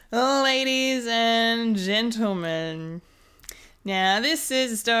Ladies and gentlemen, now this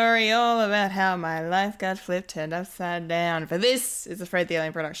is a story all about how my life got flipped turned upside down. For this is the Fred the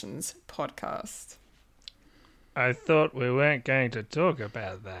Alien Productions podcast. I thought we weren't going to talk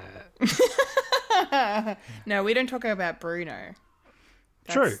about that. No, we don't talk about Bruno.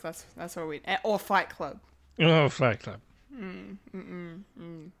 True. That's what we... Or Fight Club. Oh, Fight Club.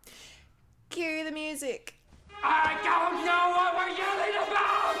 Cue the music. I don't know what we're yelling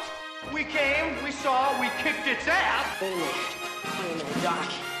about! We came, we saw, we kicked its ass. Wait a minute, Doc.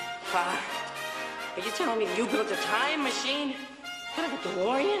 Are you telling me you built a time machine? Kind of a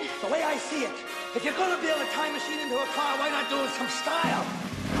DeLorean? The way I see it, if you're gonna build a time machine into a car, why not do it with some style?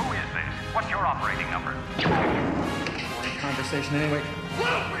 Who is this? What's your operating number? Boring conversation anyway.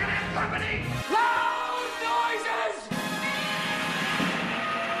 Look, we're gonna have company! Loud noises!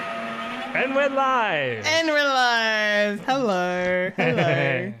 And we're live. And we're live. Hello.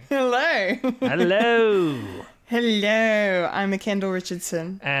 Hello. Hello. Hello. Hello. I'm a Kendall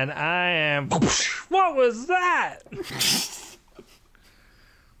Richardson. And I am... What was that?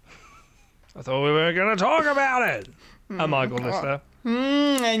 I thought we weren't going to talk about it. I'm Michael Lister.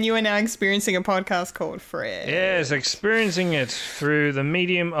 And you are now experiencing a podcast called Fred. Yes, experiencing it through the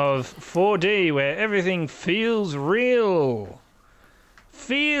medium of 4D, where everything feels real.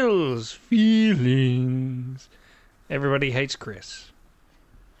 Feelings. Everybody hates Chris.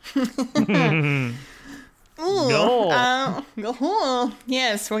 Yes,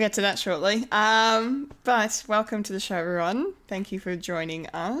 we'll get to that shortly. But welcome to the show, everyone. Thank you for joining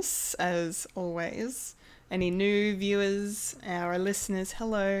us, as always. Any new viewers, our listeners,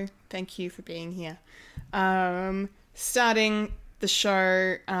 hello. Thank you for being here. Starting the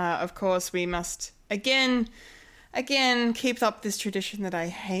show, of course, we must again, keep up this tradition that I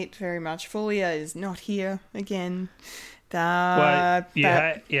hate very much. Fulia is not here again. What,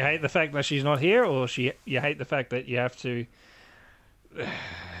 you hate the fact that she's not here, or you hate the fact that you have to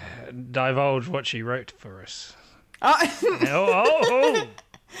divulge what she wrote for us? Oh,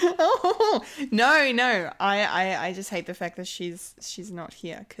 no. I just hate the fact that she's not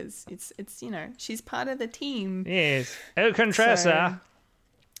here because it's she's part of the team. Yes, El Contrasa.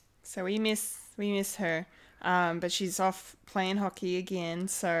 So we miss her. But she's off playing hockey again,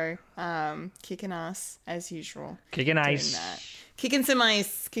 so kicking ass as usual. Kicking ice. Kicking some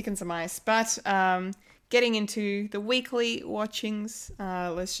ice. But getting into the weekly watchings,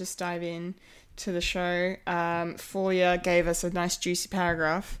 let's just dive in to the show. Folia gave us a nice juicy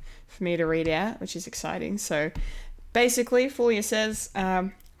paragraph for me to read out, which is exciting. So basically, Folia says...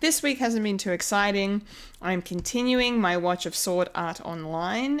 this week hasn't been too exciting. I'm continuing my watch of Sword Art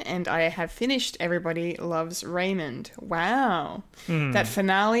Online, and I have finished Everybody Loves Raymond. Wow. That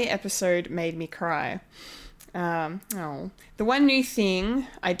finale episode made me cry. The one new thing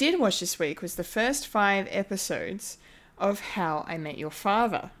I did watch this week was the first 5 episodes of How I Met Your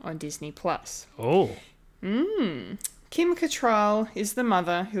Father on Disney+. Oh. Kim Cattrall is the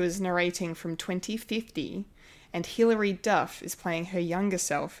mother who is narrating from 2050, and Hilary Duff is playing her younger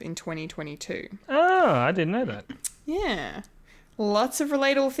self in 2022. Oh, I didn't know that. Yeah. Lots of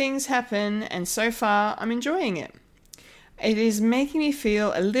relatable things happen, and so far, I'm enjoying it. It is making me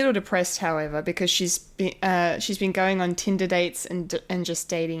feel a little depressed, however, because she's been going on Tinder dates and just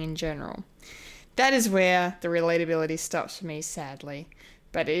dating in general. That is where the relatability stops for me, sadly.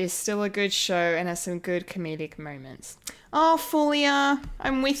 But it is still a good show and has some good comedic moments. Oh, Fulia,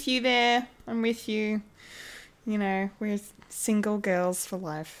 I'm with you there. I'm with you. You know, we're single girls for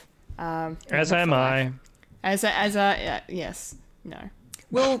life. As am I. Yes. No.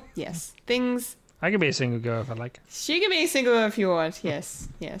 Well, yes. Things... I can be a single girl if I like. She can be a single girl if you want. Yes.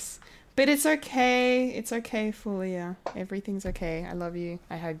 But it's okay. It's okay, Fulia. Everything's okay. I love you.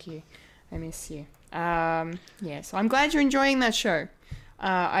 I hug you. I miss you. So I'm glad you're enjoying that show.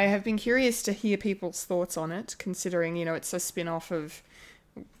 I have been curious to hear people's thoughts on it, considering, it's a spin-off of...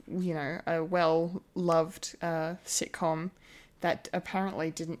 a well-loved sitcom that apparently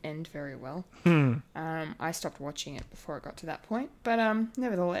didn't end very well. I stopped watching it before it got to that point. But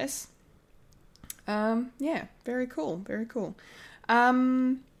nevertheless, very cool.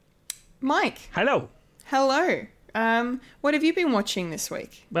 Mike. Hello. What have you been watching this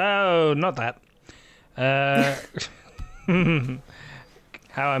week? Oh, not that.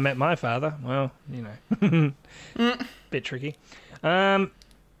 How I Met My Father. Well, bit tricky.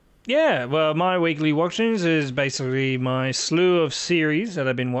 Yeah, well, my weekly watchings is basically my slew of series that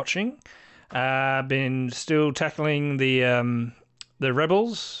I've been watching. I've been still tackling the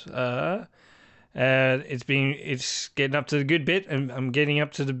Rebels. It's getting up to the good bit, and I'm getting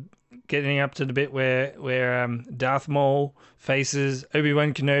up to the getting up to the bit where Darth Maul faces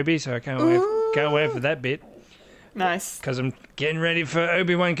Obi-Wan Kenobi, so I can't wait for that bit. Nice. Because I'm getting ready for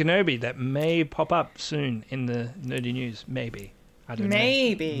Obi-Wan Kenobi. That may pop up soon in the nerdy news. Maybe. I don't know.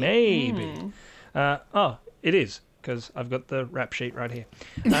 Maybe. It is, because I've got the rap sheet right here.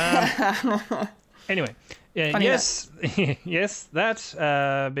 Anyway. Yes,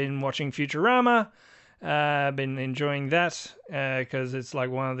 that. Been watching Futurama. Been enjoying that because it's like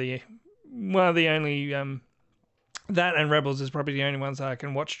one of the only that and Rebels is probably the only ones that I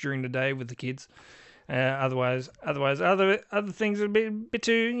can watch during the day with the kids. Otherwise, other things are a bit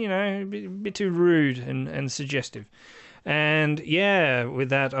too, a bit too rude and suggestive. And yeah, with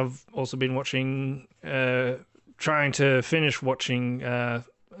that, I've also been watching, trying to finish watching Our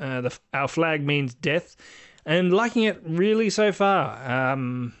Flag Means Death, and liking it really so far.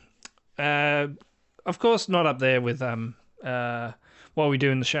 Of course, not up there with What We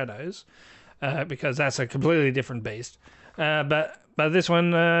Do in the Shadows, because that's a completely different beast. But this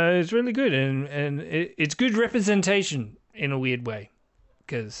one is really good, and it's good representation in a weird way,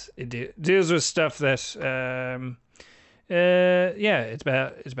 because it deals with stuff that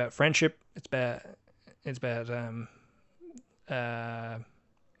it's about friendship. It's about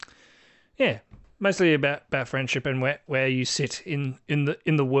mostly about friendship and where you sit in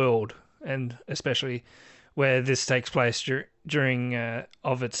the world, and especially where this takes place during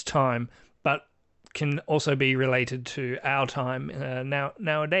of its time, but can also be related to our time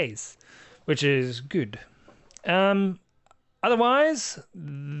nowadays, which is good. Otherwise,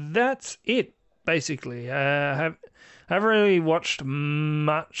 that's it basically. I haven't really watched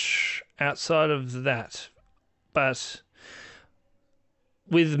much outside of that, but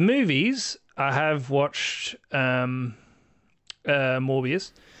with movies, I have watched Morbius,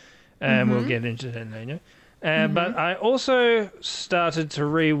 and we'll get into that later. But I also started to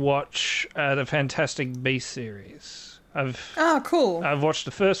rewatch the Fantastic Beasts series. Cool. I've watched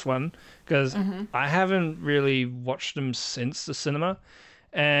the first one because I haven't really watched them since the cinema,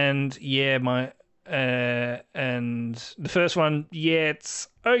 and and the first one, it's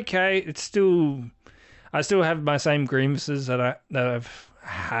okay. It's still, I still have my same grievances that I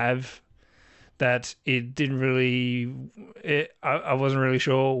have. That it didn't really, I wasn't really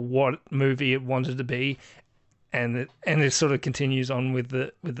sure what movie it wanted to be, and it sort of continues on with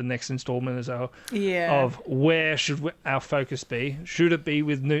the next installment as well. Yeah. Of where should our focus be? Should it be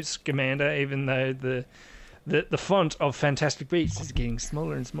with Newt Scamander, even though the font of Fantastic Beasts is getting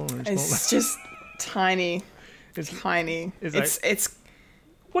smaller and smaller and smaller? It's just tiny. It's tiny. It's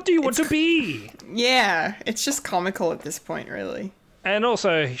what do you want to be? Yeah, it's just comical at this point, really. And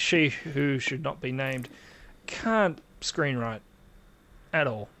also, she who should not be named can't screenwrite at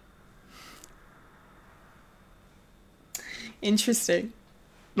all. Interesting.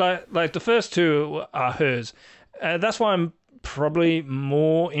 Like the first two are hers. That's why I'm probably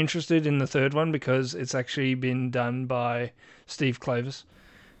more interested in the third one, because it's actually been done by Steve Kloves,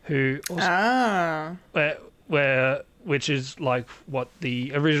 who also, which is like what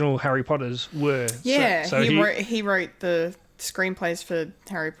the original Harry Potters were. Yeah, so he wrote the screenplays for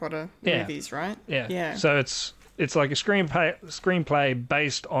Harry Potter movies, right? Yeah. So it's like a screenplay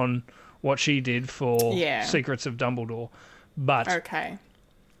based on what she did for Secrets of Dumbledore, but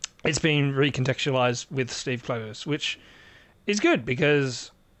it's been recontextualized with Steve Kloves, which is good because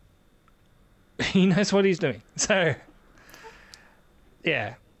he knows what he's doing. So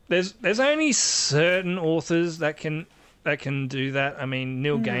yeah, there's only certain authors that can do that. I mean,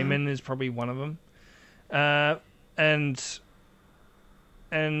 Neil Gaiman is probably one of them,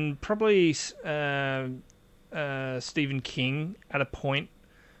 and probably Stephen King at a point.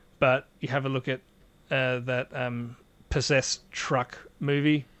 But you have a look at that Possessed Truck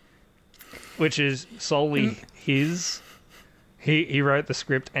movie, which is solely his. He wrote the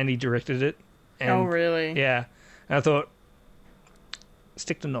script and he directed it. And, oh, really? Yeah. And I thought,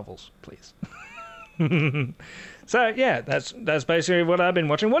 stick to novels, please. So yeah, that's basically what I've been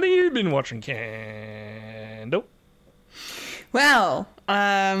watching. What have you been watching, Kendall? Well,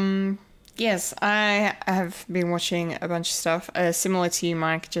 yes, I have been watching a bunch of stuff, similar to you,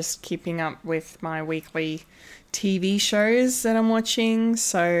 Mike, just keeping up with my weekly TV shows that I'm watching.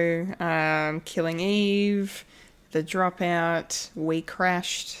 So, Killing Eve, The Dropout, We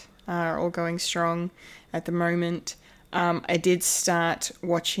Crashed are all going strong at the moment. I did start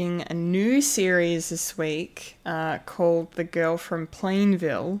watching a new series this week called The Girl from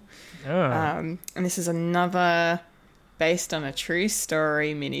Plainville. And this is another based on a true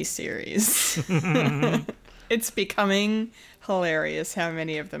story miniseries. It's becoming hilarious how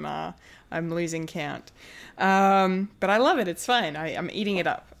many of them are. I'm losing count. But I love it. It's fine. I'm eating it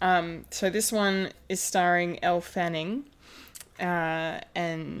up. So this one is starring Elle Fanning,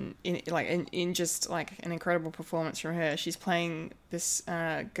 and in just like an incredible performance from her. She's playing this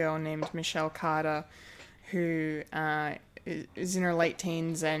girl named Michelle Carter, who is in her late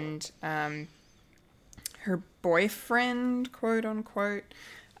teens, and her boyfriend, quote unquote,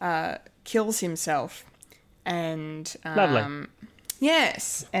 kills himself. And Lovely.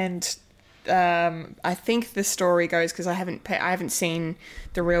 yes, and I think the story goes, because I haven't seen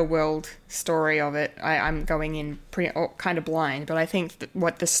the real world story of it. I'm going in kind of blind, but I think that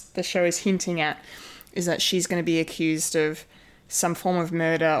what the show is hinting at is that she's going to be accused of some form of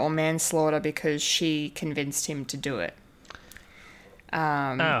murder or manslaughter because she convinced him to do it.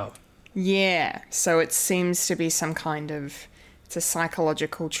 Oh. Yeah, so it seems to be some kind of, it's a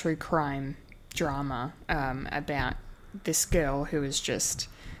psychological true crime drama about this girl who is just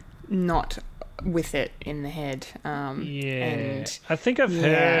not with it in the head. And I think I've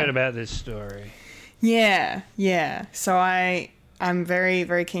heard about this story. Yeah. So I'm very,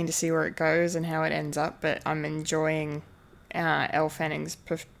 very keen to see where it goes and how it ends up, but I'm enjoying Elle Fanning's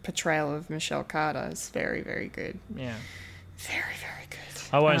portrayal of Michelle Carter. It's very, very good. Yeah. Very, very good.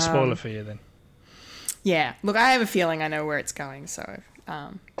 I won't spoil it for you then. Yeah. Look, I have a feeling I know where it's going, so,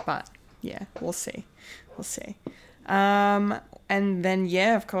 but yeah, we'll see. And then,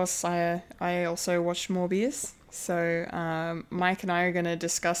 of course, I also watched Morbius. So Mike and I are going to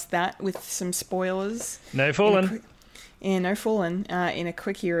discuss that with some spoilers. No fooling. No fooling in a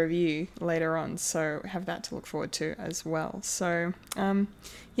quickie review later on. So have that to look forward to as well. So,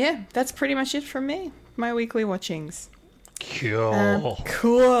 that's pretty much it from me. My weekly watchings. Cool.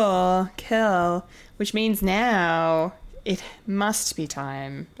 Which means now it must be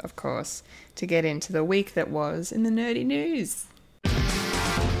time, of course, to get into the week that was in the nerdy news.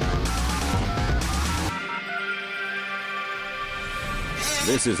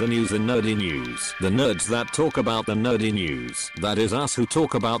 This is the news in Nerdy News. The nerds that talk about the nerdy news. That is us who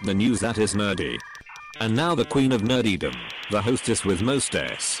talk about the news that is nerdy. And now the queen of nerdydom, the hostess with most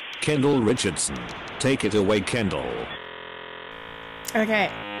S, Kendall Richardson. Take it away, Kendall.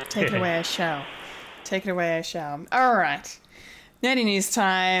 Okay, take it away, I shall. All right. Nerdy news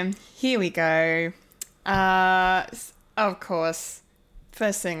time. Here we go. Of course,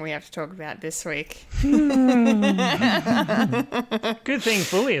 first thing we have to talk about this week. Good thing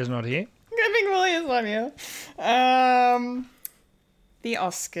Fully is not here. The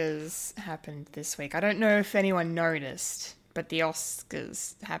Oscars happened this week. I don't know if anyone noticed, but the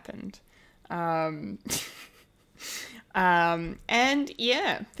Oscars happened. And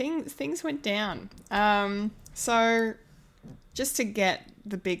yeah, things went down. So just to get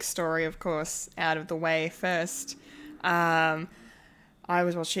the big story, of course, out of the way first, I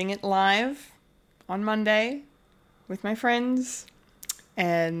was watching it live on Monday with my friends,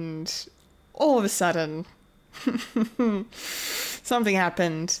 and all of a sudden something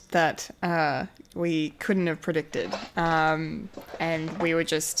happened that we couldn't have predicted, and we were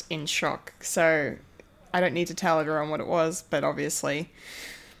just in shock. So I don't need to tell everyone what it was, but obviously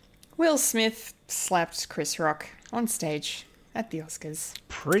Will Smith slapped Chris Rock on stage at the Oscars.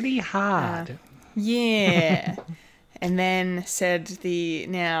 Pretty hard. Yeah. And then said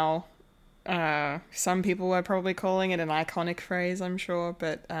some people are probably calling it an iconic phrase, I'm sure,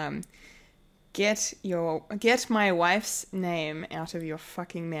 but get my wife's name out of your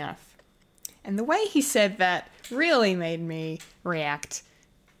fucking mouth. And the way he said that really made me react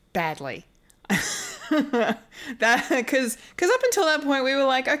badly. Because up until that point we were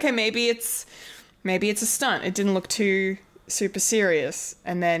like, okay, maybe it's a stunt. It didn't look too super serious.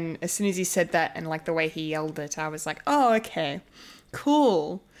 And then as soon as he said that and like the way he yelled it, I was like, oh, okay,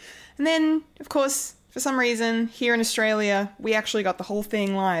 cool. And then, of course, for some reason here in Australia, we actually got the whole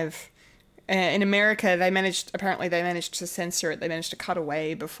thing live. In America, they managed to censor it. They managed to cut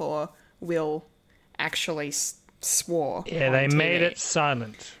away before Will actually swore. Yeah, they made it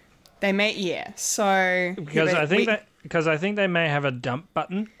silent. So because I think they may have a dump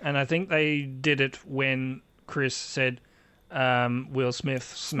button, and I think they did it when Chris said, "Will Smith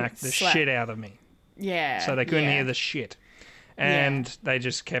smacked the shit out of me." Yeah. So they couldn't hear the shit, and they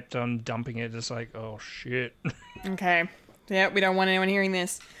just kept on dumping it, just like, "Oh shit." Okay. Yeah, we don't want anyone hearing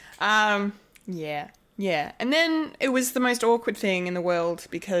this. Yeah. And then it was the most awkward thing in the world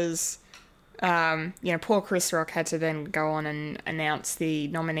because, poor Chris Rock had to then go on and announce the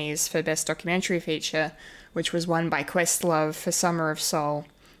nominees for Best Documentary Feature, which was won by Questlove for Summer of Soul,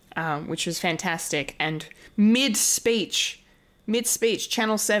 which was fantastic. And mid-speech,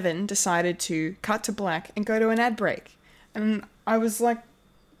 Channel 7 decided to cut to black and go to an ad break. And I was like,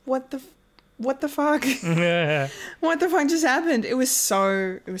 what the what the fuck? What the fuck just happened? It was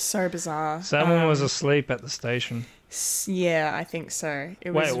so bizarre. Someone was asleep at the station. Yeah, I think so.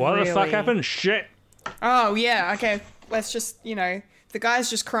 Wait, what the fuck happened? Shit. Oh, yeah, okay. Let's just, the guy's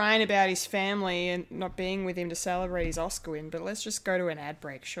just crying about his family and not being with him to celebrate his Oscar win, but let's just go to an ad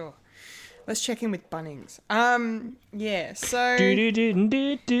break, sure. Let's check in with Bunnings. Yeah, so...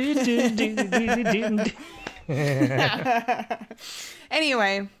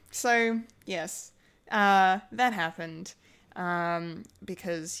 Anyway, so, yes, that happened.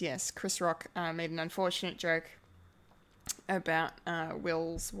 Because, yes, Chris Rock made an unfortunate joke about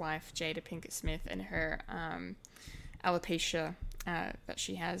Will's wife, Jada Pinkett Smith, and her alopecia that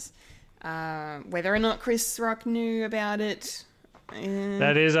she has. Whether or not Chris Rock knew about it...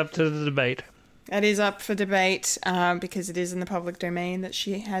 That is up to the debate. That is up for debate because it is in the public domain that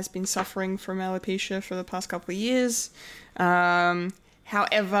she has been suffering from alopecia for the past couple of years. However,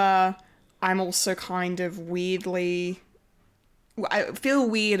 I'm also kind of weirdly... I feel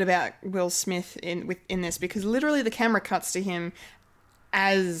weird about Will Smith in this because literally the camera cuts to him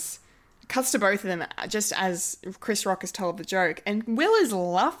cuts to both of them just as Chris Rock has told the joke, and Will is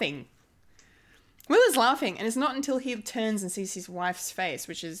laughing. And it's not until he turns and sees his wife's face,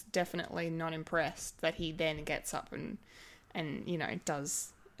 which is definitely not impressed, that he then gets up and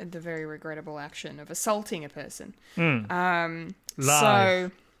does the very regrettable action of assaulting a person. Live.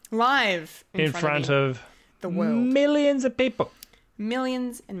 So, live in front of the world. Millions of people.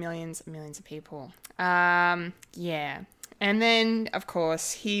 Millions and millions and millions of people. Yeah. And then, of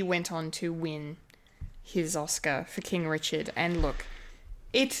course, he went on to win his Oscar for King Richard. And look,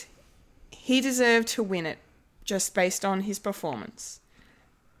 he deserved to win it just based on his performance.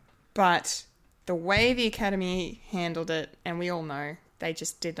 But the way the Academy handled it, and we all know, they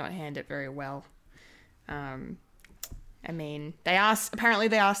just did not hand it very well. I mean, they asked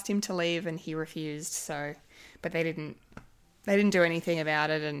him to leave and he refused, but they didn't do anything about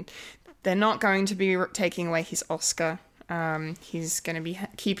it, and they're not going to be taking away his Oscar. He's going to be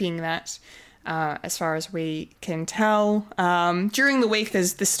keeping that, as far as we can tell. During the week,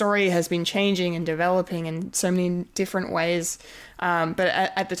 the story has been changing and developing in so many different ways. But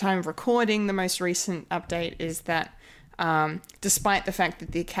at the time of recording, the most recent update is that despite the fact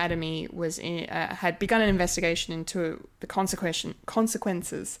that the Academy had begun an investigation into the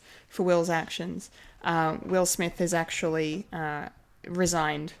consequences for Will's actions, Will Smith has actually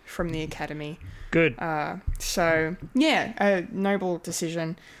resigned from the Academy. Good. So, yeah, a noble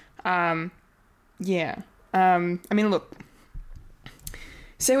decision. Yeah. I mean, look,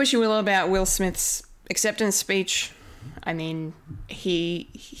 say what you will about Will Smith's acceptance speech. I mean, he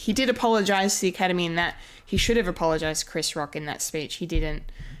did apologize to the Academy in that. He should have apologized to Chris Rock in that speech. He didn't.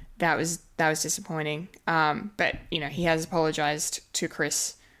 That was disappointing. But, he has apologized to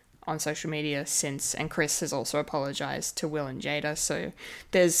Chris on social media since, and Chris has also apologized to Will and Jada. So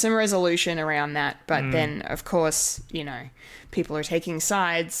there's some resolution around that. But then, of course, people are taking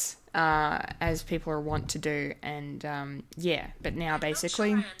sides, as people are wont to do. And, yeah, but now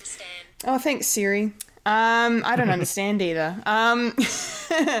basically... I'm not sure I understand. Oh, thanks, Siri. I don't understand either.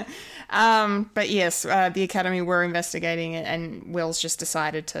 But yes, the Academy were investigating it, and Will's just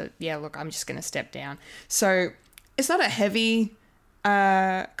decided to, look, I'm just going to step down. So it's not a heavy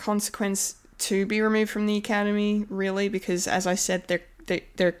consequence to be removed from the Academy, really, because as I said,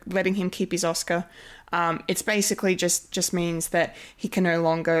 they're letting him keep his Oscar. It's basically just means that he can no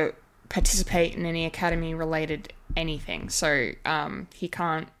longer participate in any Academy-related anything. So he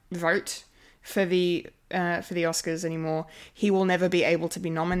can't vote for the Oscars anymore. He will never be able to be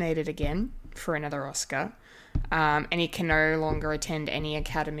nominated again for another Oscar, and he can no longer attend any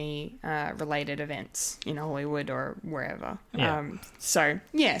Academy related events in Hollywood or wherever. So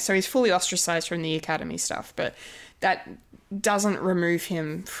he's fully ostracized from the Academy stuff, but that doesn't remove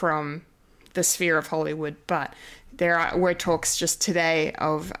him from the sphere of Hollywood. But there were talks just today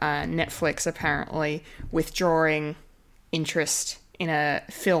of Netflix apparently withdrawing interest in a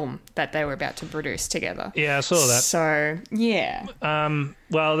film that they were about to produce together. Yeah, I saw that. So, yeah.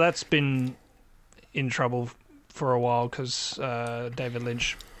 Well, that's been in trouble for a while because David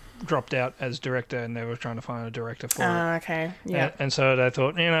Lynch dropped out as director, and they were trying to find a director for it. Okay, yeah. And so they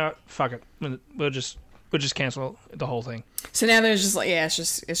thought, fuck it, we'll just cancel the whole thing. So now there's just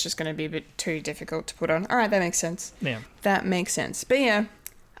it's just going to be a bit too difficult to put on. All right, that makes sense. Yeah, that makes sense. But yeah,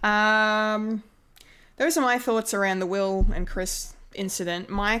 those are my thoughts around the Will and Chris incident.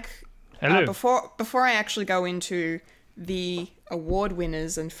 Mike, hello. Before I actually go into the award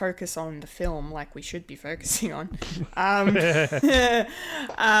winners and focus on the film like we should be focusing on.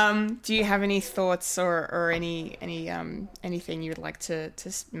 Do you have any thoughts or anything you would like to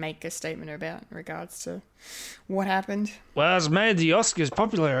make a statement about in regards to what happened? Well, it's made the Oscars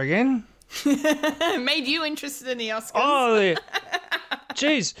popular again. It made you interested in the Oscars. Oh,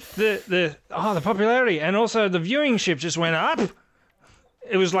 jeez, the popularity and also the viewingship just went up.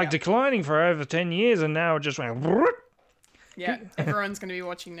 It was like declining for over 10 years, and now it just went. Yeah, everyone's going to be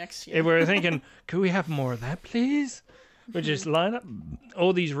watching next year. If we were thinking, could we have more of that, please? We just line up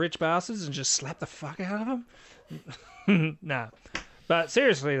all these rich bastards and just slap the fuck out of them. Nah, but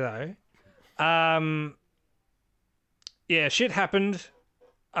seriously though, yeah, shit happened.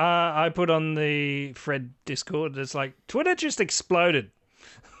 I put on the Fred Discord. It's like Twitter just exploded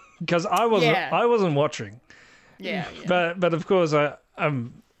because I wasn't watching. Yeah. But of course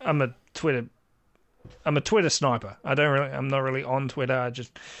I'm a Twitter sniper. I'm not really on Twitter. I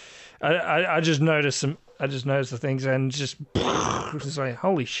just noticed the things and just it's like,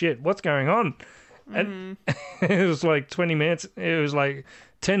 holy shit, what's going on? And it was like 20 minutes. It was like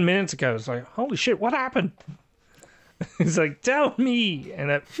 10 minutes ago. It's like, holy shit, what happened? It's like, tell me.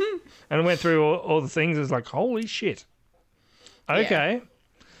 And I went through all the things. It's like, holy shit. Okay.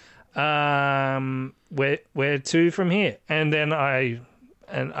 Yeah. Where to from here? And then I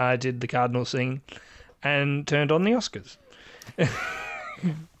did the Cardinals thing and turned on the Oscars.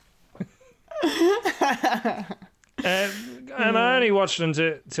 and I only watched them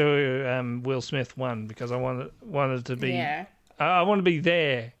to Will Smith won because I wanted to be. Yeah. I want to be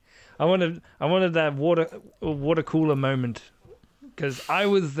there. I wanted that water cooler moment because I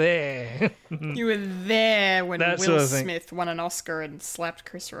was there. You were there when that Will sort of Smith won an Oscar and slapped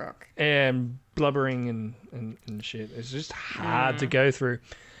Chris Rock. And blubbering and shit. It's just hard to go through.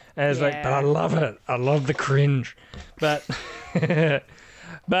 And it's like, but I love it. I love the cringe. But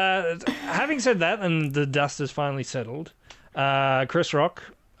but having said that, and the dust has finally settled, Chris Rock,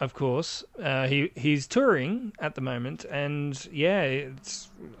 of course, he's touring at the moment, and yeah, it's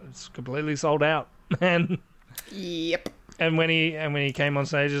completely sold out. And yep. And when he came on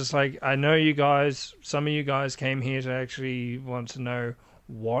stage, it's like, I know you guys. Some of you guys came here to actually want to know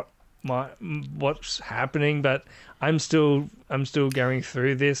what's happening, but I'm still going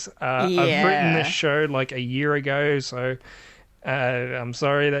through this. I've written this show like a year ago, so I'm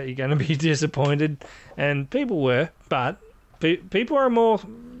sorry that you're going to be disappointed. And people were, but people are more.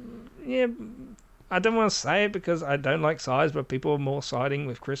 Yeah, I don't want to say it because I don't like sides, but people are more siding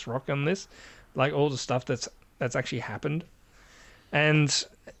with Chris Rock on this, like all the stuff that's actually happened, and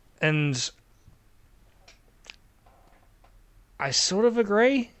I sort of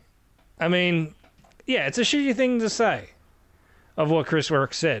agree. I mean, yeah, it's a shitty thing to say of what Chris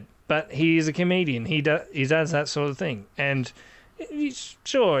Rock said, but he is a comedian. He does that sort of thing, and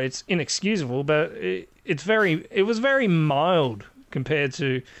sure, it's inexcusable, but it was very mild compared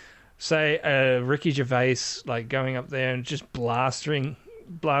to, say, Ricky Gervais, like going up there and just blasting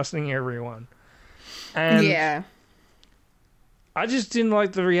everyone. And yeah, I just didn't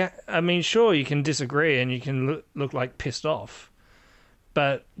like the I mean, sure, you can disagree and you can look like pissed off,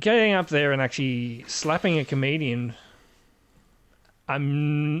 but getting up there and actually slapping a comedian,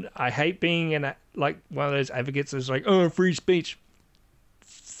 I hate being like one of those advocates that's like, oh, free speech.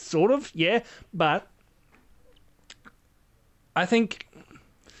 Sort of, yeah, but I think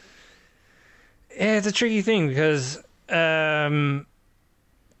it's a tricky thing because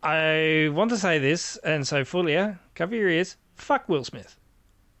I want to say this, and so Fulia, cover your ears. Fuck Will Smith.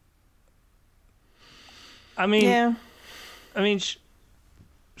 I mean,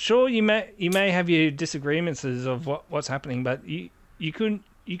 sure, you may have your disagreements of what's happening, but you can't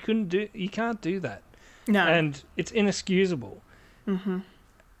do that. No, and it's inexcusable. Mm-hmm.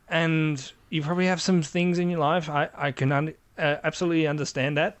 And you probably have some things in your life. I can absolutely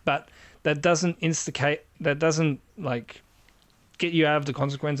understand that, but that doesn't like get you out of the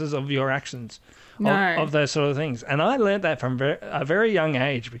consequences of your actions. Of those sort of things. And I learned that from a very young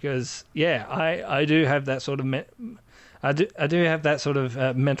age because, yeah, I do have that sort of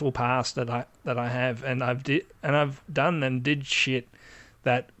mental past that I have, and I've done and did shit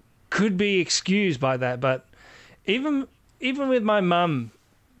that could be excused by that. But even with my mum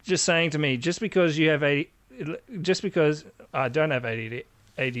just saying to me, just because I don't have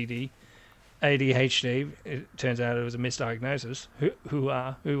ADHD, it turns out it was a misdiagnosis. Who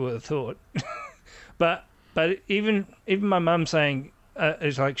would have thought? But even my mum saying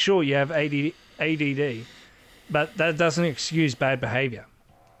it's like, sure, you have ADD, but that doesn't excuse bad behaviour.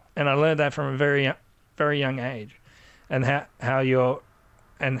 And I learned that from a very very young age, and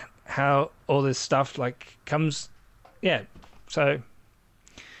how all this stuff like comes yeah, so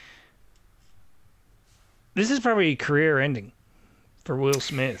this is probably career ending for Will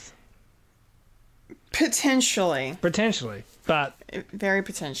Smith. Potentially. Potentially, but Very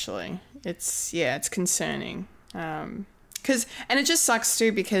potentially. It's concerning. And it just sucks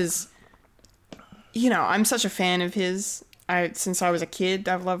too because, you know, I'm such a fan of his. Since I was a kid,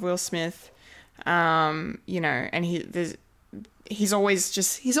 I've loved Will Smith. You know, and he's always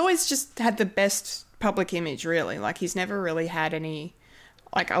just had the best public image, really. Like, he's never really had any,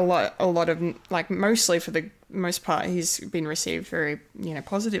 like, a lot of, like, mostly for the most part, he's been received very, you know,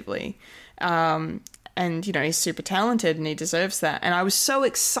 positively. And, you know, he's super talented and he deserves that. And I was so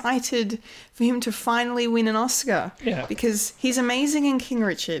excited for him to finally win an Oscar. Yeah. Because he's amazing in King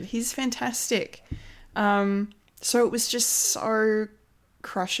Richard. He's fantastic. So it was just so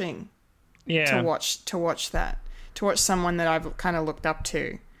crushing to watch that. To watch someone that I've kind of looked up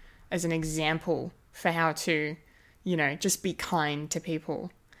to as an example for how to, you know, just be kind to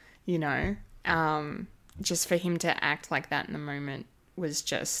people, you know. Just for him to act like that in the moment was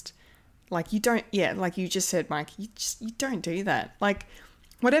just... Like, you don't, like you just said, Mike, you don't do that. Like,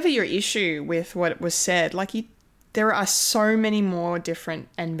 whatever your issue with what was said, like, there are so many more different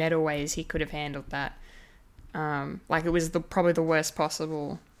and better ways he could have handled that. Like, it was probably the worst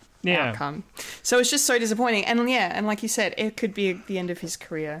possible outcome. So it's just so disappointing. And like you said, it could be the end of his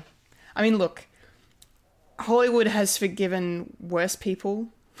career. I mean, look, Hollywood has forgiven worse people.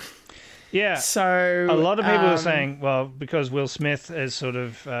 Yeah. So a lot of people are saying, well, because Will Smith is sort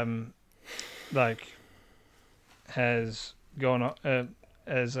of... has gone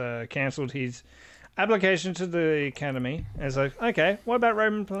has cancelled his application to the Academy. As like, okay, what about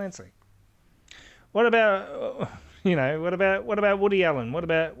Roman Polanski? What about what about Woody Allen? What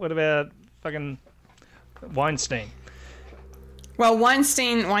about fucking Weinstein? Well,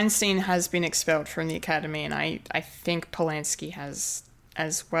 Weinstein has been expelled from the Academy, and I think Polanski has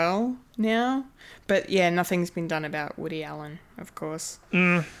as well now. But yeah, nothing's been done about Woody Allen, of course.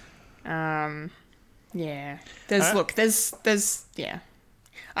 Yeah. There's yeah.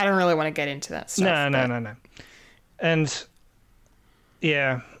 I don't really want to get into that stuff. No. And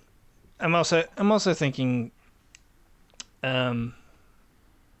yeah, I'm also thinking, what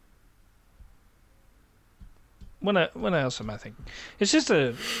else am I thinking? It's just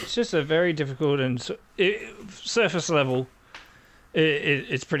a very difficult and surface level.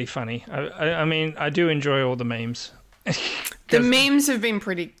 It's pretty funny. I mean, I do enjoy all the memes. The memes have been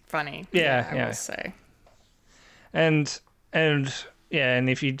pretty funny. Yeah, I will say. And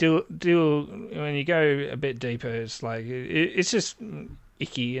if you do when you go a bit deeper, it's like it's just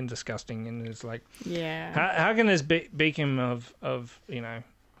icky and disgusting, and it's like, how can this beacon of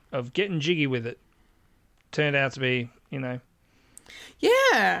getting jiggy with it turned out to be, you know,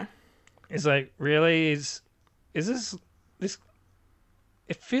 it's like, really is this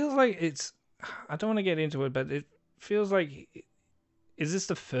it feels like it's, I don't want to get into it, but it feels like, is this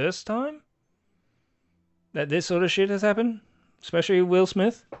the first time that this sort of shit has happened, especially Will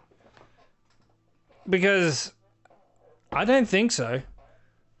Smith? Because I don't think so.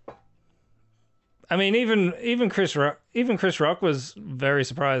 I mean, even Chris Rock was very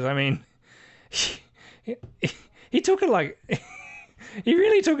surprised. I mean, he took it like he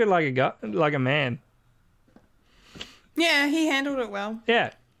really took it like a man. Yeah, he handled it well.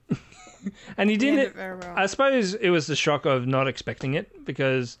 Yeah. And he did it very well. I suppose it was the shock of not expecting it,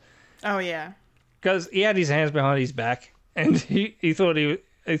 because he had his hands behind his back, and he thought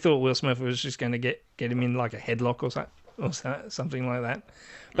Will Smith was just going to get him in like a headlock or something like that.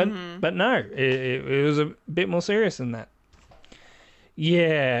 But no, it was a bit more serious than that.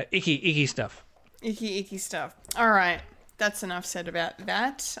 Yeah, icky stuff. Icky stuff. All right, that's enough said about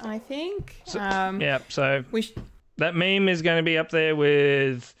that, I think. So that meme is going to be up there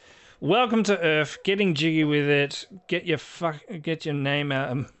with "Welcome to Earth," "Getting jiggy with it," get your name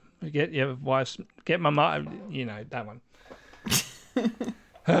out, get your wife's, get my mom, you know, that one.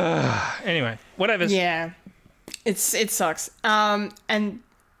 Anyway, whatever. Yeah, it sucks. And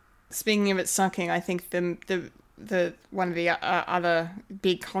speaking of it sucking, I think the one of the other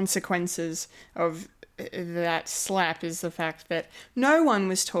big consequences of that slap is the fact that no one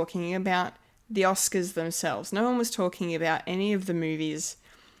was talking about the Oscars themselves. No one was talking about any of the movies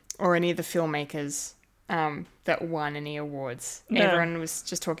or any of the filmmakers that won any awards. No. Everyone was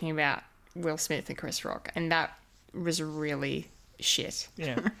just talking about Will Smith and Chris Rock, and that was really shit.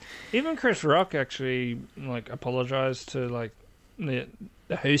 Yeah. Even Chris Rock actually apologized to the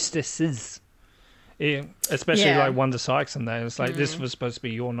hostesses. Yeah, especially Wanda Sykes and that. It's like, this was supposed to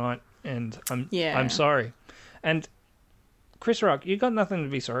be your night, and I'm sorry. And Chris Rock, you got nothing to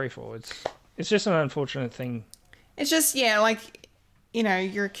be sorry for. It's just an unfortunate thing. It's just, yeah, like, you know,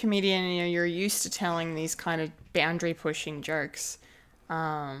 you're a comedian, you know, you're used to telling these kind of boundary pushing jokes.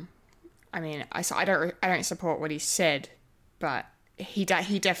 I mean, I don't support what he said, but he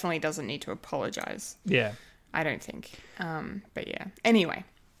definitely doesn't need to apologize. Yeah. I don't think. But yeah. Anyway.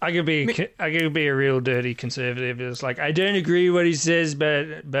 I could be a real dirty conservative. It's like, I don't agree with what he says,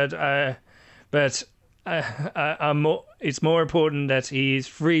 but I'm more. It's more important that he is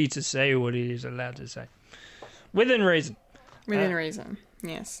free to say what he is allowed to say, within reason. Within reason,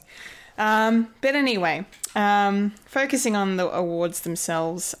 yes. But anyway, focusing on the awards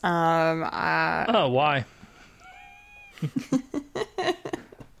themselves. Why?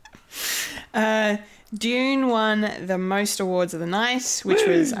 Dune won the most awards of the night, which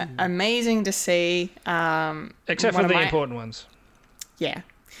was amazing to see. Except for the important ones. Yeah,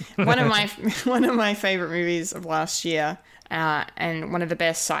 one of my favorite movies of last year, and one of the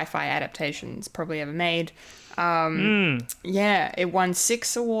best sci-fi adaptations probably ever made. Yeah, it won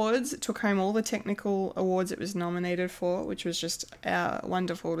 6 awards. It took home all the technical awards it was nominated for, which was just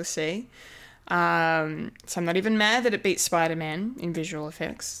wonderful to see. So I'm not even mad that it beat Spider-Man in visual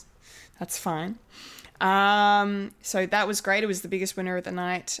effects. That's fine. So that was great. It was the biggest winner of the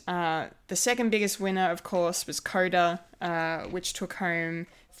night. The second biggest winner, of course, was Coda, which took home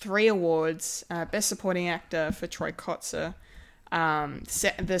 3 awards. Best Supporting Actor for Troy Kotsur.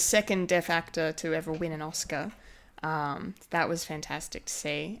 The second deaf actor to ever win an Oscar. That was fantastic to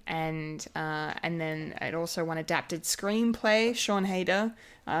see. And then it also won Adapted Screenplay. Sean Hayder,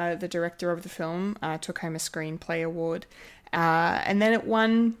 the director of the film, took home a Screenplay Award. And then it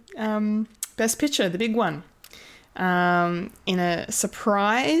won Best Picture, the big one. In a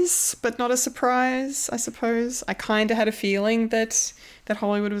surprise, but not a surprise, I suppose. I kind of had a feeling that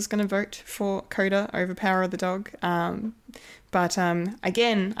Hollywood was going to vote for Coda over Power of the Dog. But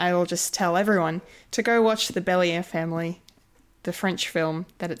again, I will just tell everyone to go watch The Bellier Family, the French film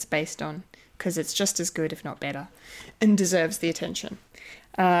that it's based on, because it's just as good, if not better, and deserves the attention.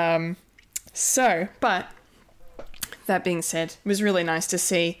 But that being said, it was really nice to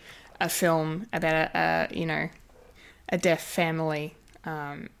see a film about a deaf family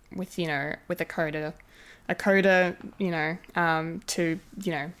with a coda, to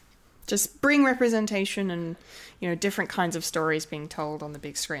just bring representation and different kinds of stories being told on the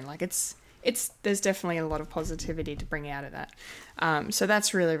big screen. Like there's definitely a lot of positivity to bring out of that. So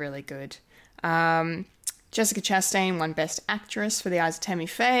that's really, really good. Jessica Chastain won Best Actress for The Eyes of Tammy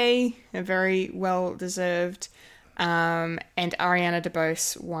Faye, a very well deserved. And Ariana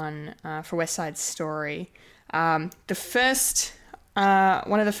DeBose won for West Side Story. The first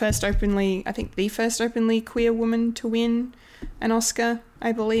openly queer woman to win an Oscar,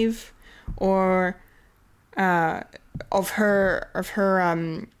 I believe, or of her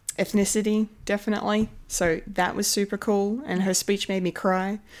ethnicity, definitely. So that was super cool, and her speech made me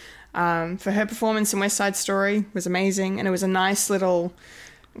cry. For her performance in West Side Story was amazing, and it was a nice little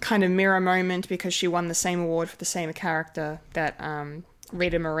kind of mirror moment because she won the same award for the same character that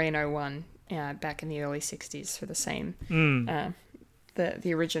Rita Moreno won back in the early 60s for the same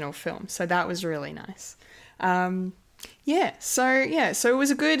the original film. So that was really nice. So it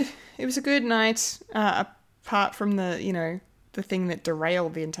was a good night, apart from the thing that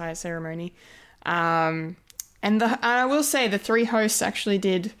derailed the entire ceremony. And I will say the 3 hosts actually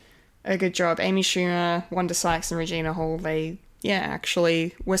did a good job. Amy Schumer, Wanda Sykes, and Regina Hall, they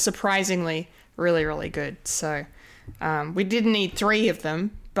actually were surprisingly really, really good. So we didn't need 3 of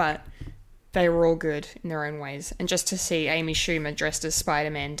them, but they were all good in their own ways. And just to see Amy Schumer dressed as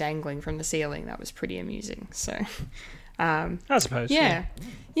Spider-Man dangling from the ceiling, that was pretty amusing. So I suppose. Yeah.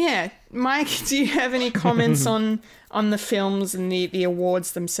 Mike, do you have any comments on the films and the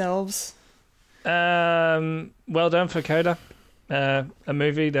awards themselves? Well done for Coda. A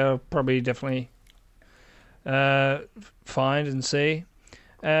movie they'll probably definitely find and see.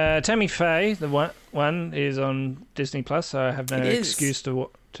 Tammy Faye, the one is on Disney Plus, so I have no excuse to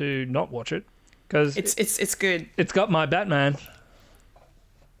not watch it because it's good. It's got my Batman.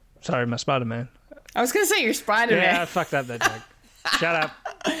 Sorry, my Spider-Man. I was gonna say your Spider-Man. Yeah, fuck that joke. Shut up.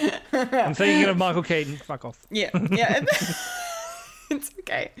 I'm thinking of Michael Keaton. Fuck off. Yeah. It's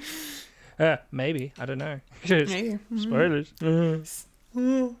okay. Maybe, I don't know. Maybe. Spoilers. It's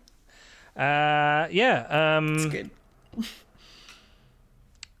good.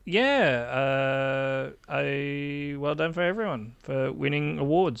 Well done for everyone for winning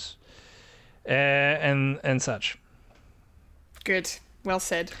awards and such. Good. Well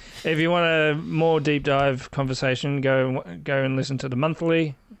said. If you want a more deep dive conversation, go and listen to the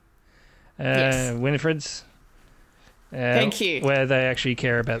monthly Winifred's. Thank you. Where they actually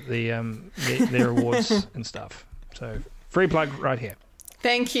care about their awards and stuff. So free plug right here.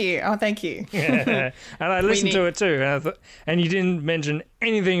 Thank you. Oh, thank you. And I listened to it too, and you didn't mention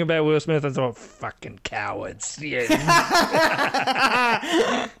anything about Will Smith. I thought, fucking cowards. Yeah.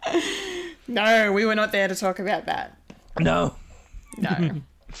 No, we were not there to talk about that. No. No.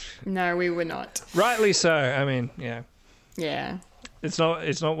 No, we were not. Rightly so. I mean, yeah. Yeah. It's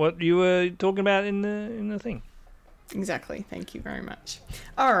not what you were talking about in the thing. Exactly. Thank you very much.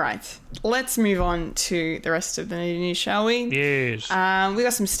 All right. Let's move on to the rest of the news, shall we? Yes. We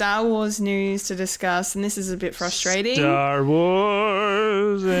got some Star Wars news to discuss, and this is a bit frustrating. Star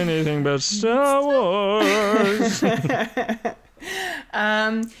Wars, anything but Star Wars.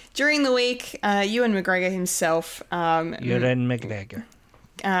 During the week, Ewan McGregor himself Ewan McGregor.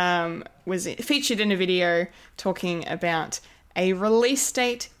 was featured in a video talking about a release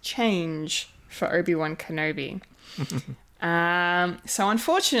date change for Obi-Wan Kenobi. So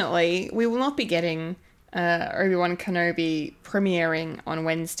unfortunately, we will not be getting Obi-Wan Kenobi premiering on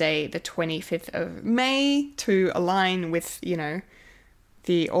Wednesday, the 25th of May, to align with,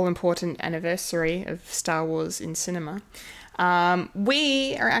 the all-important anniversary of Star Wars in cinema.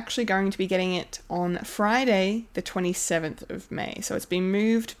 We are actually going to be getting it on Friday, the 27th of May. So it's been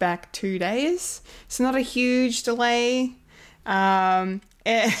moved back 2 days. It's not a huge delay. But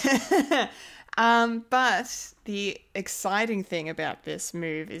the exciting thing about this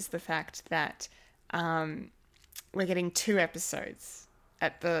move is the fact that we're getting 2 episodes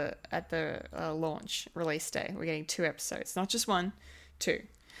at the launch release day. We're getting 2 episodes, not just 1, 2.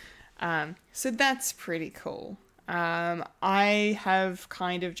 So that's pretty cool. I have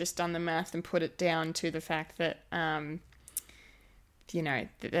kind of just done the math and put it down to the fact that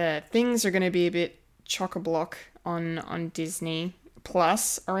the things are going to be a bit chock-a-block on Disney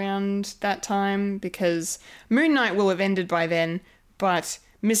Plus around that time, because Moon Knight will have ended by then, but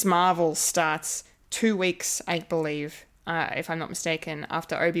Ms. Marvel starts 2 weeks, I believe, if I'm not mistaken,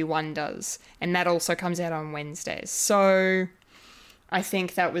 after Obi-Wan does, and that also comes out on Wednesdays. So I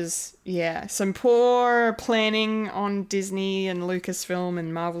think that was, some poor planning on Disney and Lucasfilm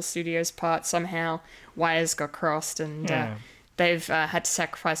and Marvel Studios' part. Somehow wires got crossed, and they've had to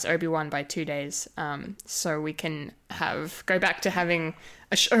sacrifice Obi-Wan by 2 days, so we can go back to having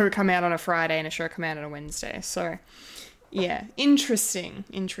a show come out on a Friday and a show come out on a Wednesday. So, interesting.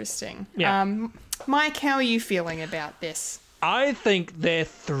 Yeah. Mike, how are you feeling about this? I think they're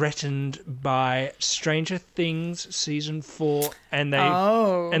threatened by Stranger Things season 4, and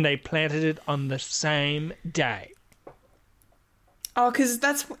they planted it on the same day. Oh, because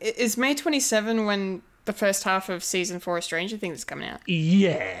is May 27 when the first half of season 4 of Stranger Things is coming out?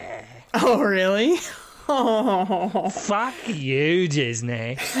 Yeah. Oh, really? Oh. Fuck you,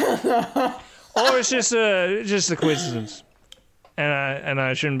 Disney. Or it's just a coincidence, and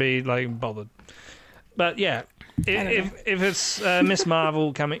I shouldn't be bothered. But yeah, if it's Miss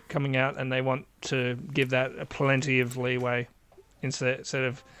Marvel coming out and they want to give that plenty of leeway instead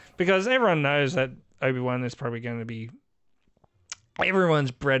of, because everyone knows that Obi-Wan is probably going to be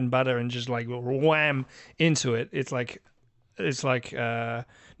everyone's bread and butter, and just wham into it. It's like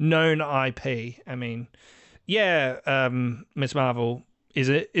known IP. I mean, Miss Marvel is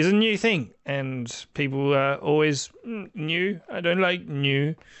a new thing, and people are always new. I don't like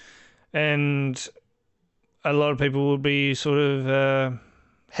new, and a lot of people will be sort of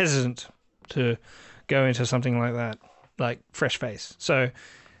hesitant to go into something like that, like fresh face. So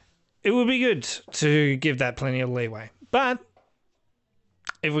it would be good to give that plenty of leeway, but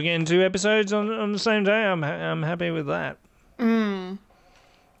if we're getting 2 episodes on the same day, I'm happy with that. Yep,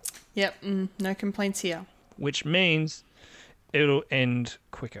 no complaints here. Which means it'll end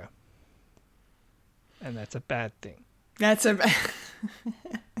quicker. And that's a bad thing.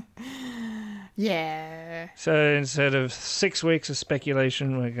 Yeah. So instead of 6 weeks of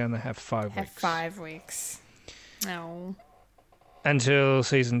speculation, we're going to have 5 weeks. 5 weeks. No. Until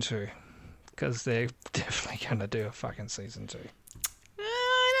season 2. Because they're definitely going to do a fucking season 2.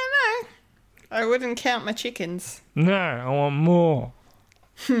 I don't know. I wouldn't count my chickens. No, I want more.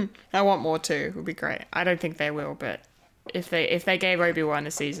 I want more too. It would be great. I don't think they will, but if they gave Obi-Wan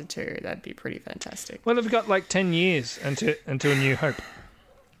a season 2, that'd be pretty fantastic. Well, they've got 10 years until A New Hope.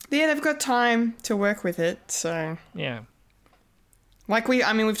 Yeah, they've got time to work with it, so yeah.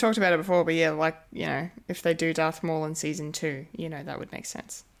 We've talked about it before, but if they do Darth Maul in season 2, that would make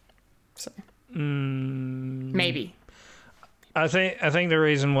sense. So maybe. I think the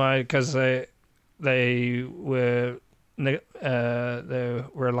reason why, because they were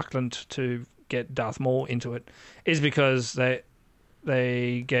reluctant to get Darth Maul into it, is because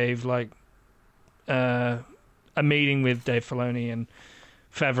they gave a meeting with Dave Filoni and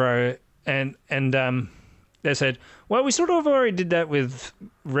Favreau and they said, well, we sort of already did that with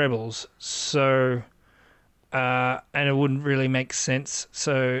Rebels, so and it wouldn't really make sense.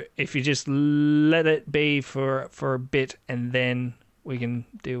 So if you just let it be for a bit, and then we can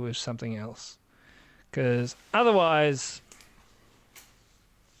deal with something else, because otherwise,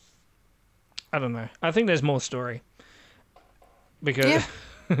 I don't know. I think there's more story because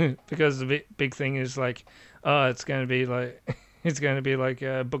because the big thing is like, oh, it's going to be like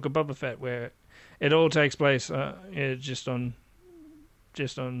Book of Boba Fett, where it all takes place just on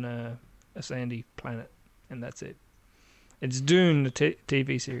a sandy planet, and that's it. It's Dune, the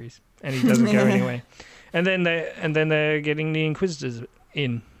TV series, and he doesn't go anywhere. And then they're getting the Inquisitors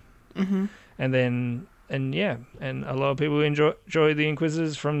in, and a lot of people enjoy the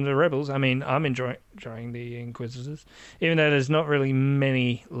Inquisitors from the Rebels. I mean, I'm enjoying the Inquisitors, even though there's not really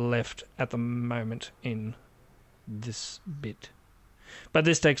many left at the moment in this bit. But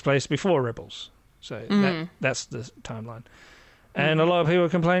this takes place before Rebels, so that's the timeline. And a lot of people are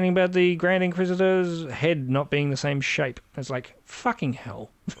complaining about the Grand Inquisitor's head not being the same shape. It's like, fucking hell.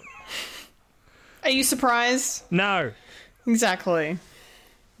 Are you surprised? No. Exactly.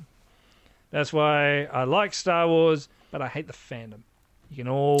 That's why I like Star Wars, but I hate the fandom. You can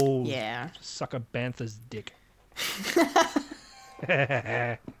all suck a Bantha's dick.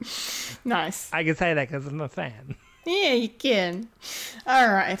 Nice. I can say that because I'm a fan. Yeah, you can. All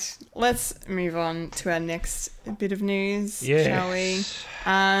right, let's move on to our next bit of news, shall we?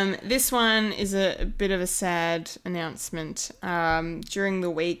 This one is a bit of a sad announcement. During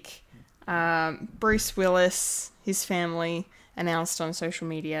the week, Bruce Willis, his family, announced on social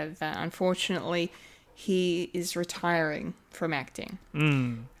media that unfortunately he is retiring from acting.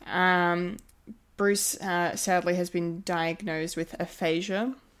 Bruce sadly has been diagnosed with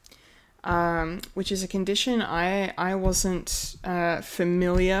aphasia, which is a condition I wasn't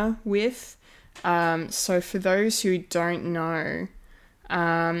familiar with. So for those who don't know,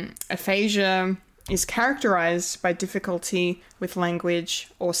 aphasia is characterized by difficulty with language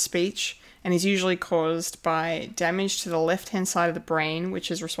or speech, and is usually caused by damage to the left-hand side of the brain,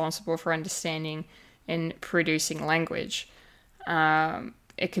 which is responsible for understanding and producing language.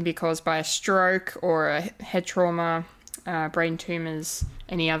 It can be caused by a stroke or a head trauma, brain tumors,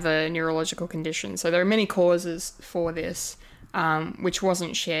 any other neurological condition. So there are many causes for this, which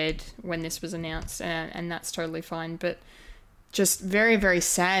wasn't shared when this was announced, and that's totally fine. But just very, very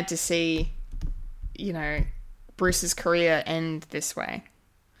sad to see, Bruce's career end this way.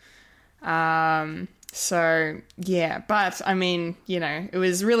 So yeah, but I mean, it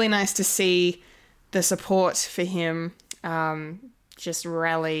was really nice to see the support for him, just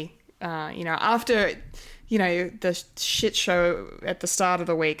rally, after, the shit show at the start of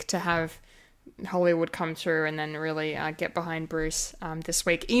the week, to have Hollywood come through and then really get behind Bruce this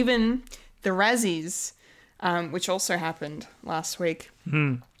week. Even the Razzies, which also happened last week,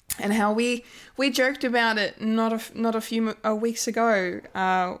 and how we joked about it not a few weeks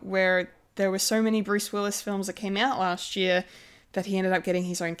ago, where there were so many Bruce Willis films that came out last year that he ended up getting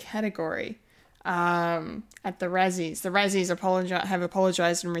his own category at the Razzies. The Razzies have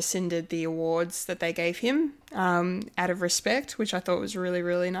apologized and rescinded the awards that they gave him out of respect, which I thought was really,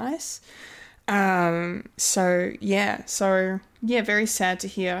 really nice. So very sad to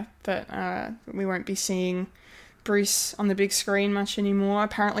hear that we won't be seeing Bruce on the big screen much anymore.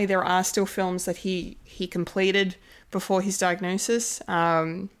 Apparently there are still films that he completed before his diagnosis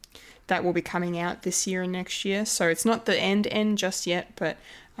that will be coming out this year and next year. So it's not the end just yet, but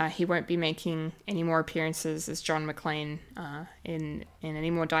he won't be making any more appearances as John McClane in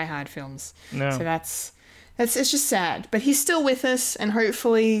any more Die Hard films. No. So it's just sad. But he's still with us, and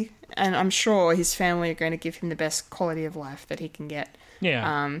hopefully, and I'm sure his family are going to give him the best quality of life that he can get.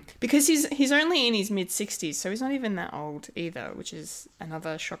 Yeah. Because he's only in his mid-60s, so he's not even that old either, which is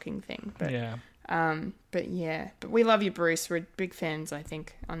another shocking thing. But, yeah. But we love you, Bruce. We're big fans, I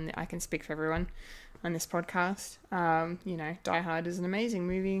think. I can speak for everyone on this podcast. Die Hard is an amazing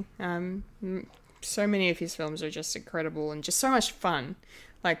movie. So many of his films are just incredible and just so much fun.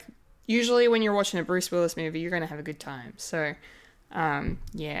 Like, usually when you're watching a Bruce Willis movie, you're going to have a good time. So,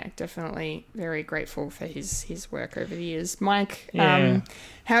 definitely very grateful for his work over the years. Mike, how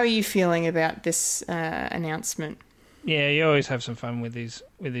are you feeling about this announcement? Yeah, you always have some fun with these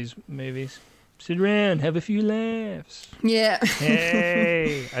movies. Sit around, have a few laughs. Yeah.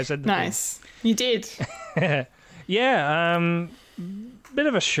 Hey, I said the nice. Thing. You did. Bit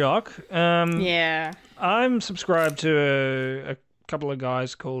of a shock. I'm subscribed to a couple of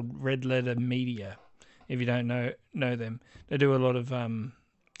guys called Red Letter Media. If you don't know them, they do a lot of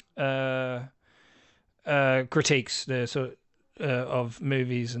critiques. They're sort of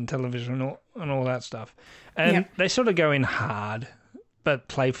movies and television and all that stuff, and Yep. they sort of go in hard, but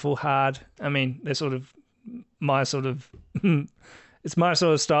playful hard. I mean, they're sort of my sort of it's my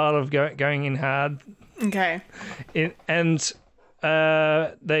sort of style of going in hard. Okay. And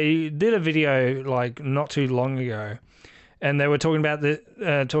they did a video like not too long ago, and they were talking about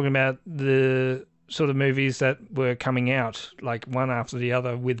the sort of movies that were coming out like one after the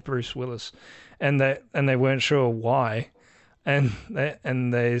other with Bruce Willis, and they weren't sure why,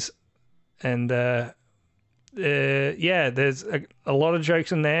 there's a lot of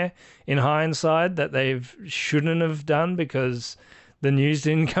jokes in there in hindsight that they shouldn't have done because the news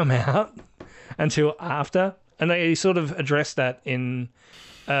didn't come out until after, and they sort of addressed that in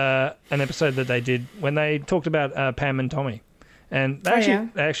an episode that they did when they talked about Pam and Tommy, and they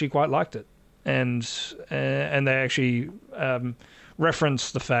actually quite liked it, and they actually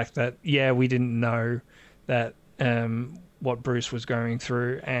referenced the fact that we didn't know that what Bruce was going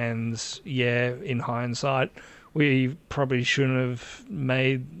through, and in hindsight we probably shouldn't have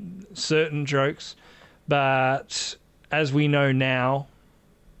made certain jokes, but as we know now,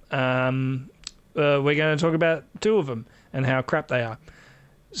 we're going to talk about two of them and how crap they are.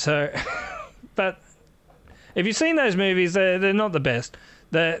 So, but if you've seen those movies, they're not the best.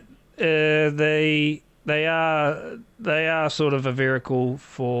 They are sort of a vehicle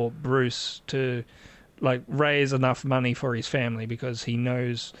for Bruce to like raise enough money for his family because he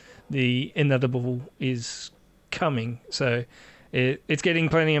knows the inevitable is coming. So it's getting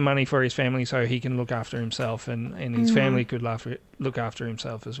plenty of money for his family so he can look after himself, and his family could look after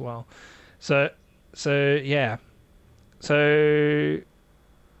himself as well. So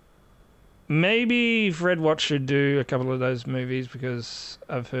maybe Fred Watts should do a couple of those movies because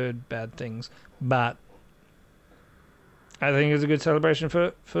I've heard bad things, but I think it's a good celebration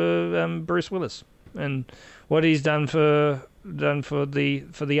for Bruce Willis and what he's done for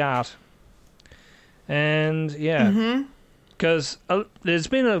the art. And because there's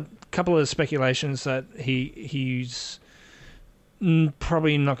been a couple of speculations that he's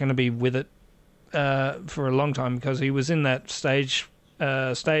probably not going to be with it for a long time because he was in that stage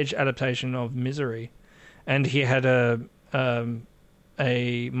adaptation of Misery, and he had a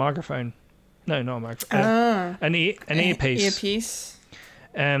microphone. No, not a microphone. An earpiece. Earpiece.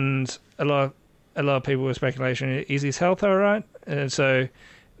 And a lot of people were speculating: is his health all right? So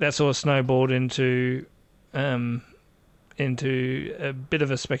that sort of snowballed into a bit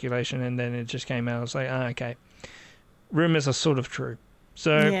of a speculation, and then it just came out. I was like, okay, rumors are sort of true.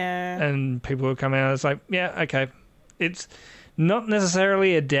 So and people would come out. It's like, okay, it's not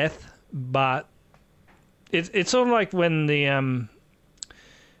necessarily a death, but it's sort of like when the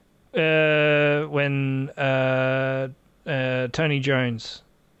Tony Jones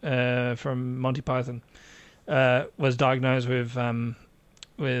from Monty Python was diagnosed with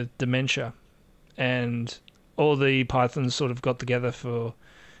dementia, and all the Pythons sort of got together for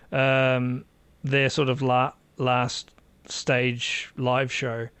their sort of last stage live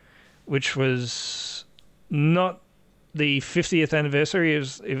show, which was not the 50th anniversary.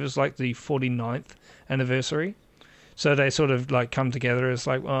 It was like the 49th anniversary. So they sort of like come together as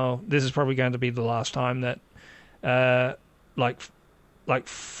like, well, this is probably going to be the last time that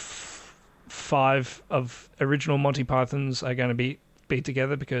five of original Monty Pythons are going to be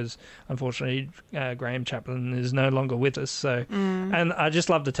together because unfortunately Graham Chaplin is no longer with us. So and I just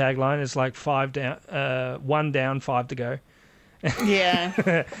love the tagline. It's like 5 down, 1 down, 5 to go.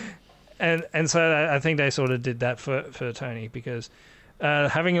 Yeah. And so I think they sort of did that for Tony because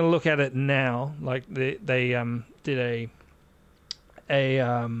having a look at it now, like they did a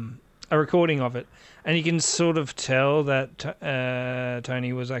recording of it, and you can sort of tell that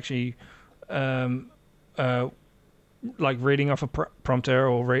Tony was actually like reading off a prompter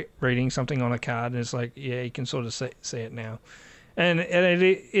or reading something on a card, and it's like, you can sort of see it now, and it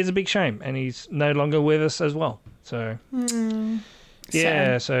is a big shame, and he's no longer with us as well. So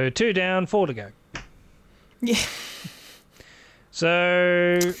Sad. so 2 down, 4 to go. Yeah.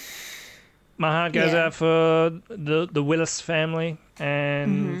 So my heart goes out for the Willis family,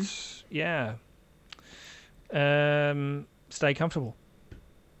 and stay comfortable.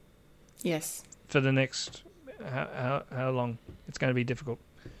 Yes. For the next how long? It's going to be difficult.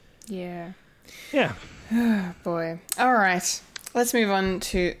 Yeah. Yeah. Boy. All right. Let's move on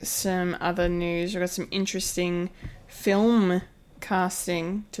to some other news. We've got some interesting film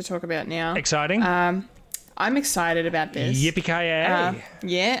casting to talk about now. Exciting. I'm excited about this. Yippee-ki-yay.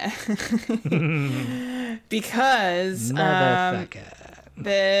 Yeah. Because the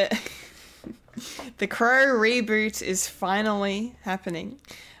Crow reboot is finally happening.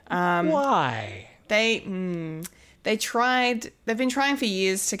 Why? They they've been trying for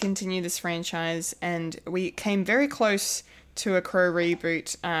years to continue this franchise, and we came very close to a Crow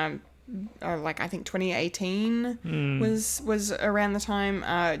reboot. I think 2018 was around the time.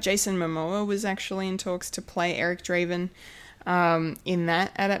 Jason Momoa was actually in talks to play Eric Draven in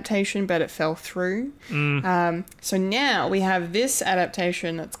that adaptation, but it fell through. So now we have this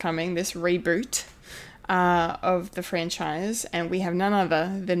adaptation that's coming, this reboot of the franchise, and we have none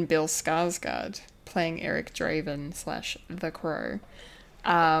other than Bill Skarsgård playing Eric Draven / The Crow.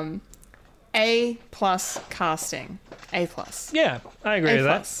 A+ casting. A+. Yeah, I agree with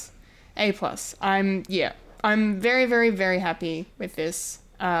that. A+. I'm very, very, very happy with this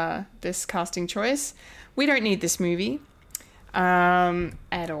casting choice. We don't need this movie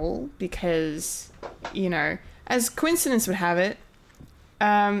at all because, as coincidence would have it,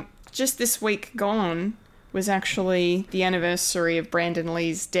 just this week gone was actually the anniversary of Brandon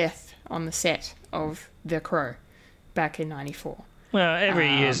Lee's death on the set of The Crow back in 94. Well, every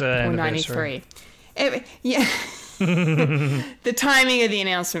year's an anniversary. Or 93. Yeah. The timing of the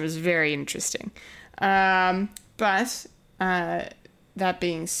announcement was very interesting. But that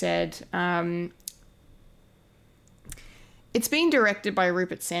being said, it's being directed by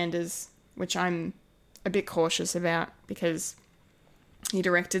Rupert Sanders, which I'm a bit cautious about because he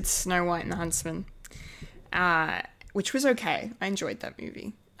directed Snow White and the Huntsman, which was okay. I enjoyed that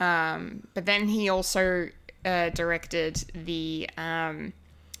movie. But then he also directed the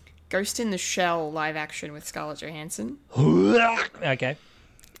Ghost in the Shell live action with Scarlett Johansson. Okay.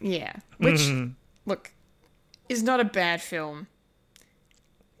 Yeah. Which, look, is not a bad film.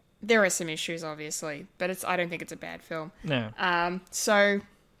 There are some issues, obviously, but I don't think it's a bad film. No. So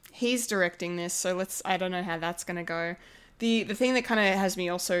he's directing this, so I don't know how that's going to go. The thing that kind of has me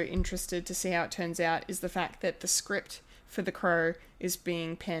also interested to see how it turns out is the fact that the script for The Crow is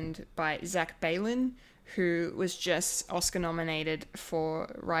being penned by Zach Baylin, who was just Oscar nominated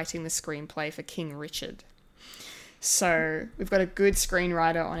for writing the screenplay for King Richard. So we've got a good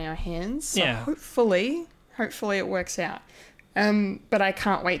screenwriter on our hands. So yeah. Hopefully it works out. But I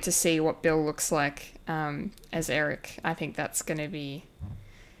can't wait to see what Bill looks like as Eric. I think that's going to be...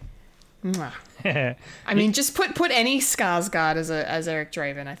 I mean, just put any Skarsgård as Eric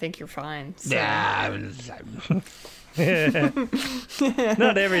Draven. I think you're fine. So.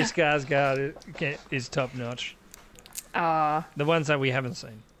 Not every Skarsgård is top notch. The ones that we haven't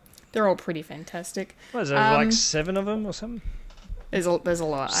seen. They're all pretty fantastic. What is there, like 7 of them or something? There's a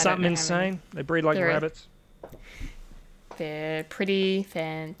lot. Something insane. They breed like rabbits. They're pretty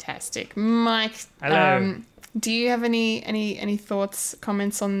fantastic. Mike, hello. Do you have any thoughts,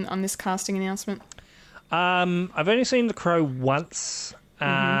 comments on this casting announcement? I've only seen The Crow once.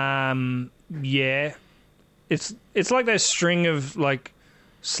 Yeah. It's like those string of like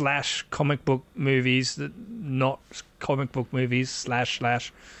 / comic book movies that not comic book movies /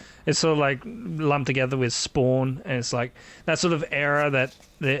 It's sort of like lumped together with Spawn, and it's like that sort of era that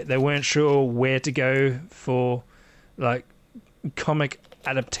they weren't sure where to go for like comic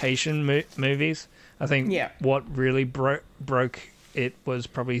adaptation movies. I think what really broke it was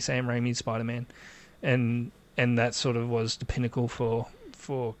probably Sam Raimi's Spider-Man, and that sort of was the pinnacle for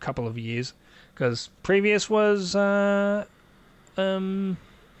a couple of years. Because previous was like the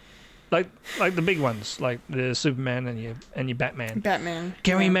big ones, like the Superman and your Batman.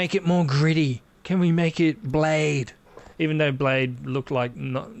 Can we make it more gritty? Can we make it Blade? Even though Blade looked like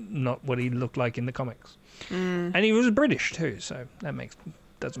not what he looked like in the comics, and he was British too, so that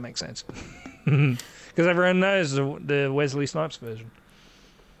doesn't make sense. Because everyone knows the Wesley Snipes version.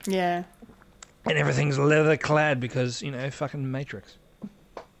 Yeah. And everything's leather clad because fucking Matrix.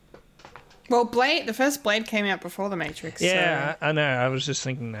 Well, the first Blade came out before The Matrix. Yeah, so. I know. I was just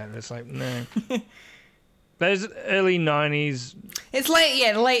thinking that. It's like, no. Those early 90s. It's late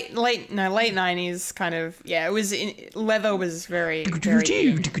 90s kind of. Yeah, it was, leather was very, very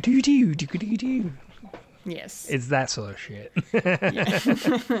yes. It's that sort of shit.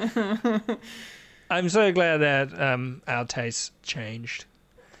 I'm so glad that our tastes changed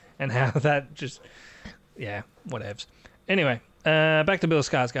and how that just, whatevs. Anyway, back to Bill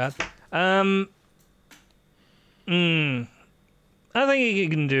Skarsgård. I think he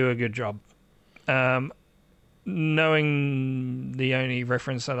can do a good job. Knowing the only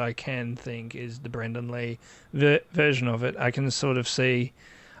reference that I can think is the Brandon Lee version of it, I can sort of see...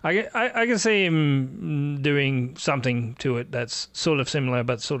 I can see him doing something to it that's sort of similar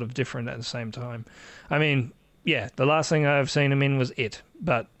but sort of different at the same time. I mean, yeah, the last thing I've seen him in was It,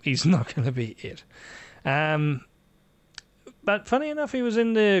 but he's not going to be It. But funny enough, he was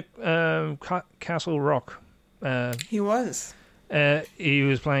in the Castle Rock. He was. He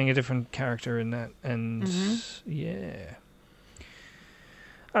was playing a different character in that, and yeah,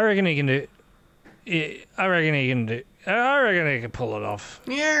 I reckon he can do. I reckon he can pull it off.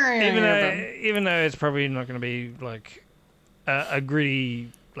 Even though it's probably not going to be like a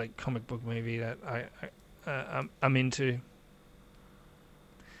gritty like comic book movie that I'm into.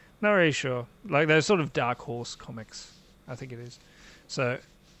 Not really sure. Like those sort of Dark Horse comics, I think it is. So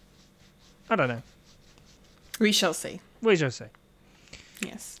I don't know. We shall see. We shall see.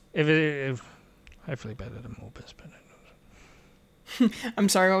 Yes. If hopefully better than Morbius, but I'm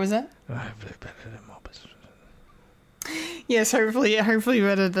sorry, what was that? hopefully better than Morbius. Yes, hopefully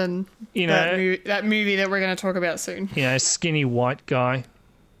better than that movie that we're going to talk about soon. You know, skinny white guy.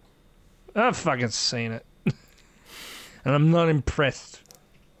 I've fucking seen it, and I'm not impressed.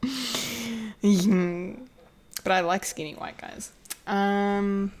 But I like skinny white guys,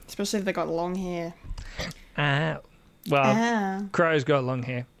 especially if they got long hair. Crow's got long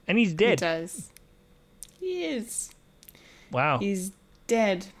hair, and he's He dead. does. He is. Wow, He's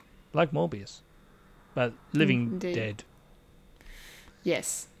dead. like Morbius, but living Indeed. dead.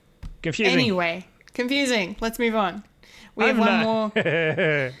 Yes. Confusing. Anyway, confusing. Let's move on. We have one more.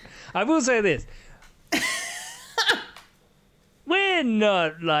 I will say this. We're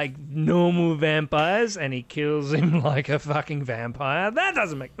not like normal vampires, and he kills him like a fucking vampire. That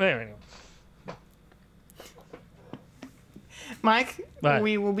doesn't make... Anyway. Mike, Right.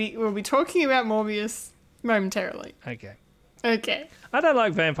 we'll be talking about Morbius momentarily. Okay. Okay. I don't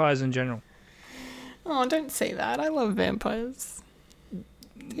like vampires in general. Oh, don't say that. I love vampires.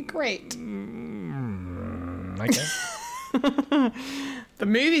 They're great. Okay. The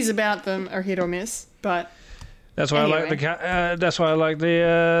movies about them are hit or miss, but That's why I like Anyway. that's why I like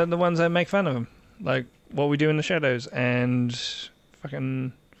the ones that make fun of him, like What We Do in the Shadows and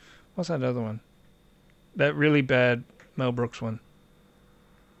fucking what's that other one? That really bad Mel Brooks one.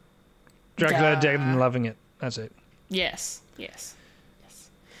 Dracula Dead and Loving It. That's it. yes.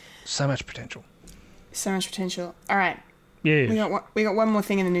 So much potential. So much potential. All right. Yeah. We got one more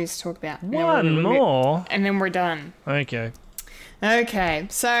thing in the news to talk about. One more. And then we're done. Okay. Okay,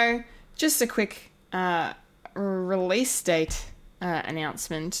 so just a quick release date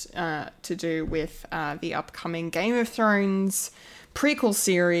announcement to do with the upcoming Game of Thrones prequel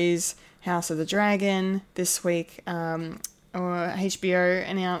series, House of the Dragon. This week, HBO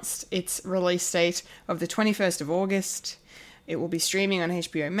announced its release date of the 21st of August. It will be streaming on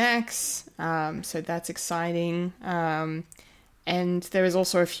HBO Max, so that's exciting. And there is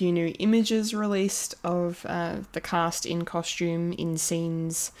also a few new images released of the cast in costume, in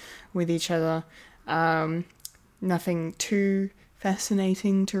scenes with each other. Nothing too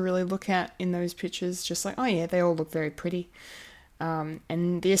fascinating to really look at in those pictures. Just like, oh yeah, they all look very pretty.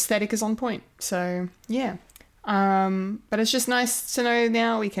 And the aesthetic is on point. So, yeah. But it's just nice to know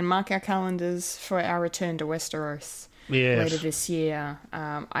now we can mark our calendars for our return to Westeros. Yes. Later this year.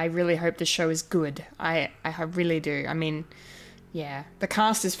 I really hope the show is good. I really do. I mean... Yeah, the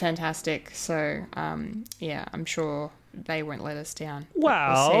cast is fantastic, so yeah, I'm sure they won't let us down. But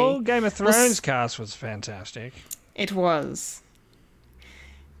Well, we'll see. Game of Thrones cast was fantastic. It was.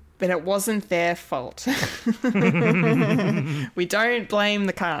 But it wasn't their fault. We don't blame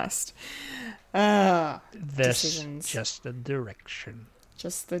the cast. That's Decisions. just the direction.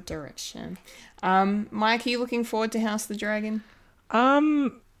 Just the direction. Mike, are you looking forward to House of the Dragon? Yeah,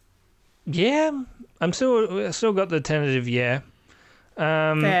 I still got the tentative yeah.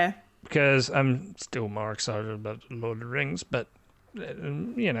 Fair. Because I'm still more excited about Lord of the Rings, but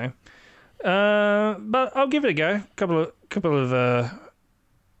you know, but I'll give it a go. Couple of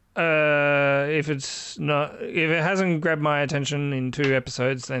if it hasn't grabbed my attention in 2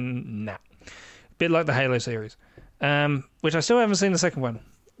 episodes, then nah. Bit like the Halo series, which I still haven't seen the second one.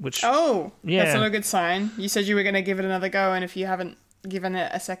 Which Oh, Yeah. that's not a good sign. You said you were going to give it another go, and if you haven't given it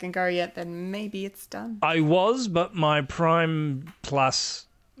a second go yet, then maybe it's done. I was, but my my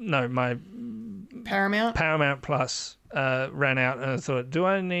Paramount? Plus ran out, and I thought, do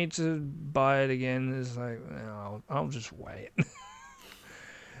I need to buy it again? It's like, no, I'll just wait.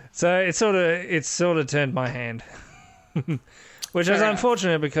 So it sort of turned my hand, which Fair is enough.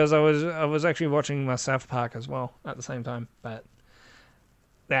 unfortunate because I was actually watching my South Park as well at the same time. But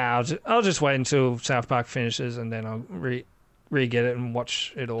now I'll just wait until South Park finishes, and then I'll re-get it and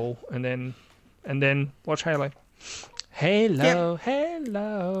watch it all, and then watch Halo. Halo.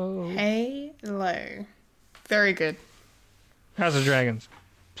 Halo. Very good. House of Dragons.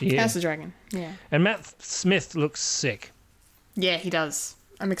 Yeah. House of the Dragon. Yeah. And Matt Smith looks sick. Yeah, he does.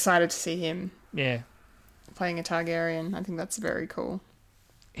 I'm excited to see him Yeah. playing a Targaryen. I think that's very cool.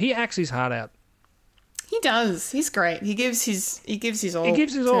 He acts his heart out. He does. He's great. He gives his all. He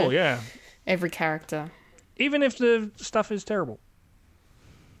gives his all, to yeah. every character. Even if the stuff is terrible.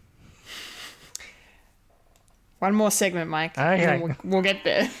 One more segment, Mike. Okay. And then we'll get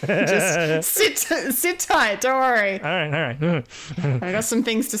there. Just sit tight. Don't worry. All right. I got some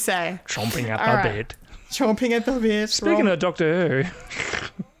things to say. Chomping at All the right. bit. Chomping at the bit. Speaking of Doctor Who.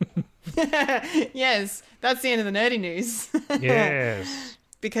 Yes, that's the end of the nerdy news. Yes.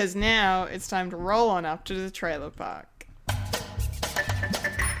 Because now it's time to roll on up to the trailer park.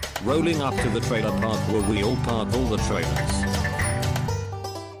 Rolling up to the trailer park where we all park all the trailers.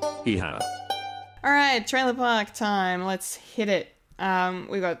 Hee-haw. All right, trailer park time. Let's hit it.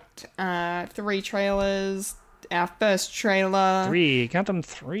 We got 3 trailers. Our first trailer. 3. Count them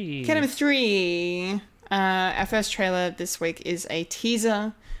 3. Count them 3. Our first trailer this week is a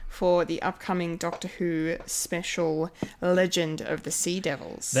teaser for the upcoming Doctor Who special, Legend of the Sea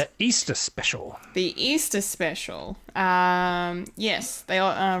Devils. The Easter special. The Easter special. Yes, they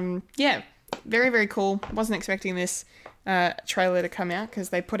are. Yeah, very, very cool. Wasn't expecting this trailer to come out because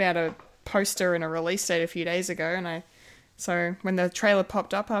they put out a poster and a release date a few days ago, so when the trailer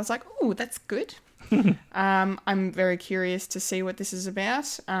popped up, I was like, "Oh, that's good." I'm very curious to see what this is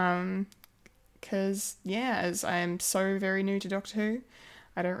about. Because as I am so very new to Doctor Who,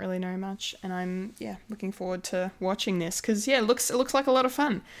 I don't really know much, and I'm looking forward to watching this because it looks like a lot of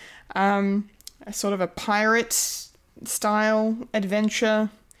fun. A sort of a pirate style adventure.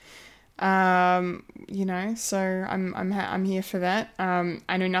 So I'm here for that.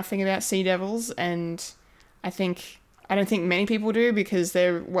 I know nothing about Sea Devils, and I don't think many people do because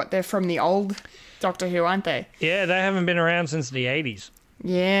they're from the old Doctor Who, aren't they? Yeah, they haven't been around since the 80s.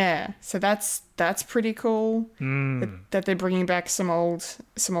 Yeah, so that's pretty cool that they're bringing back some old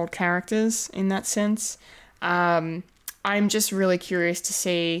characters in that sense. I'm just really curious to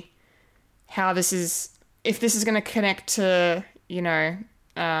see how if this is going to connect to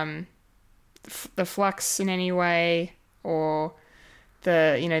the Flux in any way, or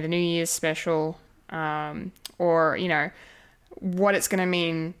the New Year's special, or what it's going to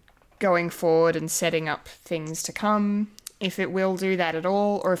mean going forward and setting up things to come. If it will do that at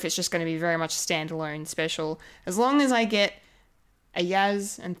all, or if it's just going to be very much standalone special. As long as I get a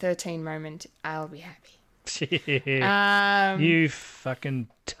Yaz and 13 moment, I'll be happy. You fucking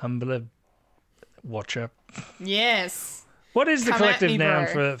Tumblr watcher. Yes. What is the Come collective at me,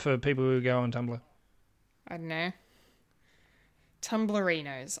 noun bro. for people who go on Tumblr? I don't know.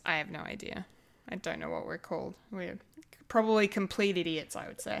 Tumblerinos. I have no idea. I don't know what we're called. We're probably complete idiots, I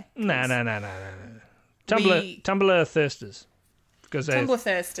would say. No. Tumblr thirsters. Tumblr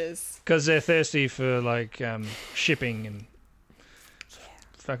thirsters. Because they're thirsty for, shipping and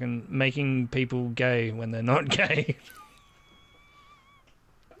fucking making people gay when they're not gay.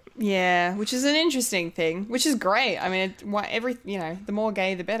 Yeah, which is an interesting thing, which is great. I mean, the more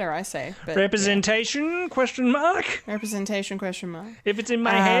gay, the better, I say. But, Representation? Question mark? Representation? Question mark. If it's in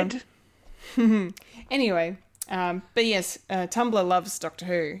my head. Anyway, but yes, Tumblr loves Doctor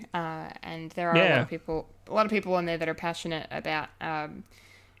Who, and there are a lot of people on there that are passionate about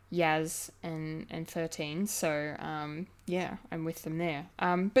Yaz and 13. So I'm with them there.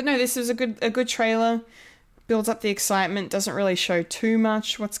 But no, this is a good trailer. Builds up the excitement. Doesn't really show too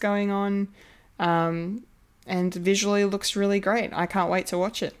much what's going on, and visually looks really great. I can't wait to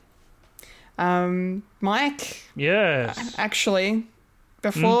watch it. Mike. Yes. Actually,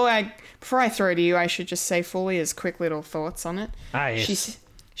 before I throw to you, I should just say Fulia's quick little thoughts on it. Yes.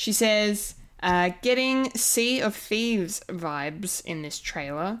 She says, getting Sea of Thieves vibes in this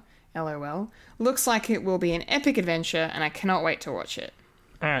trailer, LOL. Looks like it will be an epic adventure, and I cannot wait to watch it.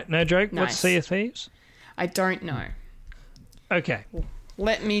 All right, no joke. Nice. What's Sea of Thieves? I don't know. Okay.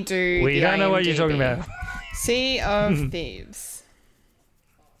 Let me do We the don't know what you're talking IMDb. about. Sea of Thieves.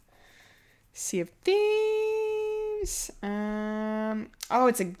 Sea of Thieves.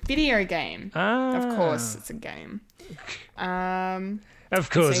 It's a video game. Of course, it's a game. Of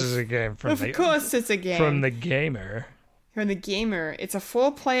course, it's a game. Of course, it's a game. From the gamer. From the gamer. It's a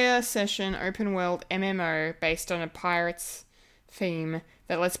 4-player session open world MMO based on a pirates theme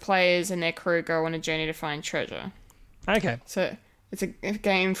that lets players and their crew go on a journey to find treasure. Okay. So it's a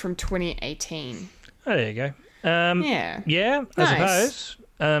game from 2018. Oh, there you go. Yeah. Yeah, I Nice. suppose.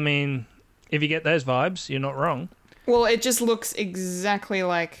 I mean, if you get those vibes, you're not wrong. Well, it just looks exactly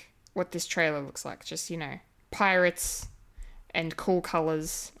like what this trailer looks like. Just, pirates and cool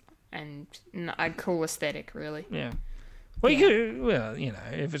colours and a cool aesthetic, really. Yeah. Well,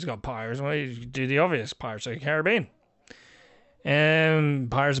 if it's got pirates, well, you could do the obvious. Pirates of the Caribbean.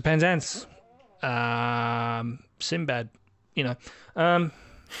 Pirates of Penzance. Sinbad.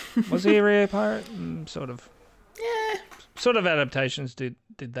 Was he a real pirate? Sort of. Yeah. Sort of adaptations did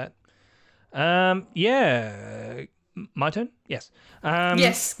that. Yeah. My turn? Yes.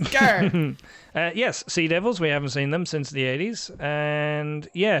 Yes, go. Yes, Sea Devils. We haven't seen them since the 80s. And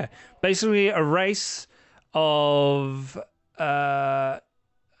yeah, basically a race of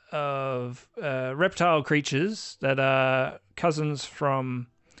reptile creatures that are cousins from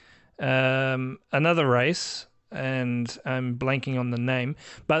another race, and I'm blanking on the name,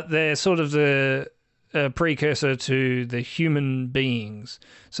 but they're sort of the precursor to the human beings.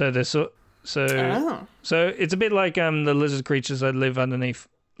 So they're So it's a bit like the lizard creatures that live underneath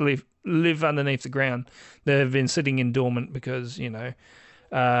the ground. They've been sitting in dormant because they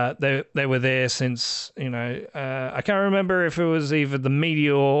were there since I can't remember if it was either the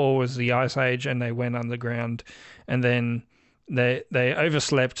meteor or was the ice age, and they went underground, and then they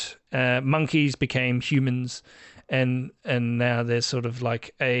overslept. Monkeys became humans, and now there's sort of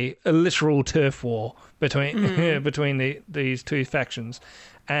like a literal turf war between these two factions.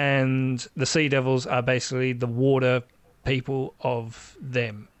 And the Sea Devils are basically the water people of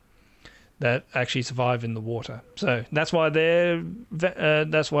them that actually survive in the water. So that's why they're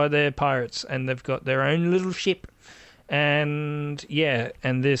pirates, and they've got their own little ship. And yeah,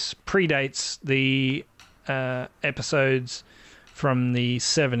 and this predates the episodes from the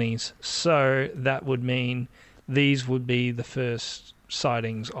 70s. So that would mean these would be the first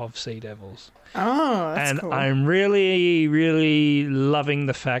sightings of Sea Devils. Oh, that's and cool. I'm really, really loving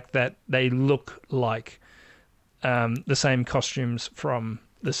the fact that they look like the same costumes from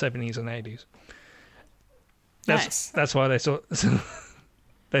the 70s and 80s. That's why they sort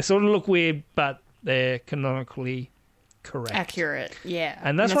of look weird, but they're canonically correct. Accurate, yeah.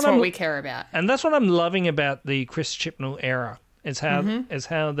 And that's what we care about. And that's what I'm loving about the Chris Chibnall era. Is how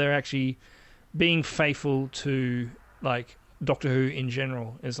they're actually being faithful to like Doctor Who in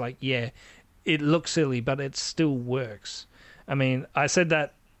general. Is like, yeah, it looks silly, but it still works. I mean, I said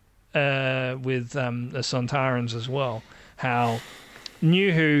that with the Sontarans as well, how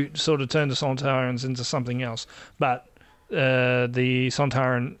New Who sort of turned the Sontarans into something else, but the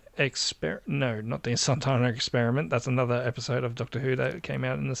Sontaran not the Sontaran Experiment, that's another episode of Doctor Who that came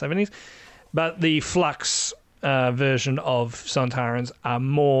out in the 70s, but the Flux version of Sontarans are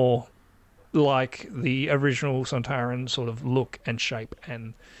more like the original Sontaran sort of look and shape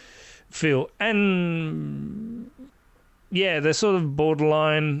and feel, and yeah, they're sort of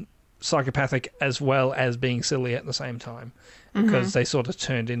borderline psychopathic as well as being silly at the same time, because they sort of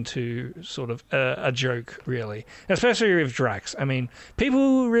turned into sort of a joke, really, especially with Drax. I mean,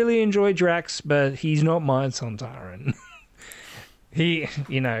 people really enjoy Drax, but he's not my Sontaran. He,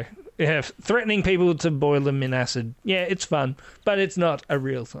 threatening people to boil them in acid, yeah, it's fun, but it's not a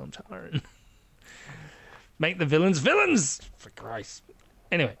real Sontaran. Make the villains, for Christ.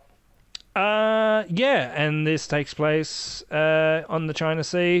 Anyway. Yeah, and this takes place on the China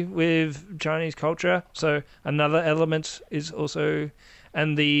Sea with Chinese culture. So another element is also,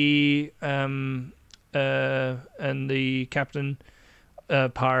 and the captain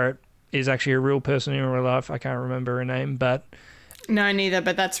pirate is actually a real person in real life. I can't remember her name, but no, neither.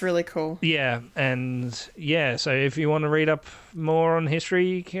 But that's really cool. Yeah, and yeah. So if you want to read up more on history,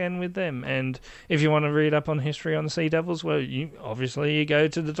 you can with them. And if you want to read up on history on the Sea Devils, well, you go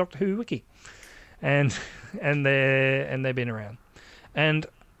to the Doctor Who wiki, and they've been around. And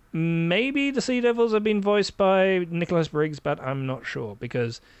maybe the Sea Devils have been voiced by Nicholas Briggs, but I'm not sure,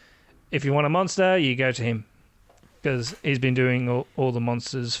 because if you want a monster, you go to him, because he's been doing all the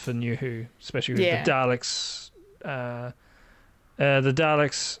monsters for New Who, especially with the Daleks. The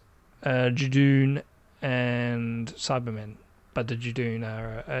Daleks, Judoon, and Cybermen. But the Judoon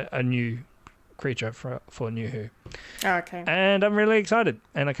are a new creature for New Who. Oh, okay. And I'm really excited,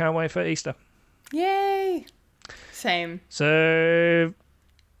 and I can't wait for Easter. Yay! Same. So,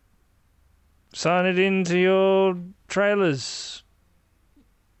 sign it into your trailers.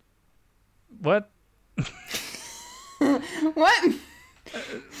 What? What?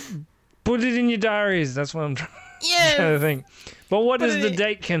 Put it in your diaries. That's what I'm trying to think. But what is the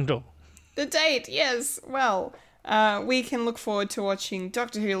date, Kendall? The date, yes. Well, we can look forward to watching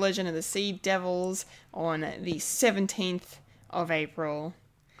Doctor Who Legend of the Sea Devils on the 17th of April.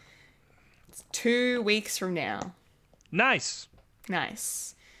 It's 2 weeks from now. Nice.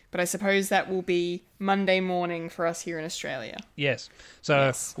 But I suppose that will be Monday morning for us here in Australia. Yes.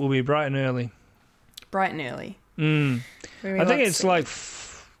 So we'll be bright and early. Bright and early. I think it's like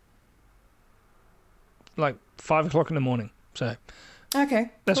 5 o'clock in the morning. So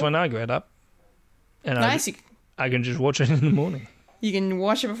okay, that's when I get up, and nice. I can just watch it in the morning. You can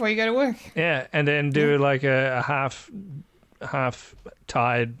watch it before you go to work. Yeah, and then do like a half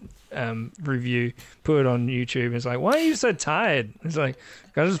tired review, put it on YouTube. It's like, why are you so tired? It's like,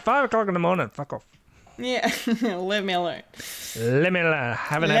 because it's 5 o'clock in the morning. Fuck off. Yeah, leave me alone. Let me alone.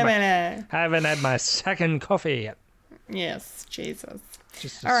 Haven't had my second coffee yet. Yes, Jesus.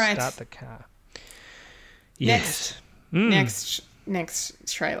 Just to All right. start the car. Yes. Next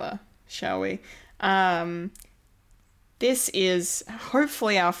trailer, shall we? This is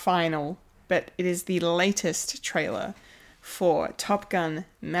hopefully our final, but it is the latest trailer for Top Gun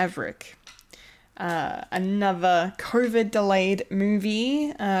Maverick. Another COVID-delayed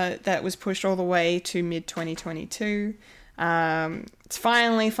movie that was pushed all the way to mid-2022. It's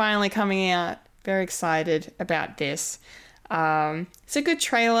finally coming out. Very excited about this. It's a good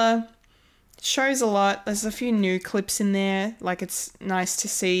trailer. It shows a lot. There's a few new clips in there. Like, it's nice to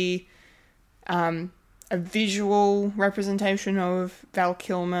see a visual representation of Val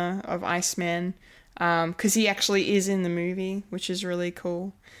Kilmer, of Iceman, because he actually is in the movie, which is really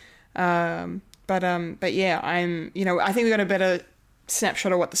cool. But yeah, I think we got a better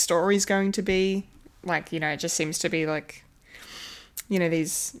snapshot of what the story is going to be. Like, it just seems to be like,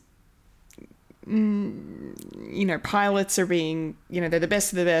 these, pilots are being, they're the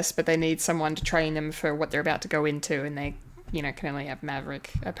best of the best, but they need someone to train them for what they're about to go into, and they, can only have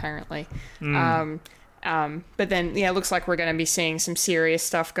Maverick, apparently. But then, it looks like we're going to be seeing some serious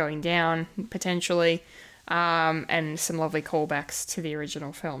stuff going down, potentially, and some lovely callbacks to the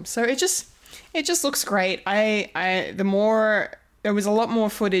original film. So it just looks great. There was a lot more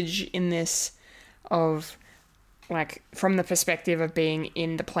footage in this of, like, from the perspective of being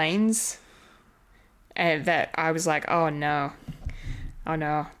in the planes, and that I was like, oh no.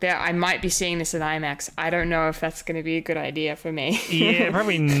 I might be seeing this in IMAX. I don't know if that's going to be a good idea for me. Yeah,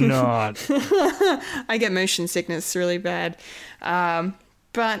 probably not. I get motion sickness really bad.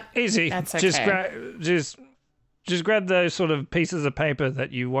 But easy. That's okay. Just grab those sort of pieces of paper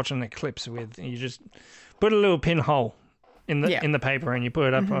that you watch an eclipse with, and you just put a little pinhole in the paper, and you put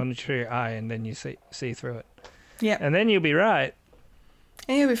it up onto your eye, and then you see through it. Yeah. And then you'll be right.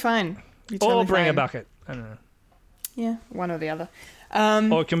 And you'll be fine. Or bring a bucket. I don't know. Yeah, one or the other.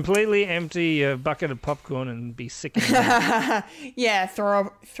 Or completely empty a bucket of popcorn and be sick. Yeah, throw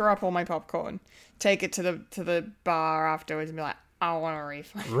up all my popcorn. Take it to the bar afterwards and be like, I want a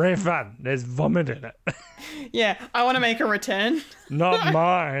refund. Refund. There's vomit in it. Yeah, I want to make a return. Not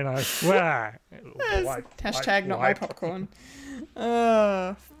mine, I swear. Hashtag not my popcorn.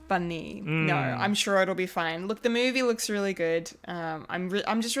 Funny. No, I'm sure it'll be fine. Look, the movie looks really good.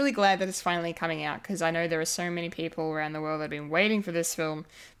 I'm just really glad that it's finally coming out, because I know there are so many people around the world that have been waiting for this film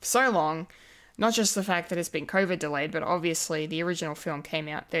for so long. Not just the fact that it's been COVID delayed, but obviously the original film came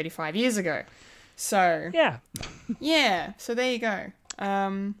out 35 years ago. So yeah. So there you go.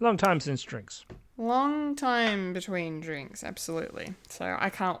 Long time since drinks. Long time between drinks, absolutely. So I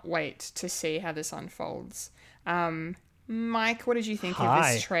can't wait to see how this unfolds. Mike, what did you think of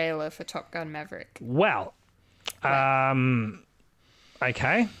this trailer for Top Gun Maverick? Well, okay.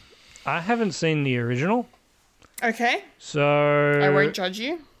 I haven't seen the original. Okay. So I won't judge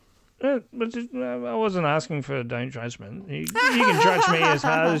you. But I wasn't asking for don't judgment. You can judge me as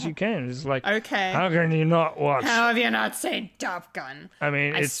hard as you can. It's like, okay. How can you not watch? How have you not seen Top Gun? I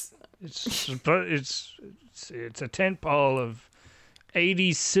mean, it's a tentpole of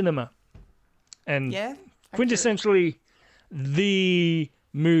 80s cinema, and quintessentially the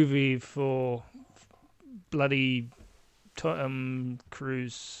movie for bloody Tom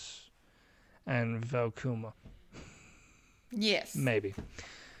Cruise and Val Kilmer. Yes. Maybe.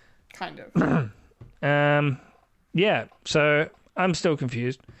 Kind of. Yeah, so I'm still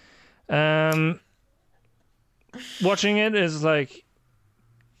confused. Watching it is like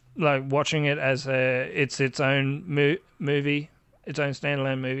watching it as it's its own movie, its own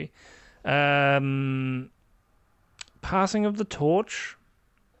standalone movie. Passing of the torch,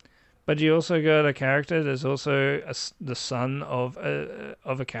 but you also got a character. There's also the son of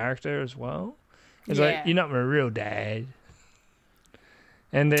a character as well. It's like, you're not my real dad.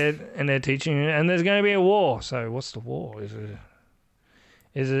 And they're teaching you, and there's going to be a war. So what's the war?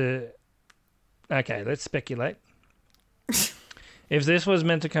 Is it? Okay, let's speculate. If this was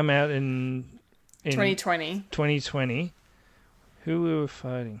meant to come out in 2020, who we were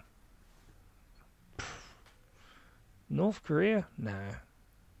fighting? North Korea? No.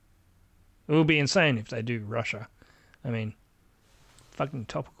 It would be insane if they do Russia. I mean, fucking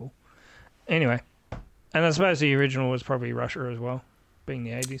topical. Anyway, and I suppose the original was probably Russia as well, being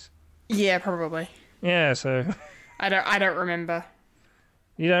the 80s. Yeah, probably. Yeah, so I don't remember.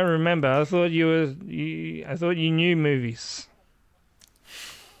 You don't remember? I thought you knew movies.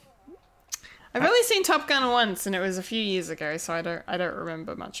 I've only seen Top Gun once, and it was a few years ago, so I don't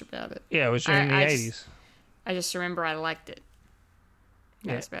remember much about it. Yeah, it was during the I 80s. I just remember I liked it.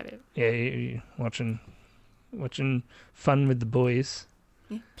 That's about it. Yeah, you watching Fun with the Boys.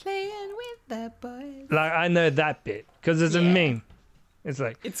 Playing with the boys. Like, I know that bit because it's a meme. It's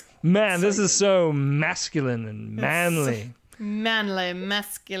like, It's man, so this is so masculine and manly. manly,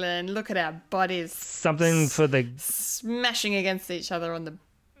 masculine. Look at our bodies Something for the smashing against each other on the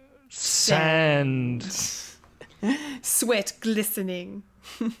sand. sweat glistening.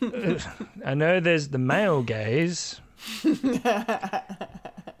 I know there's the male gaze.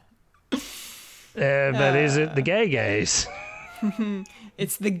 But is it the gay gaze?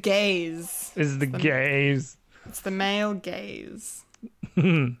 It's the gaze. Is the gaze? It's the male gaze.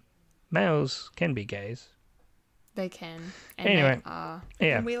 Males can be gays. They can. And Anyway, they are.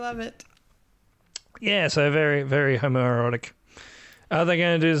 yeah. And we love it. Yeah, so very, very homoerotic. Are they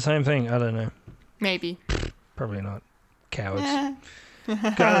going to do the same thing? I don't know. Maybe. Probably not. Cowards.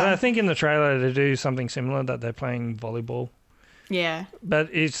 'Cause I think in the trailer they do something similar, that they're playing volleyball, Yeah. but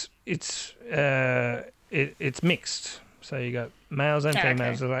it's mixed. So you got males and Okay.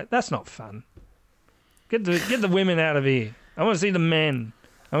 females. They're like, that's not fun. Get the women out of here. I want to see the men.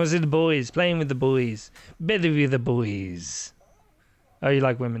 I want to see the boys playing with the boys. Better with the boys. Oh, you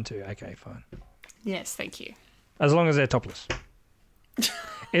like women too? Okay, fine. Yes, thank you. As long as they're topless.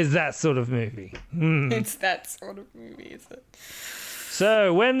 It's that sort of movie. It's that sort of movie, is it?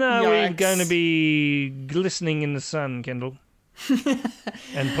 So, when are we Yikes. going to be glistening in the sun, Kendall?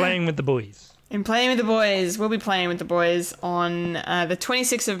 And playing with the boys? And playing with the boys, we'll be playing with the boys on the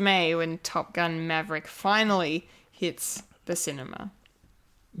 26th of May when Top Gun Maverick finally hits the cinema.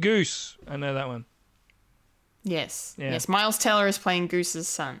 Goose. I know that one. Yes. Yeah. Yes, Miles Teller is playing Goose's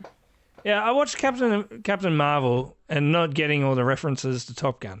son. Yeah, I watched Captain Marvel and not getting all the references to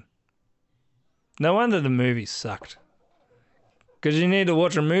Top Gun. No wonder the movie sucked. Because you need to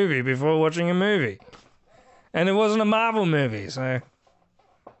watch a movie before watching a movie. And it wasn't a Marvel movie, so...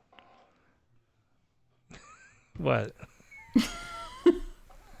 What?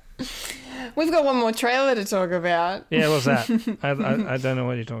 We've got one more trailer to talk about. Yeah, what's that? I don't know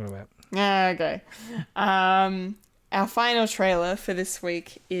what you're talking about. Okay. Our final trailer for this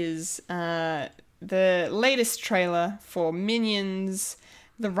week is the latest trailer for Minions: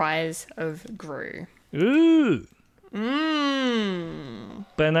 The Rise of Gru. Ooh! Mmm.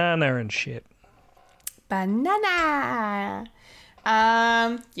 Banana and shit. Banana.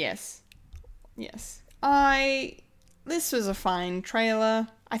 Yes. Yes. This was a fine trailer.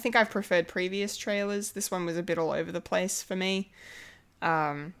 I think I've preferred previous trailers. This one was a bit all over the place for me.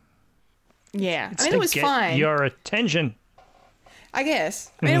 Yeah. It's I mean, to it was get fine. your attention. I guess.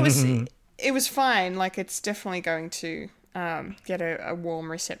 I mean, it was fine. Like, it's definitely going to get a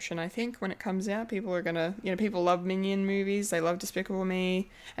warm reception, I think, when it comes out. People are gonna, people love Minion movies. They love Despicable Me,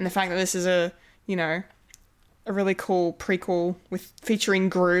 and the fact that this is a really cool prequel featuring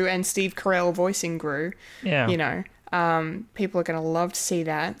Gru and Steve Carell voicing Gru. Yeah. People are gonna love to see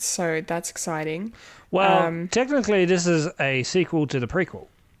that. So that's exciting. Well, technically, this is a sequel to the prequel.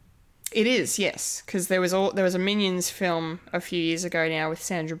 It is, yes, because there was a Minions film a few years ago now with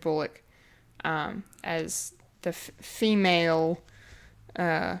Sandra Bullock as the female,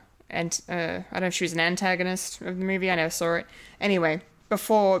 and I don't know if she was an antagonist of the movie. I never saw it. Anyway,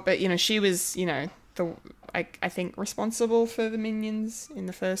 she was I think responsible for the Minions in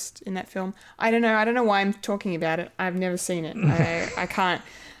that film. I don't know why I'm talking about it. I've never seen it. I can't.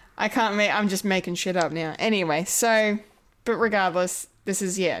 I'm just making shit up now. Anyway, but regardless. This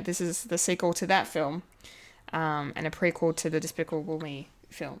is the sequel to that film, and a prequel to the Despicable Me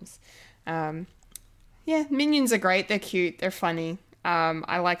films. Minions are great. They're cute. They're funny.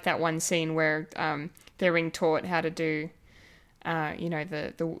 I like that one scene where they're being taught how to do,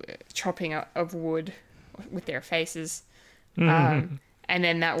 the chopping of wood with their faces, and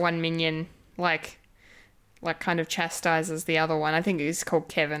then that one minion like kind of chastises the other one. I think he's called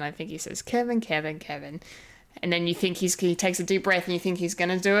Kevin. I think he says Kevin, Kevin, Kevin. And then you think he takes a deep breath and you think he's going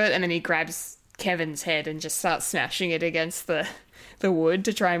to do it. And then he grabs Kevin's head and just starts smashing it against the wood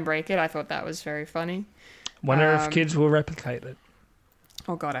to try and break it. I thought that was very funny. Wonder if kids will replicate it.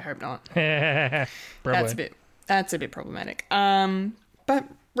 Oh, God, I hope not. Probably. That's a bit problematic. But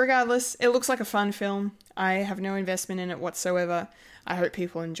regardless, it looks like a fun film. I have no investment in it whatsoever. I hope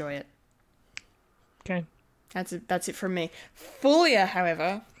people enjoy it. Okay. That's it from me. Fulia,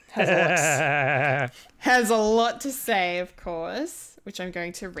 however... has a lot to say, of course, which I'm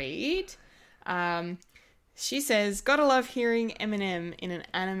going to read. She says, "Gotta love hearing Eminem in an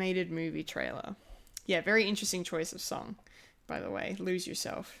animated movie trailer." Yeah, very interesting choice of song, by the way. Lose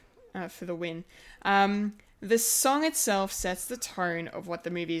Yourself. for the win. The song itself sets the tone of what the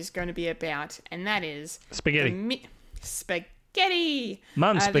movie is going to be about, and that is Spaghetti. Spaghetti.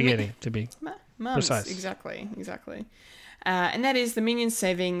 Mum's The spaghetti, to be Mums, precise. exactly. And that is the minions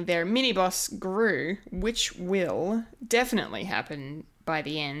saving their mini-boss Gru, which will definitely happen by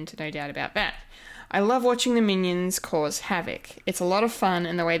the end, no doubt about that. I love watching the minions cause havoc. It's a lot of fun,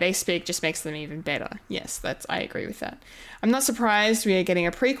 and the way they speak just makes them even better. Yes, I agree with that. I'm not surprised we are getting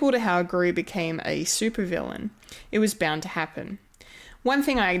a prequel to how Gru became a supervillain. It was bound to happen. One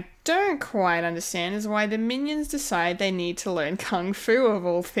thing I don't quite understand is why the minions decide they need to learn Kung Fu of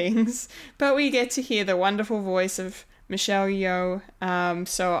all things, but we get to hear the wonderful voice of Michelle Yeoh,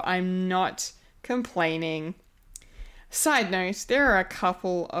 so I'm not complaining. Side note, there are a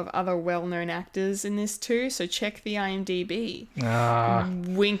couple of other well-known actors in this too, so check the IMDb.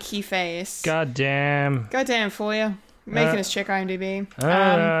 Winky face. Goddamn. Goddamn, Fulia. Making us check IMDb.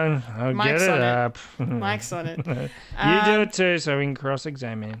 I'll Mike's get it on it. up. Mike's on it. You do it too, so we can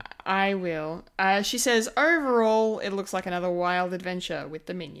cross-examine. I will. She says, overall, it looks like another wild adventure with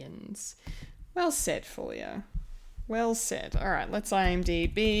the minions. Well said, Fulia. Well said. All right, let's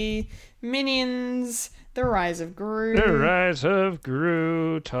IMDb. Minions, The Rise of Gru. The Rise of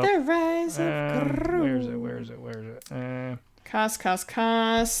Gru. Top. The Rise of Gru. Where is it? Cast.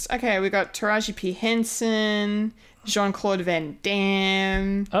 Okay, we got Taraji P. Henson, Jean-Claude Van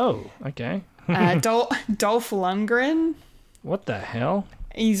Damme, Oh, okay. Dolph Lundgren. What the hell?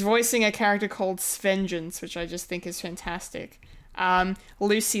 He's voicing a character called Svengeance, which I just think is fantastic.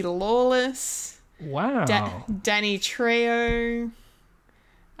 Lucy Lawless. Wow. Danny Trejo.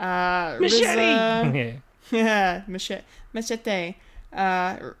 Machete! Yeah, Machete.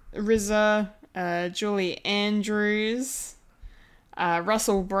 RZA, Julie Andrews,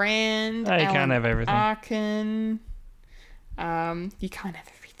 Russell Brand. Oh, you can't have everything. Arkin. You can't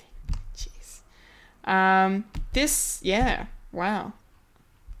have everything. Jeez. Wow.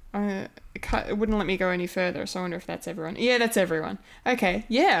 It wouldn't let me go any further, so I wonder if that's everyone. Yeah, that's everyone. Okay,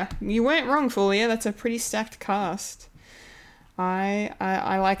 yeah, you weren't wrong, Fulia. That's a pretty stacked cast.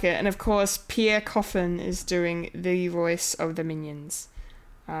 I like it. And of course, Pierre Coffin is doing the voice of the minions,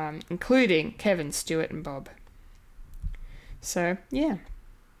 including Kevin, Stewart, and Bob. So, yeah.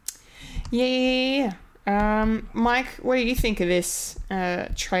 Yeah. Mike, what do you think of this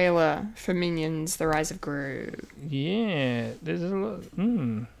trailer for Minions: The Rise of Gru? Yeah, there's a lot.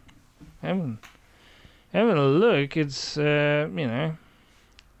 Having a look, it's it's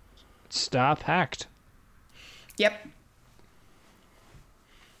star packed. Yep.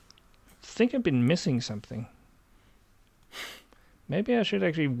 I think I've been missing something. Maybe I should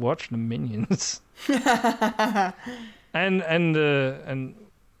actually watch the Minions. and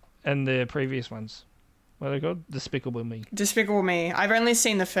the previous ones. What are they called? Despicable Me. Despicable Me. I've only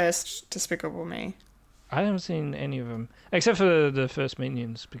seen the first Despicable Me. I haven't seen any of them except for the first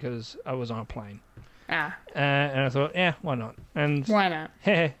Minions because I was on a plane. And I thought, yeah, why not? And Why not?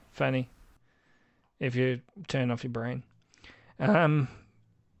 funny. If you turn off your brain. Well,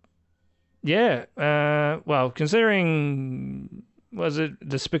 considering, was it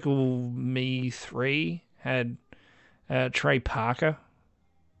Despicable Me 3 had Trey Parker?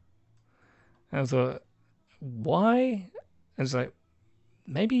 I thought, why? It's like,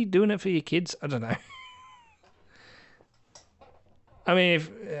 maybe doing it for your kids? I don't know. I mean,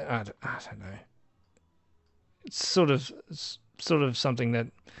 I don't know. It's sort of something that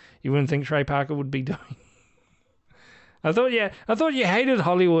you wouldn't think Trey Parker would be doing. I thought you hated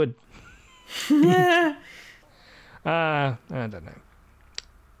Hollywood. I don't know.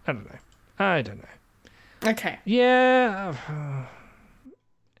 Okay. Yeah.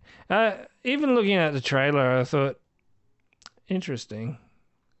 Even looking at the trailer, I thought, interesting.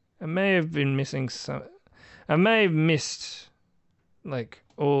 I may have been missing some. I may have missed, like,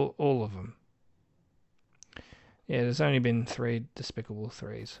 all of them. Yeah, there's only been 3 Despicable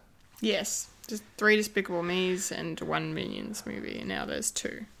 3s. Yes. Just 3 Despicable Me's and 1 Minions movie, and now there's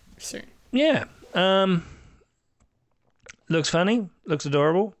 2 soon. Yeah. Looks funny. Looks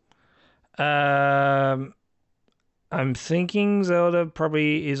adorable. I'm thinking Zelda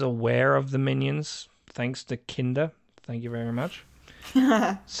probably is aware of the Minions, thanks to Kinder. Thank you very much.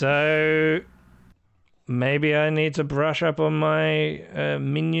 So maybe I need to brush up on my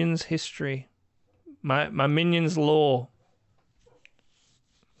Minions history, my Minions lore,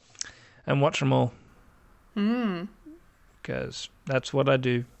 and watch them all. Because that's what I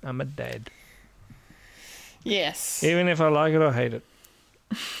do. I'm a dad. Yes. Even if I like it or hate it.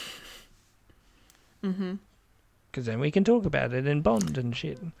 Because then we can talk about it and bond and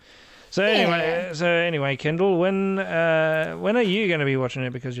shit. So anyway, Kendall, when are you going to be watching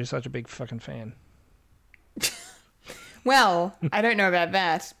it because you're such a big fucking fan? Well, I don't know about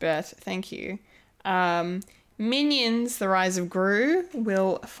that, but thank you. Minions: The Rise of Gru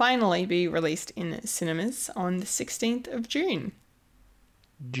will finally be released in cinemas on the 16th of June.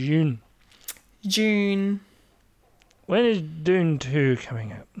 June. When is Dune 2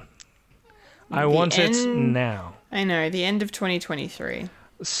 coming out? I want it now. I know, the end of 2023.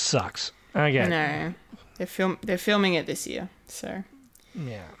 Sucks. Okay. No, they're filming it this year, so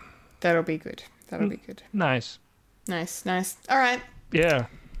yeah, that'll be good. That'll be good. Nice. All right, Yeah.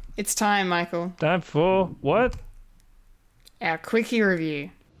 it's time, Michael. Time for what? Our quickie review.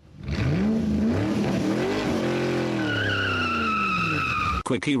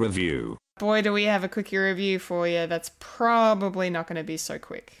 Quickie review. Boy, do we have a quickie review for you. That's probably not going to be so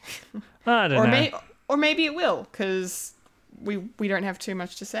quick, I don't know. or maybe it will, because we don't have too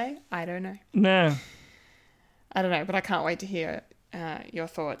much to say. I don't know. No. I don't know, but I can't wait to hear your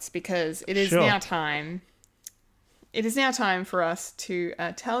thoughts, because it is Sure. now time. It is now time for us to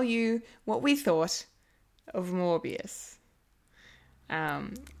tell you what we thought of Morbius.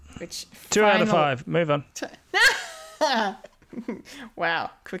 Which 2 out of 5. Move on.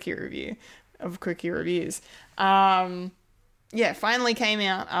 Wow, quickie review of quickie reviews. Finally came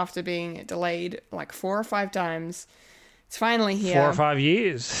out after being delayed like 4 or 5 times. It's finally here. 4 or 5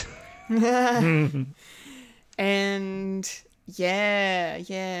 years. And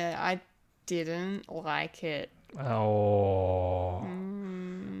yeah, I didn't like it. Oh.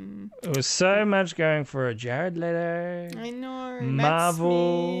 It was so much going for a Jared Leto. I know.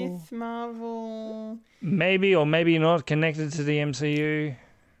 Marvel. Matt Smith, Marvel. Maybe or maybe not connected to the MCU.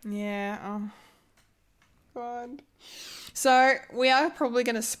 Yeah. Oh, God. So we are probably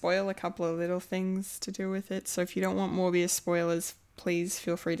going to spoil a couple of little things to do with it. So if you don't want Morbius spoilers, please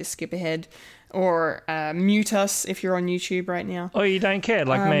feel free to skip ahead or mute us if you're on YouTube right now. Oh, you don't care,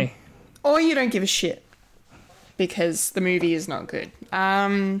 like me. Or you don't give a shit because the movie is not good.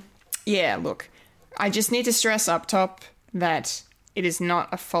 Yeah, look, I just need to stress up top that it is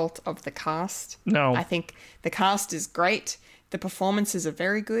not a fault of the cast. No. I think the cast is great. The performances are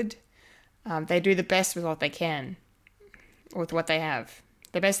very good. They do the best with what they can, with what they have.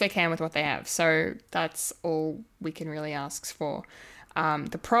 The best they can with what they have. So that's all we can really ask for.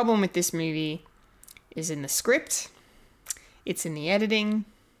 The problem with this movie is in the script. It's in the editing.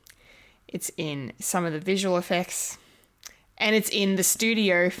 It's in some of the visual effects. And it's in the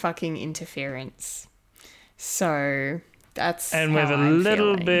studio fucking interference. So that's And with a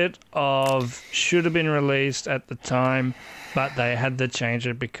little bit of should have been released at the time, but they had to change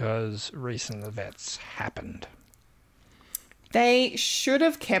it because recent events happened. They should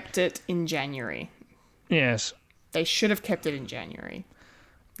have kept it in January. Yes. They should have kept it in January.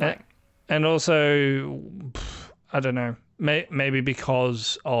 And also, I don't know, maybe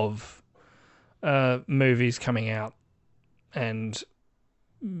because of movies coming out and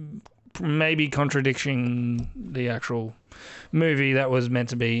maybe contradicting the actual movie that was meant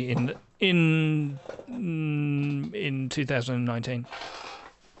to be in 2019.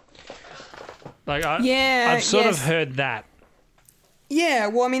 Like I've sort of heard that. Yeah,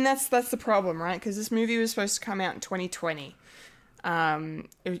 well, I mean that's the problem, right? Because this movie was supposed to come out in 2020. It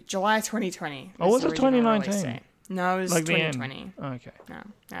was July 2020. Oh, was it 2019? No, it was like 2020. Okay. No,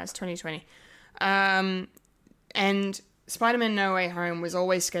 it was 2020. And Spider-Man No Way Home was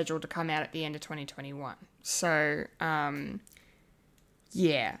always scheduled to come out at the end of 2021. So,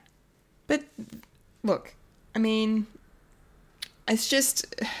 yeah. But, look, I mean, it's just,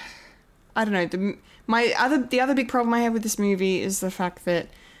 I don't know. The other big problem I have with this movie is the fact that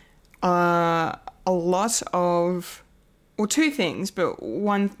a lot of, well, two things, but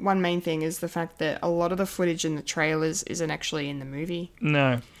one main thing is the fact that a lot of the footage in the trailers isn't actually in the movie.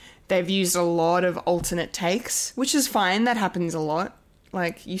 No. They've used a lot of alternate takes, which is fine. That happens a lot.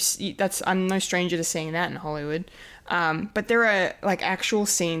 Like I'm no stranger to seeing that in Hollywood. But there are like actual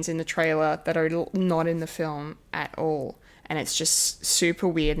scenes in the trailer that are not in the film at all, and it's just super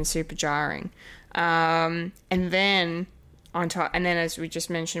weird and super jarring. And then as we just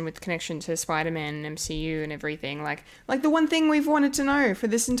mentioned, with connection to Spider-Man and MCU and everything, like the one thing we've wanted to know for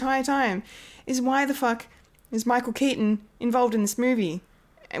this entire time is why the fuck is Michael Keaton involved in this movie?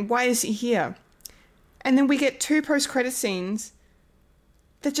 And why is he here? And then we get 2 post-credit scenes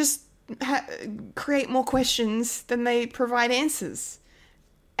that just create more questions than they provide answers.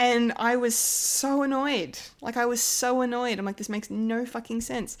 And I was so annoyed. I'm like, this makes no fucking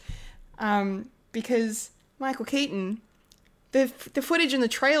sense. Because Michael Keaton, the footage in the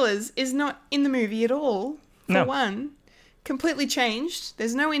trailers is not in the movie at all, for one. completely changed.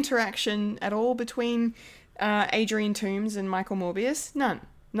 There's no interaction at all between Adrian Toomes and Michael Morbius. None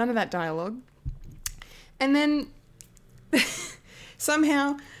of that dialogue. And then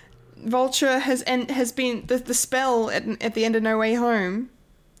somehow Vulture has been the spell at the end of No Way Home.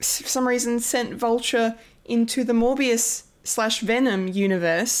 For some reason, sent Vulture into the Morbius/Venom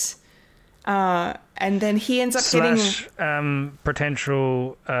universe, and then he ends up getting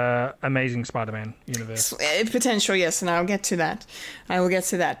potential Amazing Spider-Man universe. Potential, yes, and I'll get to that. I will get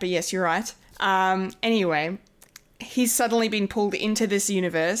to that, but yes, you're right. Anyway, he's suddenly been pulled into this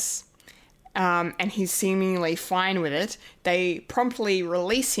universe. And he's seemingly fine with it. They promptly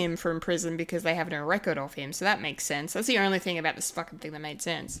release him from prison because they have no record of him, so that makes sense. That's the only thing about this fucking thing that made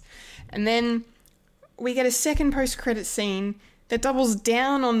sense. And then we get a second post-credit scene that doubles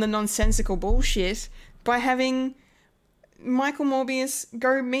down on the nonsensical bullshit by having Michael Morbius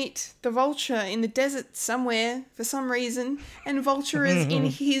go meet the Vulture in the desert somewhere for some reason, and Vulture is in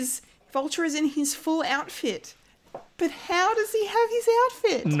his full outfit. But how does he have his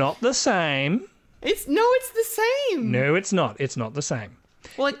outfit? Not the same. It's the same. No, it's not. It's not the same.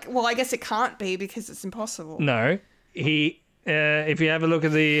 Well, I guess it can't be because it's impossible. No, if you have a look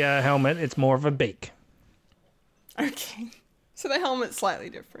at the helmet, it's more of a beak. Okay, so the helmet's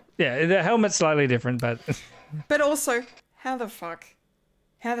slightly different. Yeah, the helmet's slightly different, but but also, how the fuck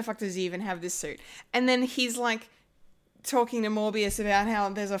does he even have this suit? And then he's like talking to Morbius about how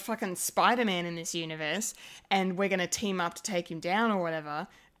there's a fucking Spider-Man in this universe and we're going to team up to take him down or whatever.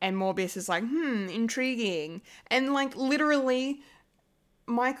 And Morbius is like, intriguing. And like literally,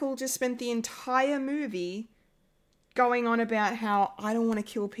 Michael just spent the entire movie going on about how I don't want to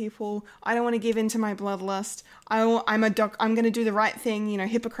kill people. I don't want to give in to my bloodlust. I'm going to do the right thing,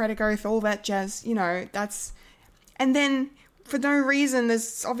 Hippocratic Oath, all that jazz, that's... And then for no reason,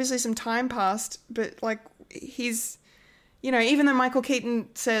 there's obviously some time passed, but like he's... even though Michael Keaton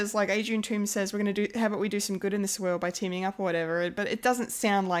says, like Adrian Toomes says, we're going to how about we do some good in this world by teaming up or whatever, but it doesn't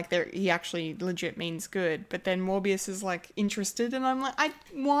sound like he actually legit means good. But then Morbius is like interested, and I'm like,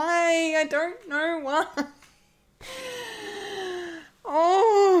 why? I don't know why.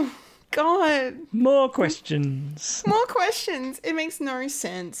 Oh, God. More questions. More questions. It makes no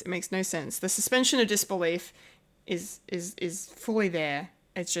sense. The suspension of disbelief is fully there.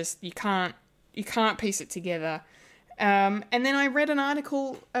 It's just, you can't piece it together. And then I read an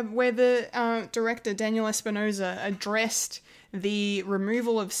article where the director, Daniel Espinosa, addressed the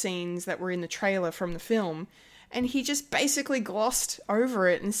removal of scenes that were in the trailer from the film, and he just basically glossed over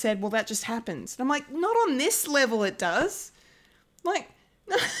it and said, well, that just happens. And I'm like, not on this level it does. Like,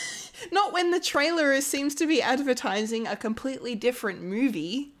 not when the trailer seems to be advertising a completely different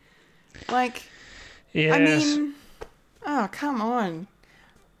movie. Like, yes. I mean, oh, come on.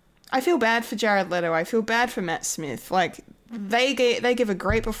 I feel bad for Jared Leto. I feel bad for Matt Smith. Like, they give a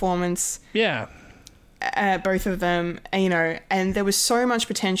great performance. Yeah. Both of them, and there was so much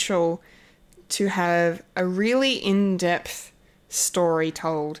potential to have a really in-depth story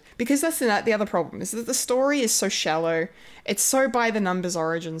told. Because that's the other problem, is that the story is so shallow. It's so by-the-numbers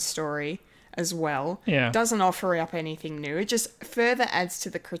origin story as well. Yeah. It doesn't offer up anything new. It just further adds to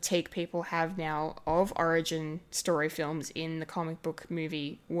the critique people have now of origin story films in the comic book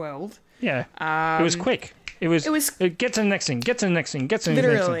movie world. Yeah. It was quick. It was get to the next thing, get to the next thing, get to the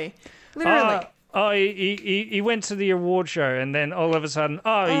next thing. Literally. He went to the award show and then all of a sudden,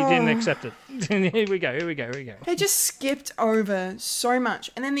 he didn't accept it. Here we go. They just skipped over so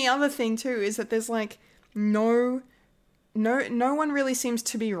much. And then the other thing too is that there's like no one really seems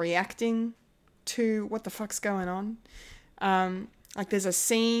to be reacting to what the fuck's going on. Like there's a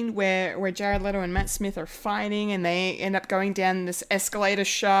scene where Jared Leto and Matt Smith are fighting and they end up going down this escalator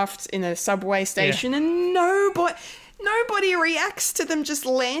shaft in a subway station, and nobody reacts to them just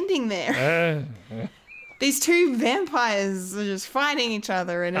landing there. These two vampires are just fighting each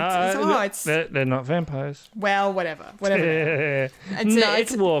other, and they're not vampires. Well, whatever.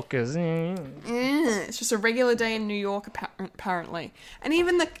 Night walkers. It's just a regular day in New York, apparently. And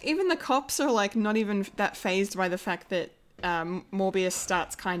even the cops are like not even that fazed by the fact that Morbius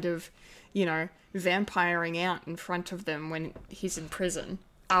starts kind of, vampiring out in front of them when he's in prison.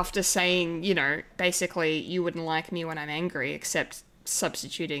 After saying, basically, you wouldn't like me when I'm angry, except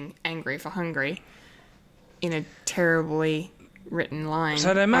substituting angry for hungry in a terribly written line.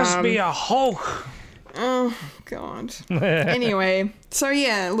 So there must be a Hulk. Oh, God. Anyway, so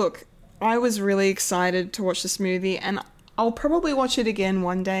yeah, look, I was really excited to watch this movie, and I'll probably watch it again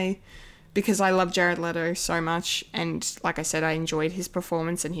one day, because I love Jared Leto so much, and like I said, I enjoyed his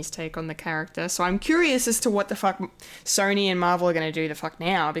performance and his take on the character. So I'm curious as to what the fuck Sony and Marvel are going to do the fuck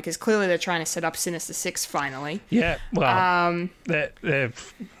now, because clearly they're trying to set up Sinister Six finally. Yeah, well, they're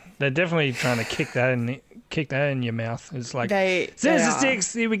definitely trying to kick that in your mouth. It's like Sinister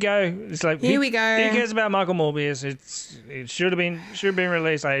Six. Here we go. It's like here we go. Who cares about Michael Morbius? It should have been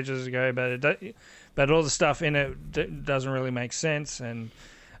released ages ago, but all the stuff in it doesn't really make sense. And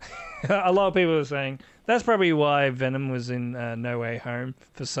a lot of people are saying that's probably why Venom was in No Way Home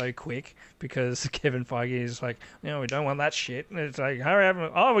for so quick, because Kevin Feige is like, we don't want that shit. And it's like, hurry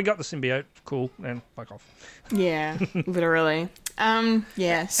up. Oh, we got the symbiote. Cool. And fuck off. Yeah, literally.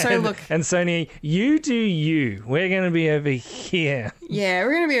 Yeah, so look. And Sony, you do you. We're going to be over here. Yeah,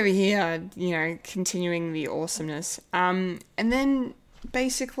 we're going to be over here, continuing the awesomeness. And then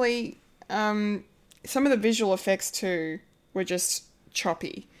basically, some of the visual effects too were just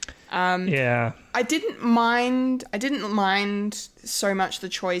choppy. Yeah. I didn't mind so much the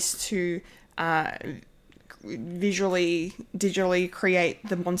choice to digitally create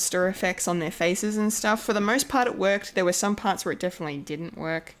the monster effects on their faces and stuff. For the most part, it worked. There were some parts where it definitely didn't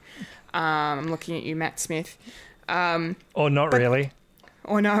work. I'm looking at you, Matt Smith. Or not really.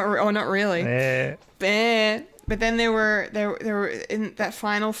 Or not really. Yeah. But then there were in that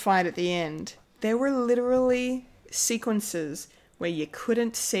final fight at the end, there were literally sequences where you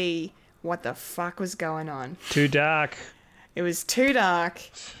couldn't see what the fuck was going on. Too dark. It was too dark,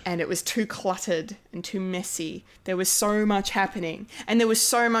 and it was too cluttered and too messy. There was so much happening, and there was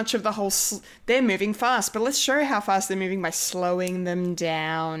so much of the whole... they're moving fast, but let's show how fast they're moving by slowing them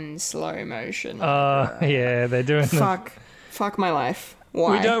down in slow motion. Yeah, they're doing... Fuck my life.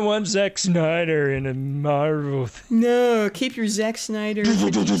 Why? We don't want Zack Snyder in a Marvel thing. No, keep your Zack Snyder for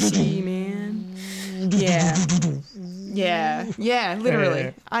DC, man. Yeah,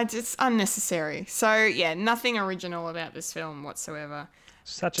 literally. It's unnecessary. So, yeah, nothing original about this film whatsoever.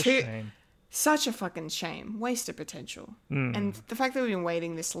 Such a shame. Such a fucking shame. Wasted potential. And the fact that we've been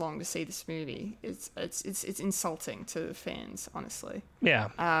waiting this long to see this movie, it's insulting to the fans, honestly. Yeah.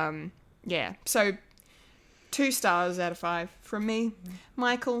 Yeah. So, 2 stars out of 5 from me.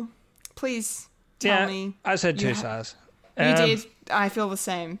 Michael, please tell me. I said 2 stars. You did. I feel the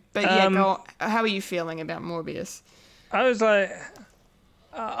same. But how are you feeling about Morbius? I was like,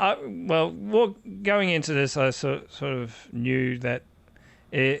 going into this, I sort of knew that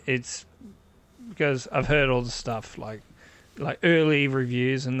it's because I've heard all the stuff like early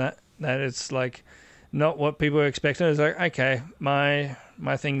reviews and that it's like not what people were expecting. It's like, okay, my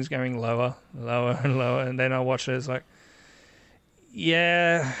thing's going lower and lower, and then I watch it. It's like,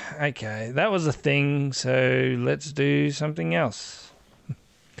 yeah, okay, that was a thing, so let's do something else.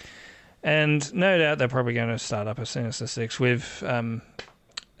 And no doubt they're probably going to start up a Sinister Six with the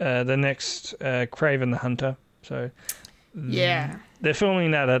next Kraven the Hunter. So yeah, they're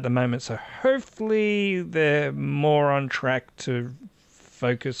filming that at the moment. So hopefully they're more on track to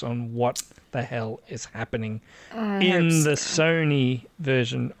focus on what the hell is happening in the Sony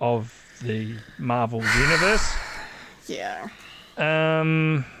version of the Marvel universe. Yeah.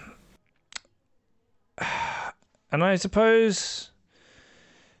 And I suppose...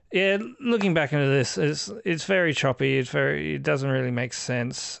 Yeah, looking back into this, it's very choppy. It doesn't really make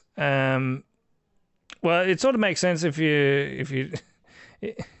sense. Well, it sort of makes sense if you're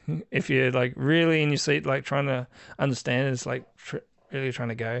like really in your seat, like trying to understand. It's like really trying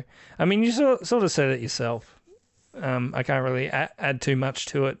to go. I mean, you sort of said it yourself. I can't really add too much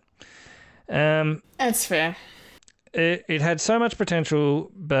to it. That's fair. It had so much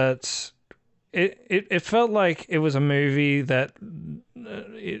potential, but it felt like it was a movie that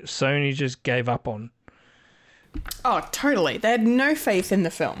Sony just gave up on. Oh, totally. They had no faith in the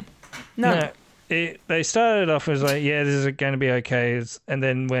film. No. They started off as like, yeah, this is going to be okay. And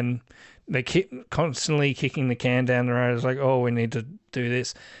then when they keep constantly kicking the can down the road, it's like, oh, we need to do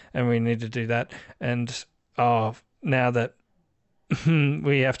this and we need to do that. And, now that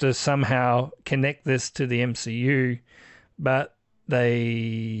we have to somehow connect this to the MCU, but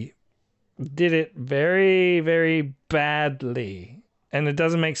they did it very, very badly. And it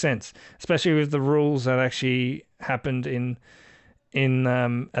doesn't make sense, especially with the rules that actually happened in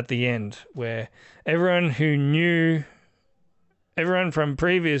at the end, where everyone from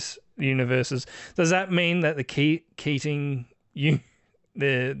previous universes. Does that mean that the Keating,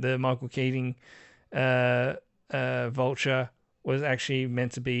 the Michael Keating, Vulture was actually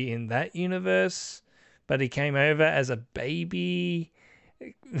meant to be in that universe, but he came over as a baby,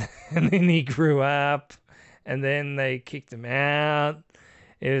 and then he grew up? And then they kicked him out.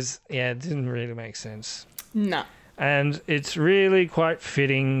 It didn't really make sense. No. And it's really quite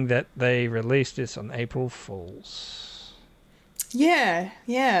fitting that they released this on April Fools. Yeah,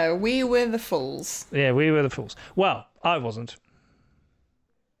 we were the fools. Yeah, we were the fools. Well, I wasn't.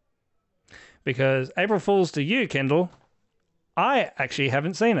 Because April Fools to you, Kendall, I actually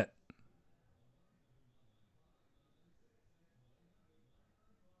haven't seen it.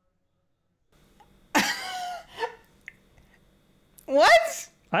 What?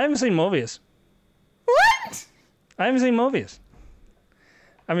 I haven't seen Morbius. What? I haven't seen Morbius.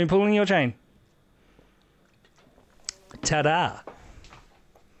 I've been pulling your chain. Ta-da.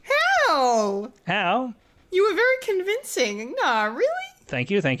 How? How? You were very convincing. Nah, really?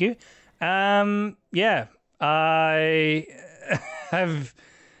 Thank you. Yeah, I have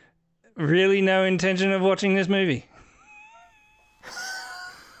really no intention of watching this movie.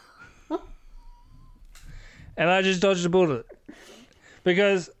 And I just dodged a bullet.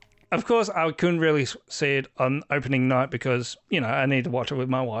 Because, of course, I couldn't really see it on opening night because, I need to watch it with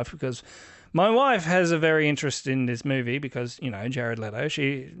my wife because my wife has a very interest in this movie because, Jared Leto,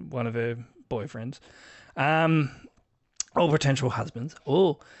 one of her boyfriends, or potential husbands.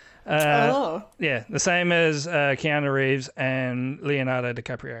 Yeah, the same as Keanu Reeves and Leonardo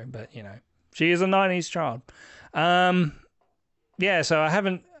DiCaprio, but, she is a 90s child. Yeah, so I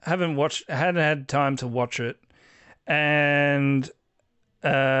hadn't had time to watch it. And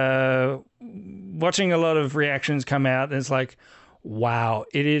watching a lot of reactions come out, and it's like, wow,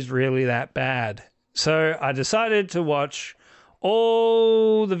 it is really that bad. So I decided to watch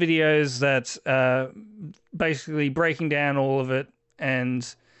all the videos that basically breaking down all of it, and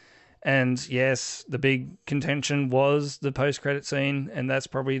yes, the big contention was the post-credit scene, and that's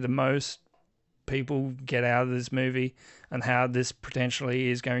probably the most people get out of this movie, and how this potentially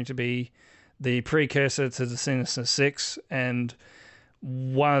is going to be the precursor to the Sinister Six, and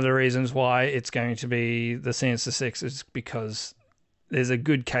one of the reasons why it's going to be the Sinister Six is because there's a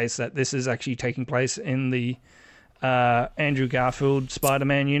good case that this is actually taking place in the Andrew Garfield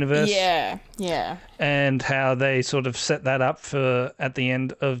Spider-Man universe. Yeah. And how they sort of set that up for at the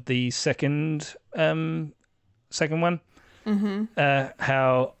end of the second one. Mm-hmm.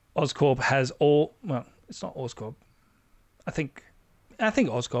 How Oscorp has well, it's not Oscorp. I think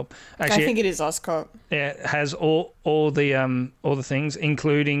Oscorp. Actually, I think it is Oscorp. Yeah, it has all the things,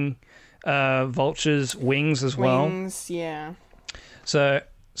 including Vulture's wings as well. Wings, yeah. So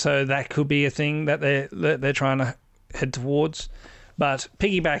that could be a thing that they're trying to head towards. But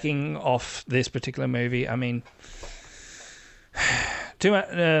piggybacking off this particular movie, I mean,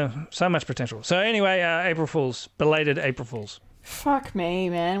 so much potential. So anyway, April Fools, belated April Fools. Fuck me,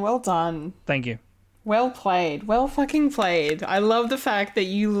 man. Well done. Thank you. Well played. Well fucking played. I love the fact that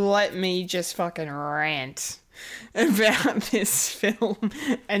you let me just fucking rant about this film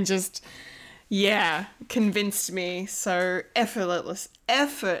and just, convinced me so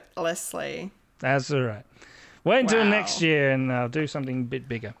effortlessly. That's all right. Wait until Wow. next year and I'll do something a bit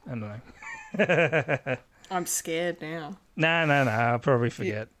bigger. I don't know. I'm scared now. No, I'll probably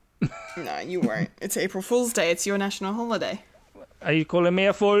forget. No, you won't. It's April Fool's Day. It's your national holiday. Are you calling me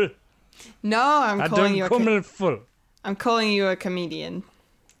a fool? No, I'm calling you a fool. I'm calling you a comedian.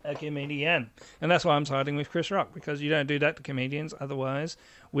 A comedian. And that's why I'm siding with Chris Rock, because you don't do that to comedians, otherwise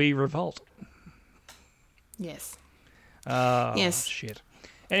we revolt. Yes. Yes. Shit.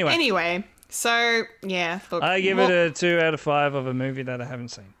 Anyway, so, yeah. Look, I give it a 2 out of 5 of a movie that I haven't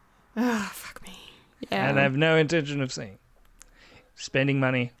seen. Oh, fuck me. Yeah. And I have no intention of seeing. Spending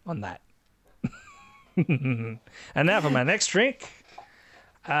money on that. And now for my next drink.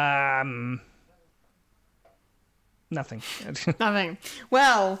 Nothing. Nothing.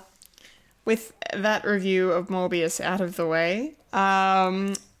 Well, with that review of Morbius out of the way,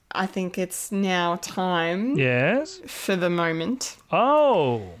 I think it's now time Yes? for the moment.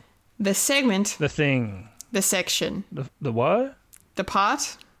 Oh! The segment. The thing. The section. The what? The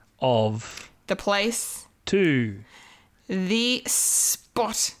part. Of. The place. To. The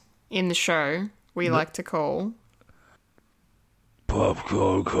spot in the show we like to call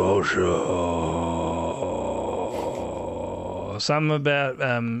Popcorn culture. Some about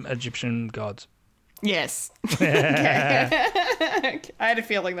Egyptian gods. Yes. Okay. I had a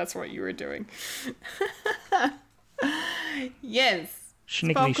feeling that's what you were doing. Yes.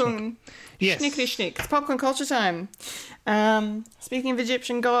 Schnickety schnick. Yes. Schnickety schnick. It's popcorn culture time. Speaking of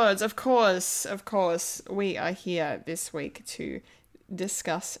Egyptian gods, of course, we are here this week to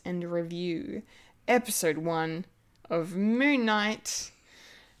discuss and review episode 1 of Moon Knight.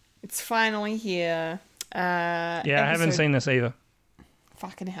 It's finally here. I haven't seen this either.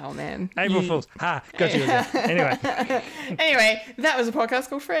 Fucking hell, man. April Fools. Ha, got you again. Anyway, Anyway, that was a podcast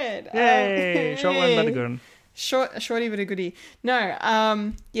called Fred. yay, short one but a good one. Shorty but a goodie.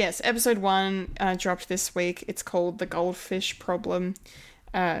 No, yes, episode 1 dropped this week. It's called The Goldfish Problem.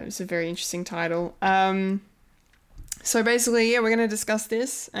 It's a very interesting title. So basically, yeah, we're going to discuss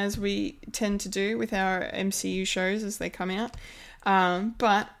this as we tend to do with our MCU shows as they come out.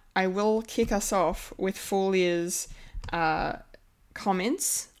 But I will kick us off with Folia's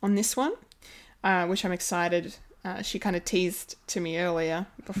comments on this one, which I'm excited. She kind of teased to me earlier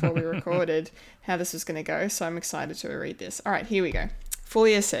before we recorded how this was going to go, so I'm excited to read this. All right, here we go.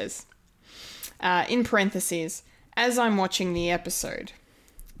 Folia says, in parentheses, as I'm watching the episode,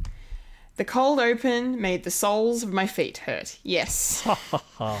 the cold open made the soles of my feet hurt. Yes.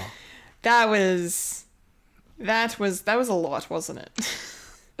 That was a lot, wasn't it?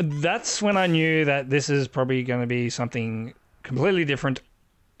 That's when I knew that this is probably going to be something completely different,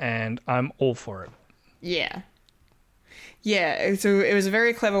 and I'm all for it. Yeah. Yeah, so it was a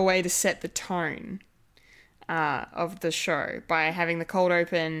very clever way to set the tone of the show by having the cold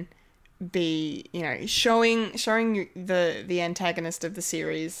open be, showing the antagonist of the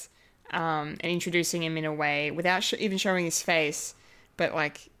series and introducing him in a way without even showing his face, but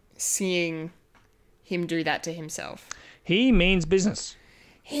like seeing him do that to himself. He means business.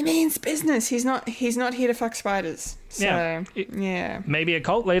 He means business. He's not here to fuck spiders. So, yeah. Maybe a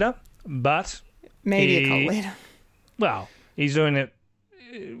cult leader, but maybe a cult leader. Well, he's doing it.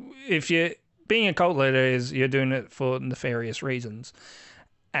 If you're being a cult leader, you're doing it for nefarious reasons,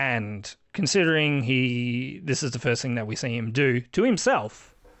 and considering this is the first thing that we see him do to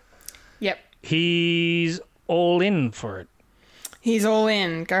himself. Yep. He's all in for it. He's all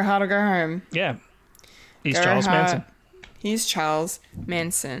in. Go hard or go home. Yeah. He's Charles Manson. He's Charles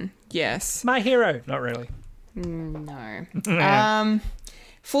Manson. Yes. My hero. Not really. No.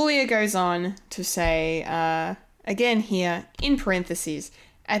 Folia goes on to say, again here, in parentheses,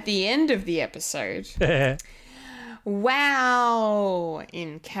 at the end of the episode, wow,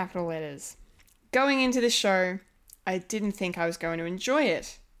 in capital letters. Going into the show, I didn't think I was going to enjoy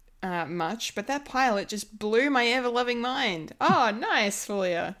it much, but that pilot just blew my ever-loving mind. Oh, nice,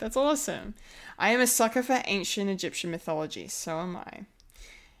 Folia. That's awesome. I am a sucker for ancient Egyptian mythology, so am I.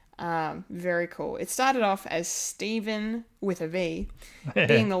 Very cool. It started off as Stephen with a V,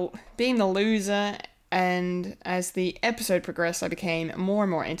 being the loser, and as the episode progressed, I became more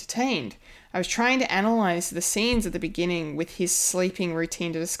and more entertained. I was trying to analyze the scenes at the beginning with his sleeping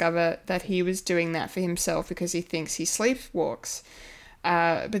routine to discover that he was doing that for himself because he thinks he sleepwalks.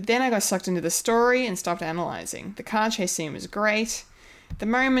 But then I got sucked into the story and stopped analyzing. The car chase scene was great. The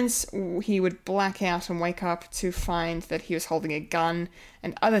moments he would black out and wake up to find that he was holding a gun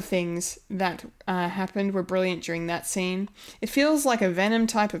and other things that happened were brilliant during that scene. It feels like a Venom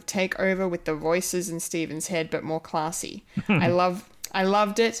type of takeover with the voices in Steven's head, but more classy. I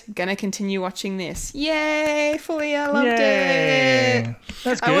loved it. Gonna continue watching this. Yay, Folia, loved it.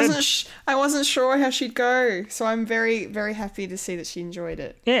 That's good. I wasn't sure how she'd go, so I'm very, very happy to see that she enjoyed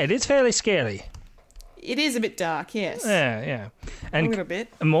it. Yeah, it is fairly scary. It is a bit dark, yes. Yeah. And a little bit.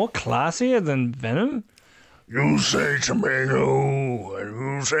 More classier than Venom. You say tomato,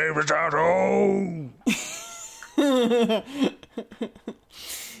 and you say potato.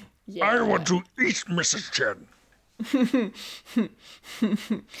 Yeah. I want to eat Mrs. Chen.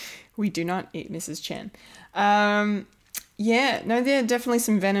 We do not eat Mrs. Chen. Yeah, no, there are definitely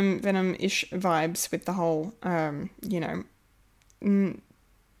some Venom-ish vibes with the whole,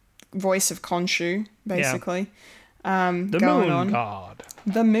 voice of Khonshu, basically. The Moon God.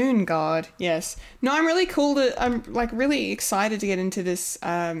 The Moon God, yes. No, I'm really excited to get into this,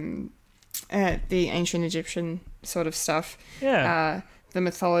 the ancient Egyptian sort of stuff. Yeah. The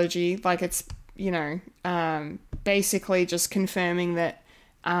mythology, like it's, basically just confirming that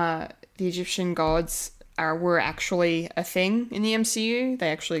the Egyptian gods were actually a thing in the MCU.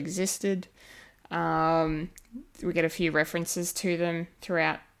 They actually existed. We get a few references to them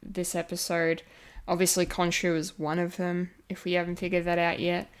throughout this episode. Obviously, Khonshu is one of them, if we haven't figured that out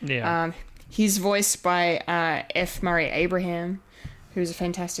yet. Yeah. He's voiced by F. Murray Abraham, who's a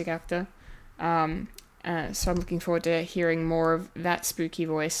fantastic actor. So I'm looking forward to hearing more of that spooky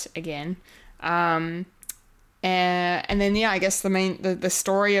voice again. And then, I guess the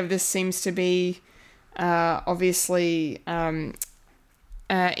story of this seems to be, obviously,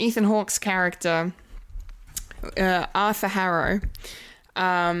 Ethan Hawke's character, Arthur Harrow,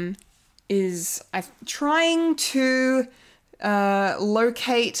 is trying to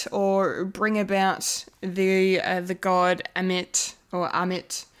locate or bring about the god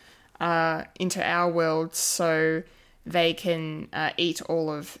Amit into our world so they can eat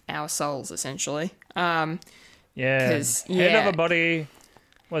all of our souls, essentially. Head of a body,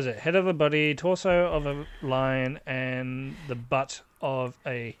 what is it? Head of a body, torso of a lion, and the butt of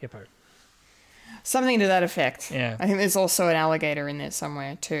a hippo. Something to that effect. Yeah. I think there's also an alligator in there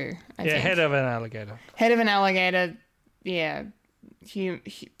somewhere too. I think. Head of an alligator. Head of an alligator. Yeah,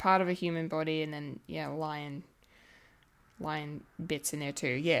 part of a human body, and then lion bits in there too.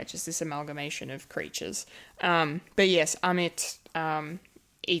 Yeah, just this amalgamation of creatures. But yes, Amit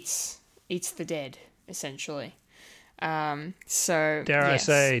eats the dead essentially. So Dare I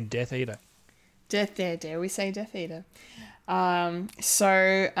say, Death Eater? Dare we say Death Eater?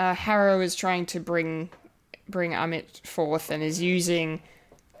 So Harrow is trying to bring Amit forth and is using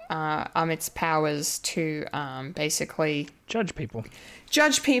Amit's powers to basically Judge people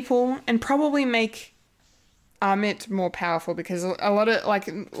and probably make Amit more powerful, because a lot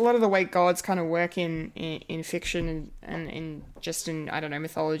of the way gods kind of work in fiction and in just in, I don't know,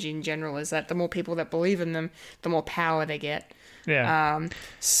 mythology in general, is that the more people that believe in them, the more power they get. Yeah.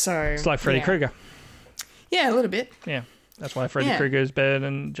 So it's like Freddy Krueger. Yeah, a little bit. Yeah. That's why Freddy Krueger is better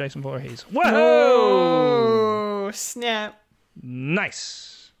than Jason Voorhees. Whoa! Oh, snap.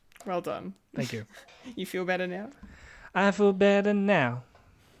 Nice. Well done. Thank you. You feel better now? I feel better now.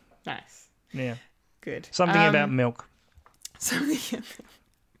 Nice. Yeah. Good. Something about milk. Something.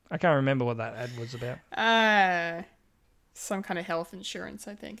 I can't remember what that ad was about. Some kind of health insurance,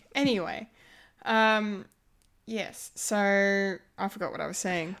 I think. Anyway, yes. So I forgot what I was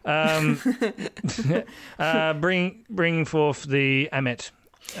saying. Bring forth the Amit.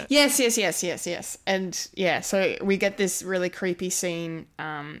 Yes. And yeah, so we get this really creepy scene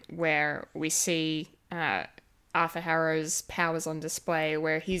where we see Arthur Harrow's powers on display,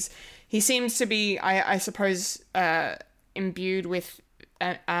 where he seems to be, I suppose, imbued with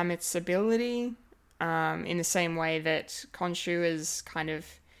Amit's ability, in the same way that Khonshu has kind of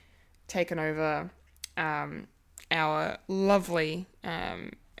taken over our lovely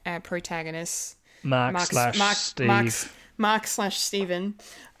protagonist, Mark / Steven.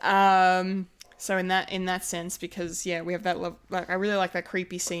 So in that sense, because we have that love. Like, I really like that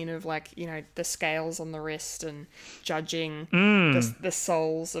creepy scene of, like, the scales on the wrist and judging the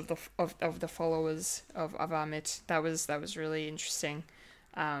souls of the followers of Amit. That was really interesting,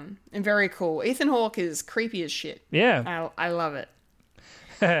 and very cool. Ethan Hawke is creepy as shit. Yeah, I love it.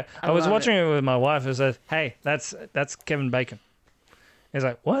 I was watching it with my wife and said, "Hey, that's Kevin Bacon." He's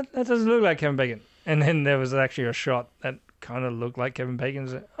like, "What? That doesn't look like Kevin Bacon." And then there was actually a shot that kind of looked like Kevin Bacon.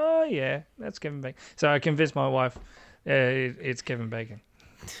 I said, "Oh yeah, that's Kevin Bacon." So I convinced my wife, it's Kevin Bacon.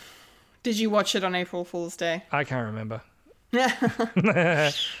 Did you watch it on April Fool's Day? I can't remember.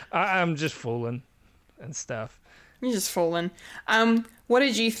 I'm just fooling and stuff. You're just fooling. What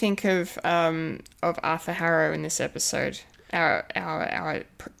did you think of Arthur Harrow in this episode? Our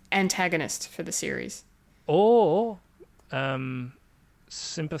antagonist for the series. Or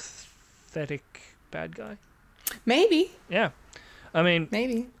sympathetic bad guy. Maybe. Yeah. I mean,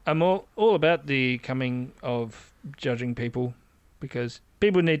 maybe. I'm all about the coming of judging people, because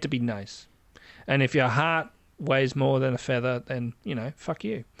people need to be nice. And if your heart weighs more than a feather, then, fuck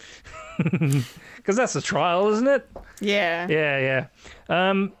you. Because that's a trial, isn't it? Yeah. Yeah.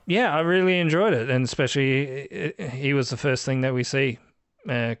 I really enjoyed it. And especially, he was the first thing that we see,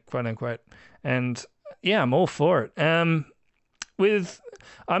 quote unquote. And yeah, I'm all for it. I'm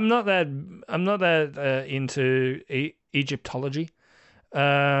not that into Egyptology,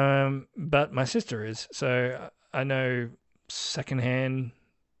 but my sister is, so I know secondhand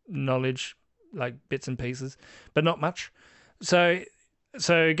knowledge, like bits and pieces, but not much. So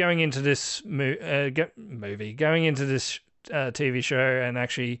going into this movie, going into this TV show, and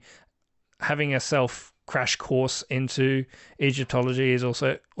actually having a self crash course into Egyptology is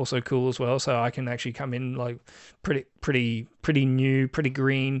also cool as well. So I can actually come in like pretty new, pretty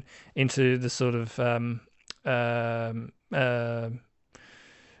green into the sort of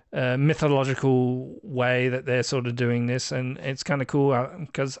mythological way that they're sort of doing this, and it's kind of cool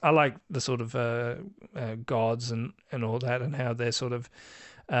because I like the sort of gods and all that, and how they're sort of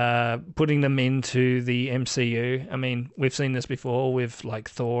putting them into the MCU. I mean, we've seen this before with like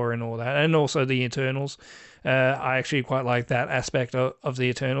Thor and all that, and also the Eternals. I actually quite like that aspect of the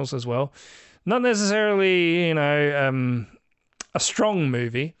Eternals as well. Not necessarily, a strong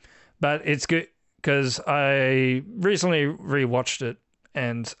movie, but it's good because I recently rewatched it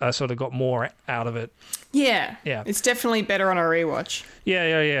and I sort of got more out of it. Yeah. Yeah. It's definitely better on a rewatch. Yeah.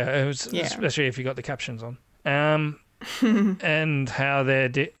 It was, especially if you got the captions on. And how they're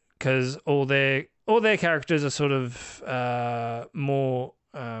because all their characters are sort of more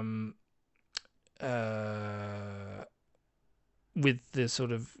with the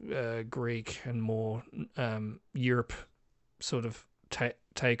sort of Greek and more Europe sort of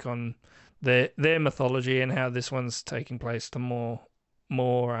take on their mythology and how this one's taking place to more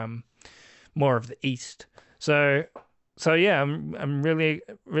of the East. So yeah, I'm really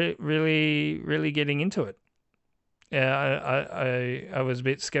getting into it. Yeah, I was a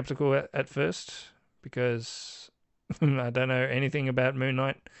bit skeptical at first because I don't know anything about Moon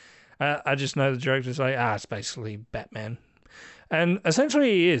Knight. I just know the director's like, it's basically Batman. And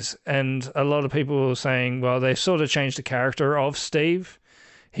essentially he is. And a lot of people are saying, well, they sort of changed the character of Steve.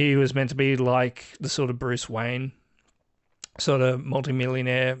 He was meant to be like the sort of Bruce Wayne, sort of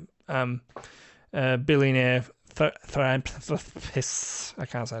multimillionaire, billionaire, philanthropist. I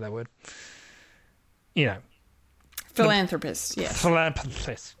can't say that word. You know. Philanthropist, yes.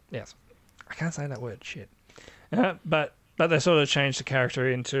 Philanthropist, yes. I can't say that word, shit. But they sort of changed the character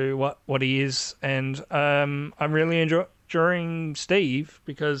into what he is. And I'm really enjoying Steve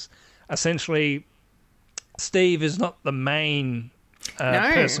because essentially Steve is not the main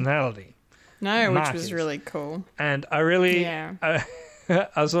personality. No, Mark which was is. really cool. And I really, Yeah. I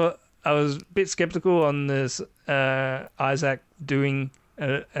was a bit skeptical on this Isaac doing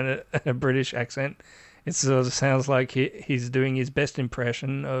a British accent. It sort of sounds like he's doing his best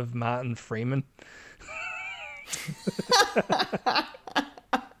impression of Martin Freeman.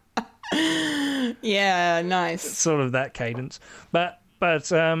 Yeah, nice. Sort of that cadence. But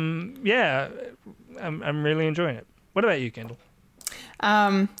yeah, I'm really enjoying it. What about you, Kendall?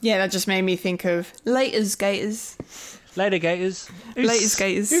 Yeah, that just made me think of Laters Gators. Later Gators. Laters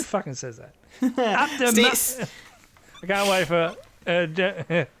Gators. Who fucking says that? Up the I can't wait for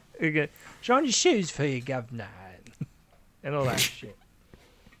shine your shoes for you, governor, and all that shit.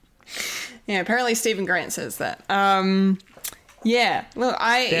 Yeah, apparently Stephen Grant says that. Yeah, look,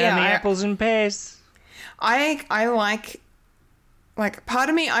 the apples and pears. I like part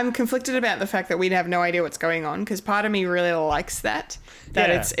of me, I'm conflicted about the fact that we'd have no idea what's going on, because part of me really likes that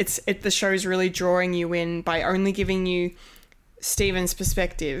Yeah. it's the show's really drawing you in by only giving you Stephen's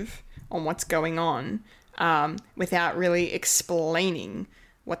perspective on what's going on, without really explaining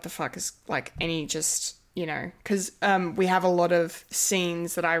what the fuck is, like, any just, you know, because we have a lot of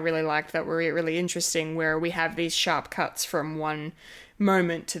scenes that I really liked that were really interesting, where we have these sharp cuts from one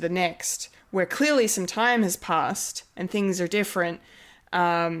moment to the next, where clearly some time has passed and things are different,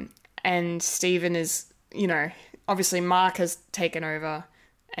 and Stephen is, you know, obviously Mark has taken over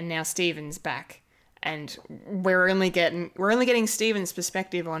and now Stephen's back, and we're only getting Stephen's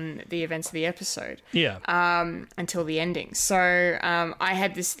perspective on the events of the episode. Yeah. Until the ending. So I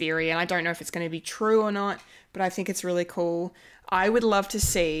had this theory, and I don't know if it's going to be true or not, but I think it's really cool. I would love to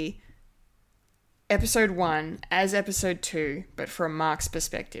see episode 1 as episode 2, but from Mark's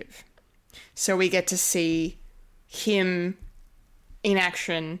perspective. So we get to see him in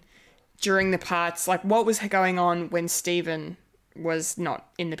action during the parts, like what was going on when Stephen was not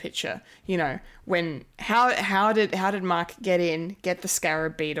in the picture, you know, when how did Mark get the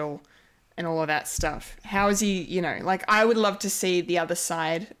scarab beetle and all of that stuff? How is he, you know, like, I would love to see the other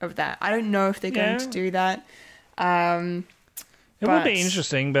side of that. I don't know if they're going to do that. It would be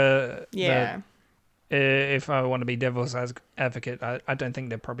interesting, but yeah. But if I want to be devil's advocate, I don't think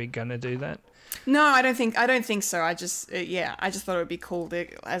they're probably going to do that. No, I don't think so. I just thought it would be cool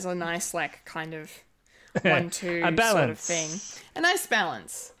as a nice, like, kind of 1-2 a balance sort of thing. A nice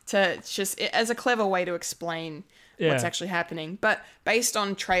balance to just as a clever way to explain what's actually happening. But based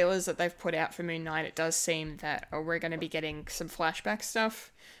on trailers that they've put out for Moon Knight, it does seem that we're going to be getting some flashback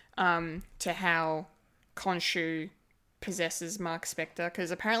stuff to how Khonshu possesses Mark Spector,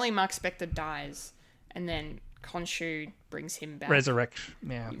 because apparently Mark Spector dies and then Khonshu brings him back.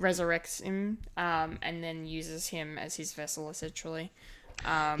 Resurrects him, and then uses him as his vessel, essentially.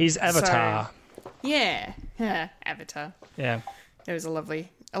 His avatar. Yeah, Avatar. Yeah. There was a lovely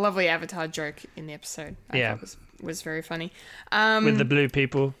Avatar joke in the episode. I thought was very funny. With the blue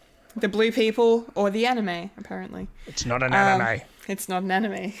people. The blue people, or the anime, apparently. It's not an anime. It's not an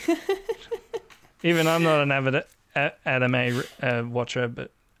anime. Even I'm not an anime watcher,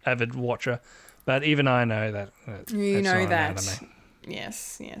 but avid watcher. But even I know that. You know that. An anime.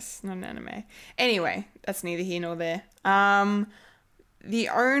 Yes, not an anime. Anyway, that's neither here nor there. The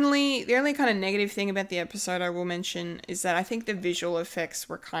only kind of negative thing about the episode I will mention is that I think the visual effects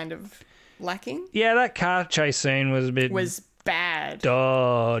were kind of lacking. Yeah, that car chase scene was a bit... was bad.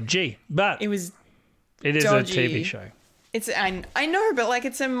 Dodgy. But it is dodgy. A TV show. I know, but like,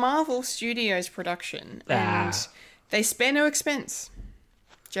 it's a Marvel Studios production, and they spare no expense,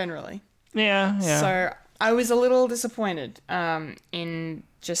 generally. Yeah. So I was a little disappointed in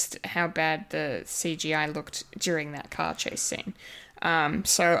just how bad the CGI looked during that car chase scene.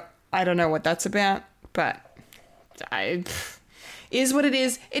 So I don't know what that's about, but is what it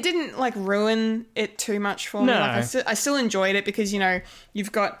is. It didn't like ruin it too much for me. No. Like I still enjoyed it because, you know,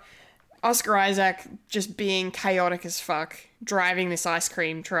 you've got Oscar Isaac just being chaotic as fuck, driving this ice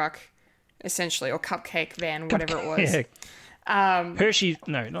cream truck, essentially, or cupcake van, whatever it was. Yeah. Hershey,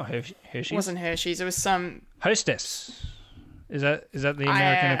 no, not Hershey. It wasn't Hershey's. It was some Hostess. Is that the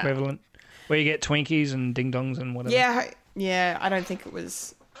American equivalent? Where you get Twinkies and Ding Dongs and whatever. Yeah. I don't think it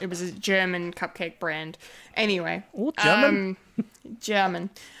was. It was a German cupcake brand. Anyway, German. German.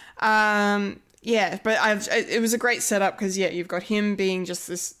 Yeah, but it was a great setup because you've got him being just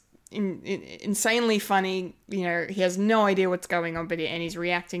this insanely funny. You know, he has no idea what's going on, and he's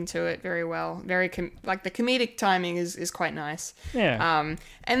reacting to it very well. Very like the comedic timing is quite nice. Yeah.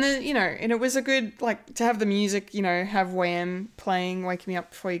 And then, you know, and it was a good, like, to have the music, you know, have Wham playing "Wake Me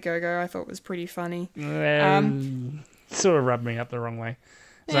Up Before You Go Go." I thought was pretty funny. Sort of rubbed me up the wrong way.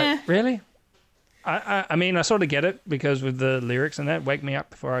 It's like, really? I mean, I sort of get it because with the lyrics and that, "Wake me up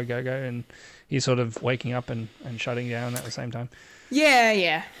before I go go," and he's sort of waking up and shutting down at the same time.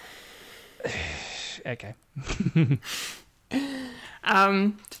 Yeah. Okay.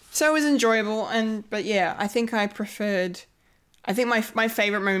 So it was enjoyable, but yeah, I think I think my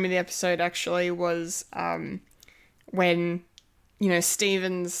favorite moment of the episode actually was when, you know,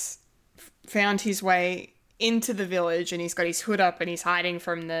 Stevens found his way into the village and he's got his hood up and he's hiding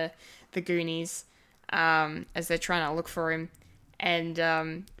from the Goonies as they're trying to look for him, and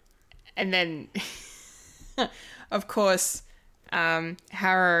then of course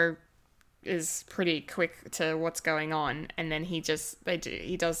Harrow is pretty quick to what's going on, and then he does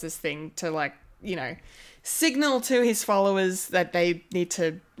this thing to, like, you know, signal to his followers that they need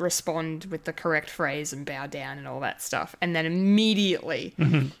to respond with the correct phrase and bow down and all that stuff. And then immediately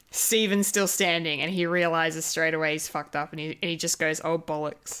Steven's still standing and he realizes straight away he's fucked up, and he just goes, "Oh,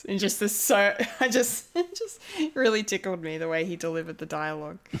 bollocks." And just this, it just really tickled me the way he delivered the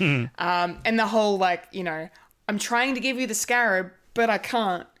dialogue. And the whole, like, you know, "I'm trying to give you the scarab, but I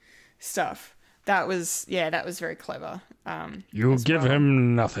can't" stuff. That was very clever. You'll give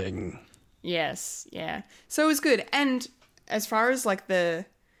him nothing. Yes, yeah. So it was good. And as far as, like,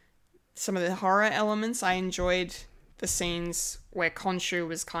 some of the horror elements, I enjoyed the scenes where Khonshu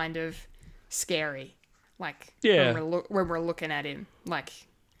was kind of scary. Like, when we're looking at him. Like,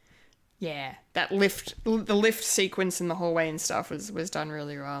 yeah, the lift sequence in the hallway and stuff was done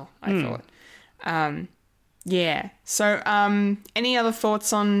really well, I thought. Yeah. So, any other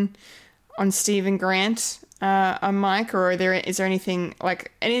thoughts on Stephen Grant, Mike, or is there anything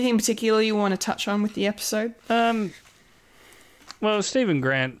particular you want to touch on with the episode? Well, Stephen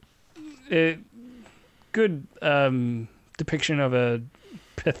Grant, good depiction of a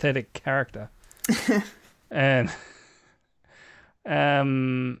pathetic character, and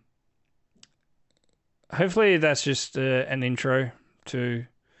hopefully that's just an intro to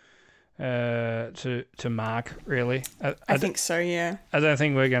Mark, really. I think so, yeah. I don't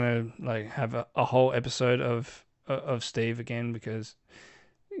think we're gonna, like, have a whole episode of Steve again, because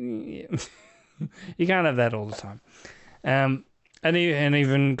you can't have that all the time. And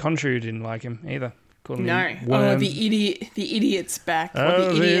even Khonshu didn't like him either. No. Oh, the idiot's back.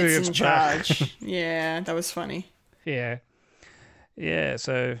 Or the idiot's in charge. Yeah, that was funny. Yeah.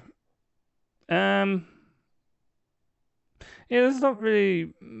 So, yeah, there's not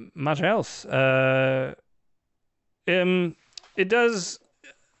really much else. It does.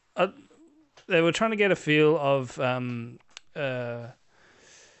 They were trying to get a feel of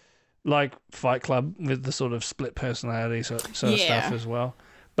like Fight Club with the sort of split personality sort of stuff as well.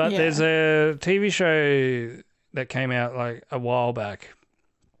 But there's a TV show that came out like a while back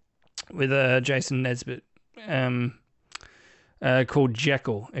with Jason Nesbitt called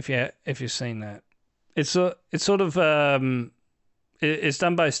Jekyll. If you've seen that, it's sort of it's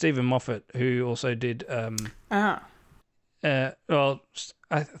done by Stephen Moffat, who also did well,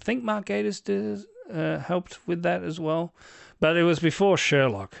 I think Mark Gatiss helped with that as well, but it was before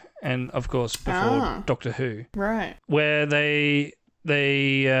Sherlock and of course before Doctor Who, right? Where they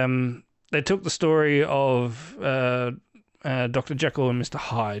took the story of Dr. Jekyll and Mr.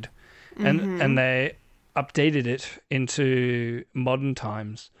 Hyde, and they updated it into modern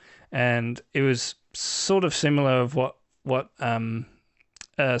times, and it was sort of similar of what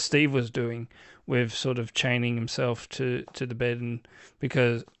Steve was doing, with sort of chaining himself to the bed, and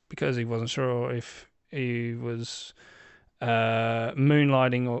because he wasn't sure if he was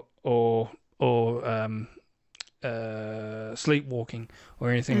moonlighting or sleepwalking or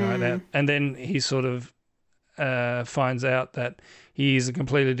anything like that. And then he sort of finds out that he is a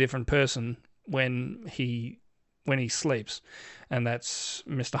completely different person when he sleeps, and that's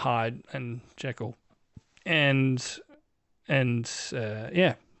Mr. Hyde and Jekyll. And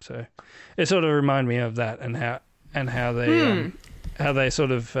yeah, so it sort of reminded me of that and how they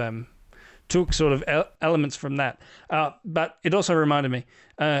sort of took sort of elements from that. But it also reminded me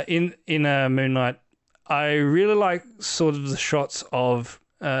in Moon Knight, I really like sort of the shots of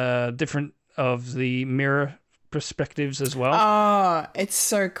different of the mirror perspectives as well. Oh, it's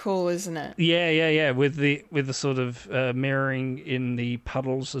so cool, isn't it? Yeah. With the sort of mirroring in the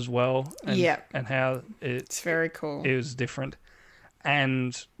puddles as well. And how it's very cool. It was different,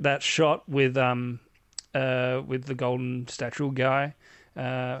 and that shot with the golden statue guy,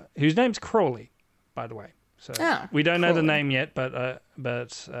 whose name's Crawley, by the way. So we don't know the name yet, but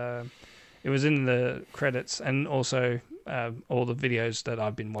it was in the credits, and also all the videos that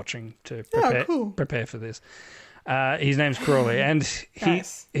I've been watching to prepare for this. His name's Crawley, and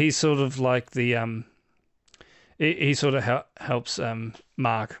he's sort of like the he sort of helps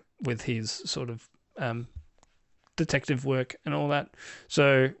Mark with his sort of detective work and all that.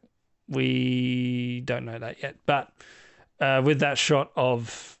 So we don't know that yet, but with that shot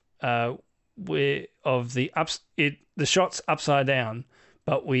of the shot's upside down,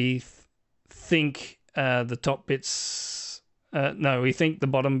 but we think the top bits. We think the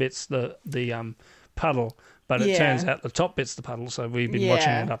bottom bit's the puddle, but it turns out the top bit's the puddle. So we've been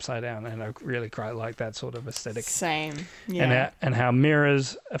watching it upside down, and I really quite like that sort of aesthetic. Same, yeah. And how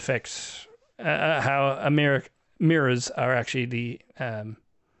mirrors affect how mirrors are actually the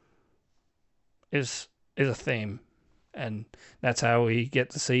is a theme, and that's how we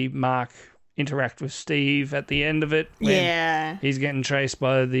get to see Mark interact with Steve at the end of it. When he's getting chased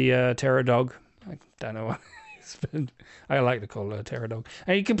by the terror dog. I don't know what it is, but I like to call it a terror dog.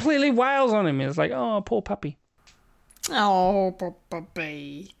 And he completely wails on him. It's like, oh, poor puppy. Oh,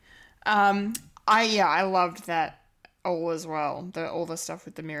 puppy. I loved that all as well. All the stuff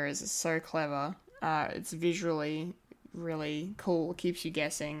with the mirrors is so clever. It's visually really cool. It keeps you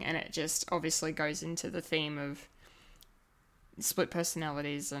guessing, and it just obviously goes into the theme of split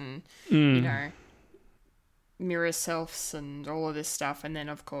personalities and mirror selves and all of this stuff. And then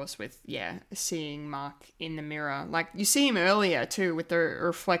of course with seeing Mark in the mirror, like you see him earlier too with the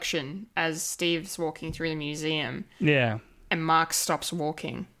reflection as Steve's walking through the museum, and Mark stops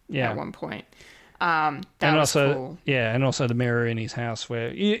walking at one point. That was cool. And also the mirror in his house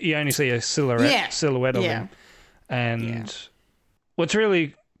where you only see a silhouette of him. And what's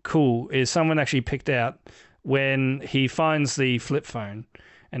really cool is someone actually picked out when he finds the flip phone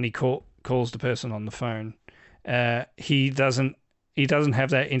and he calls the person on the phone. He doesn't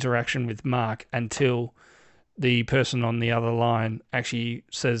have that interaction with Mark until the person on the other line actually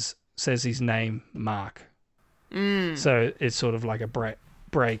says his name, Mark. So it's sort of like a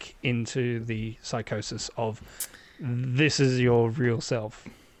break into the psychosis of this is your real self.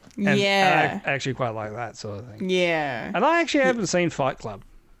 And I actually quite like that sort of thing. Yeah. And I actually haven't seen Fight Club.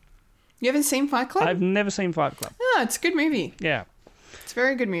 You haven't seen Fight Club? I've never seen Fight Club. Oh, it's a good movie. Yeah. It's a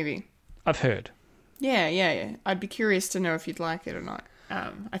very good movie. I've heard. Yeah. I'd be curious to know if you'd like it or not.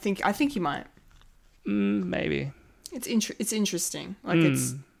 I think you might. Maybe. It's interesting. Like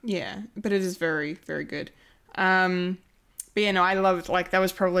but it is very, very good. But I loved, like, that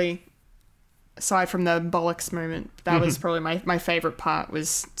was probably, aside from the bollocks moment, that was probably my favorite part,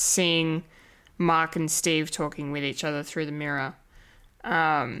 was seeing Mark and Steve talking with each other through the mirror.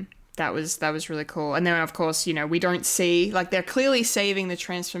 That was really cool. And then, of course, we don't see, like, they're clearly saving the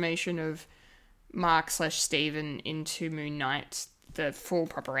transformation of Mark/Steven into Moon Knight, the full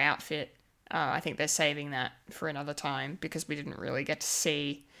proper outfit. I think they're saving that for another time because we didn't really get to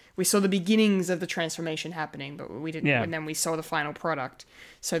see. We saw the beginnings of the transformation happening, but we didn't. And then we saw the final product.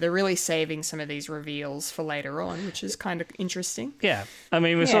 So they're really saving some of these reveals for later on, which is kind of interesting. Yeah, I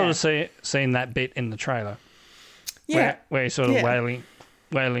mean, we sort of seen that bit in the trailer. Yeah, where he's sort of wailing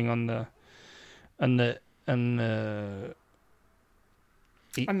on the hound.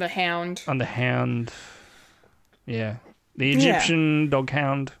 On the hound. Yeah, the Egyptian dog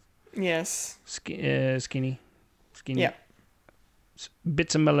hound. Yes. Skinny. Yep.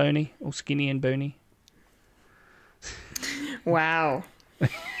 Bits of Maloney, all skinny and bony. Wow. I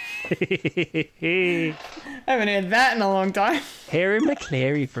haven't heard that in a long time. Harry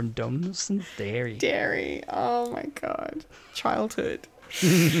McClary from Donaldson's Dairy. Oh my God. Childhood.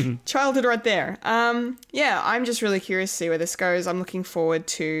 Childhood right there. I'm just really curious to see where this goes. I'm looking forward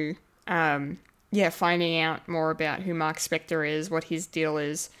to finding out more about who Mark Spector is, what his deal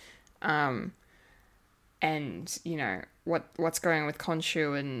is, and what's going on with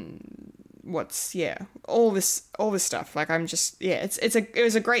Khonshu and what's all this stuff. Like, I'm just it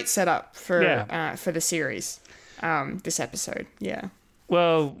was a great setup for the series, this episode. Yeah.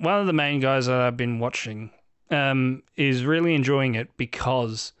 Well, one of the main guys that I've been watching is really enjoying it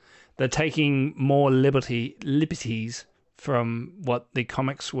because they're taking more liberties from what the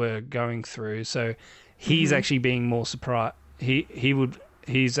comics were going through. So he's actually being more surprised.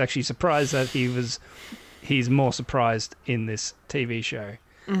 He's actually surprised that he's more surprised in this TV show,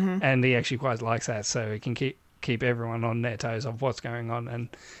 and he actually quite likes that. So he can keep everyone on their toes of what's going on. And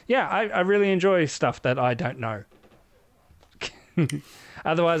yeah, I really enjoy stuff that I don't know.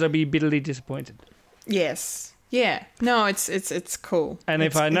 Otherwise, I'd be bitterly disappointed. Yes. Yeah. No, it's cool. And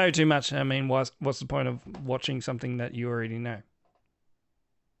if I know too much, I mean, what's the point of watching something that you already know?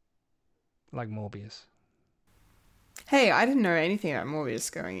 Like Morbius. Hey, I didn't know anything about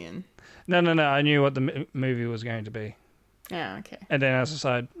Morbius going in. No. I knew what the movie was going to be. Yeah, okay. And then I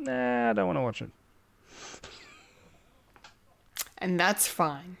decided, I don't want to watch it. And that's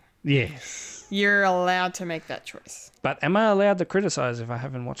fine. Yes. You're allowed to make that choice. But am I allowed to criticize if I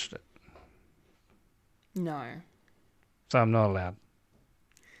haven't watched it? No. So I'm not allowed.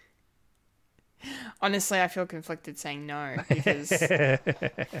 Honestly, I feel conflicted saying no because it's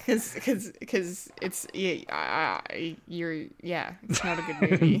it's not a good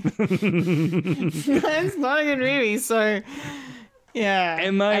movie. It's not a good movie, so yeah.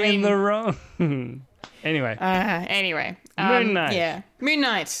 Am I in the wrong? Anyway. Moon Knight. Yeah, Moon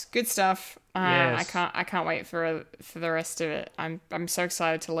Knight. Good stuff. Yes. I can't wait for the rest of it. I'm so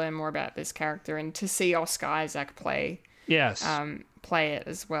excited to learn more about this character and to see Oscar Isaac play it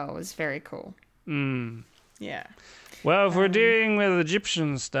as well is very cool. Yeah. Well, if we're dealing with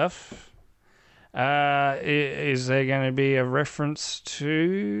Egyptian stuff, is there going to be a reference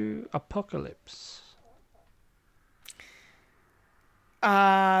to Apocalypse?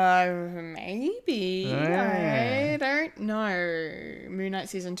 Maybe. I don't know. Moon Knight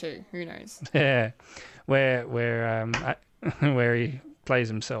season 2. Who knows? Yeah, where he plays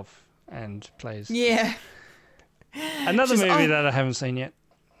himself and plays. Yeah. Another movie that I haven't seen yet.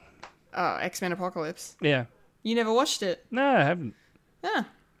 Oh, X-Men Apocalypse. Yeah. You never watched it? No, I haven't.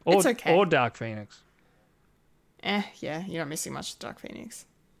 It's okay. Or Dark Phoenix. Yeah, you're not missing much of Dark Phoenix.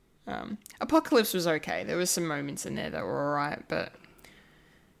 Apocalypse was okay. There was some moments in there that were alright, but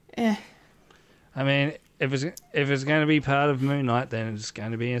I mean, if it's going to be part of Moon Knight, then it's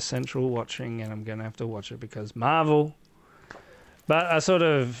going to be essential watching, and I'm going to have to watch it because Marvel. But I sort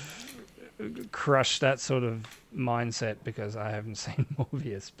of crushed that sort of mindset because I haven't seen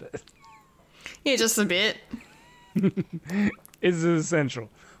Morbius, but yeah, just a bit. It's essential.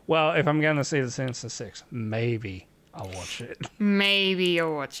 Well, if I'm going to see the Sinister Six, maybe I'll watch it. Maybe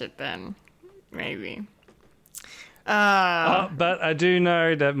you'll watch it then. Maybe. But I do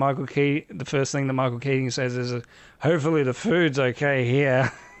know that the first thing that Michael Keaton says is, hopefully the food's okay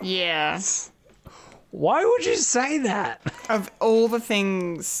here. Yeah. Why would you say that? Of all the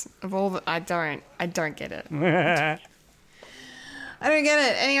things, I don't get it. I don't get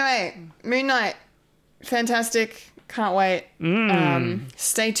it. Anyway, Moon Knight, fantastic. Can't wait.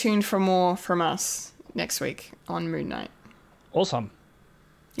 Stay tuned for more from us next week on Moon Knight. Awesome.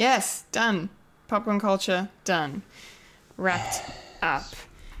 Yes, done. Popcorn culture, done. Wrapped up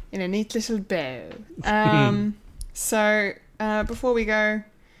in a neat little bow. So, before we go,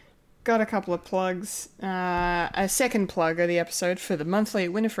 got a couple of plugs. A second plug of the episode for the monthly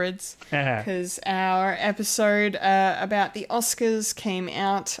at Winifred's, because our episode about the Oscars came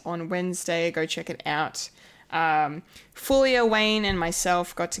out on Wednesday. Go check it out. Fulia, Wayne, and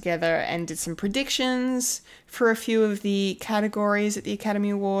myself got together and did some predictions for a few of the categories at the Academy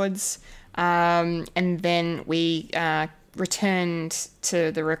Awards. And then we returned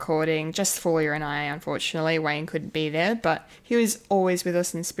to the recording. Just Fulia and I, unfortunately. Wayne couldn't be there, but he was always with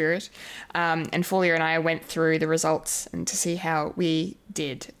us in spirit. And Fulia and I went through the results and to see how we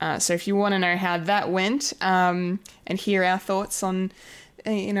did. So if you want to know how that went and hear our thoughts on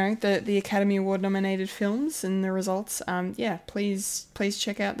the Academy Award nominated films and the results, please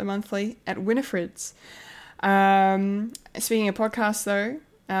check out the monthly at Winifred's. Speaking of podcasts, though,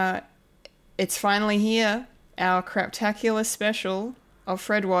 it's finally here, our Craptacular special of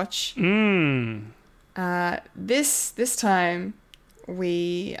Fred Watch. This time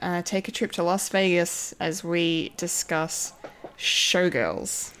we take a trip to Las Vegas as we discuss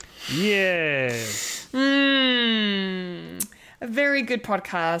Showgirls. Yes. A very good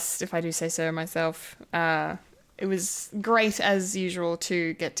podcast, if I do say so myself. It was great, as usual,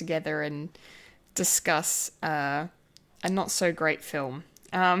 to get together and discuss a not-so-great film.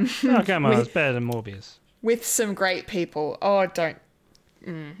 Come on, it's better than Morbius. With some great people. Oh, don't.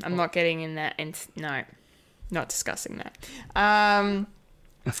 I'm not getting in that. No, not discussing that.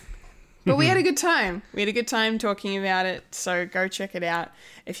 But we had a good time. We had a good time talking about it, so go check it out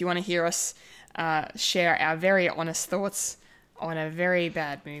if you want to hear us share our very honest thoughts on a very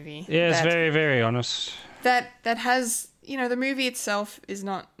bad movie. Yes, very, very honest. That has, the movie itself is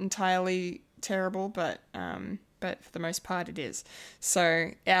not entirely terrible, but for the most part it is.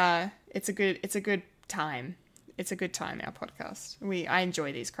 So it's a good time. It's a good time, our podcast. I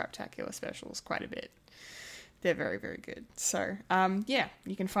enjoy these Craptacular specials quite a bit. They're very, very good. So,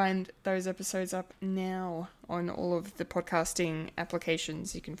 you can find those episodes up now on all of the podcasting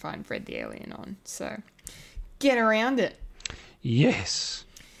applications you can find Fred the Alien on. So, get around it. Yes.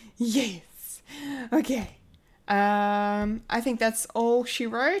 Yes. Okay. I think that's all she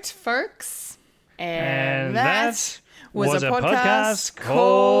wrote, folks. And that was a podcast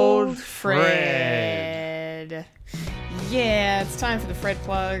called Fred. Yeah, it's time for the Fred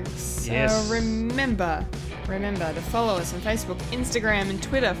plugs. Yes. Remember to follow us on Facebook, Instagram, and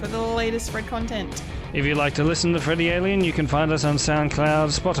Twitter for the latest Fred content. If you'd like to listen to Fred the Alien, you can find us on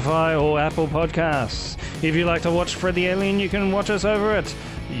SoundCloud, Spotify, or Apple Podcasts. If you'd like to watch Fred the Alien, you can watch us over at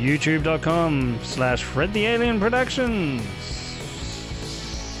youtube.com/Fred the Alien Productions.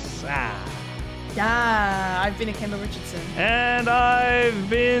 I've been a Kemba Richardson. And I've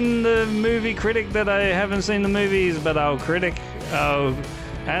been the movie critic that I haven't seen the movies, but I'll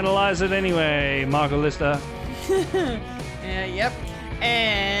analyze it anyway, Michael Lister. Yep.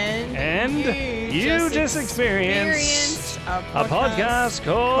 And you just experienced a podcast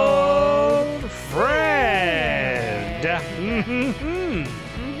called Fred.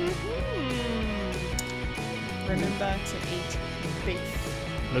 Remember to eat beef.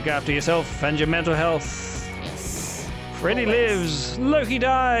 Look after yourself and your mental health. Yes. Freddy lives, Loki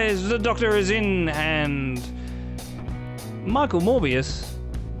dies, the Doctor is in, and Michael Morbius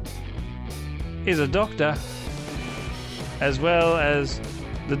is a doctor, as well as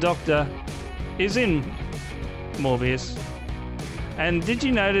the Doctor is in Morbius. And did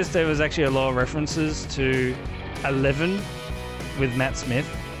you notice there was actually a lot of references to 11 with Matt Smith?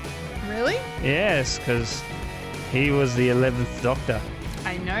 Really? Yes, because he was the 11th Doctor.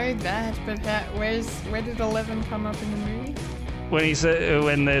 I know that, but where did 11 come up in the movie?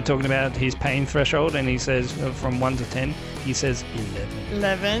 When they're talking about his pain threshold, and he says from 1 to 10, he says 11.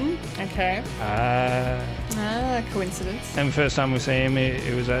 11. Okay. Coincidence. And the first time we see him,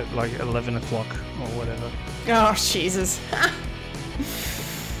 it was at like 11 o'clock or whatever. Oh, Jesus.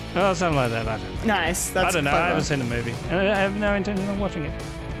 Oh, something like that. I don't know. Nice. That's I don't know. clever. I haven't seen the movie, and I have no intention of watching it.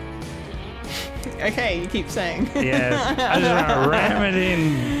 Okay, you keep saying. Yes. I just want to ram it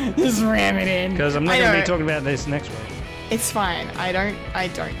in. Just ram it in. Because I'm not going to be talking about this next week. It's fine. I don't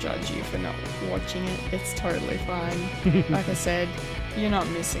judge you for not watching it. It's totally fine. Like I said, you're not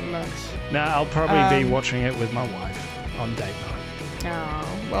missing much. No, I'll probably be watching it with my wife on date night. Oh,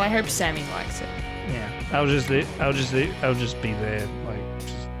 well, I hope Sammy likes it. Yeah, I'll just be there, like,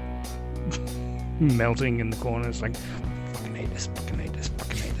 just melting in the corners, like, fucking hate this, fucking hate this,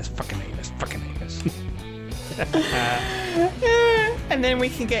 fucking hate this, fucking hate this, fucking hate this. And then we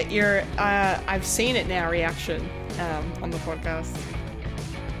can get your I've seen it now reaction on the podcast.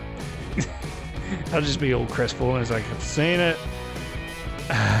 I'll just be all crestfallen. It's like, I've seen it.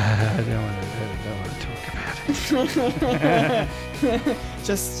 I don't want to talk about it.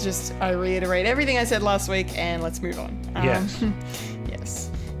 just I reiterate everything I said last week, and let's move on. Yes.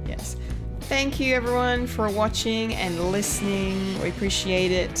 Yes. Thank you, everyone, for watching and listening. We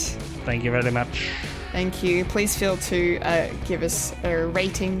appreciate it. Thank you very much. Thank you. Please feel to give us a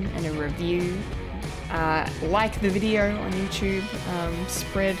rating and a review. Like the video on YouTube.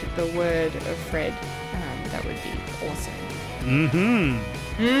 Spread the word of Fred. That would be awesome.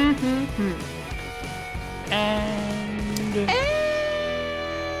 And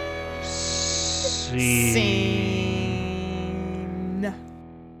See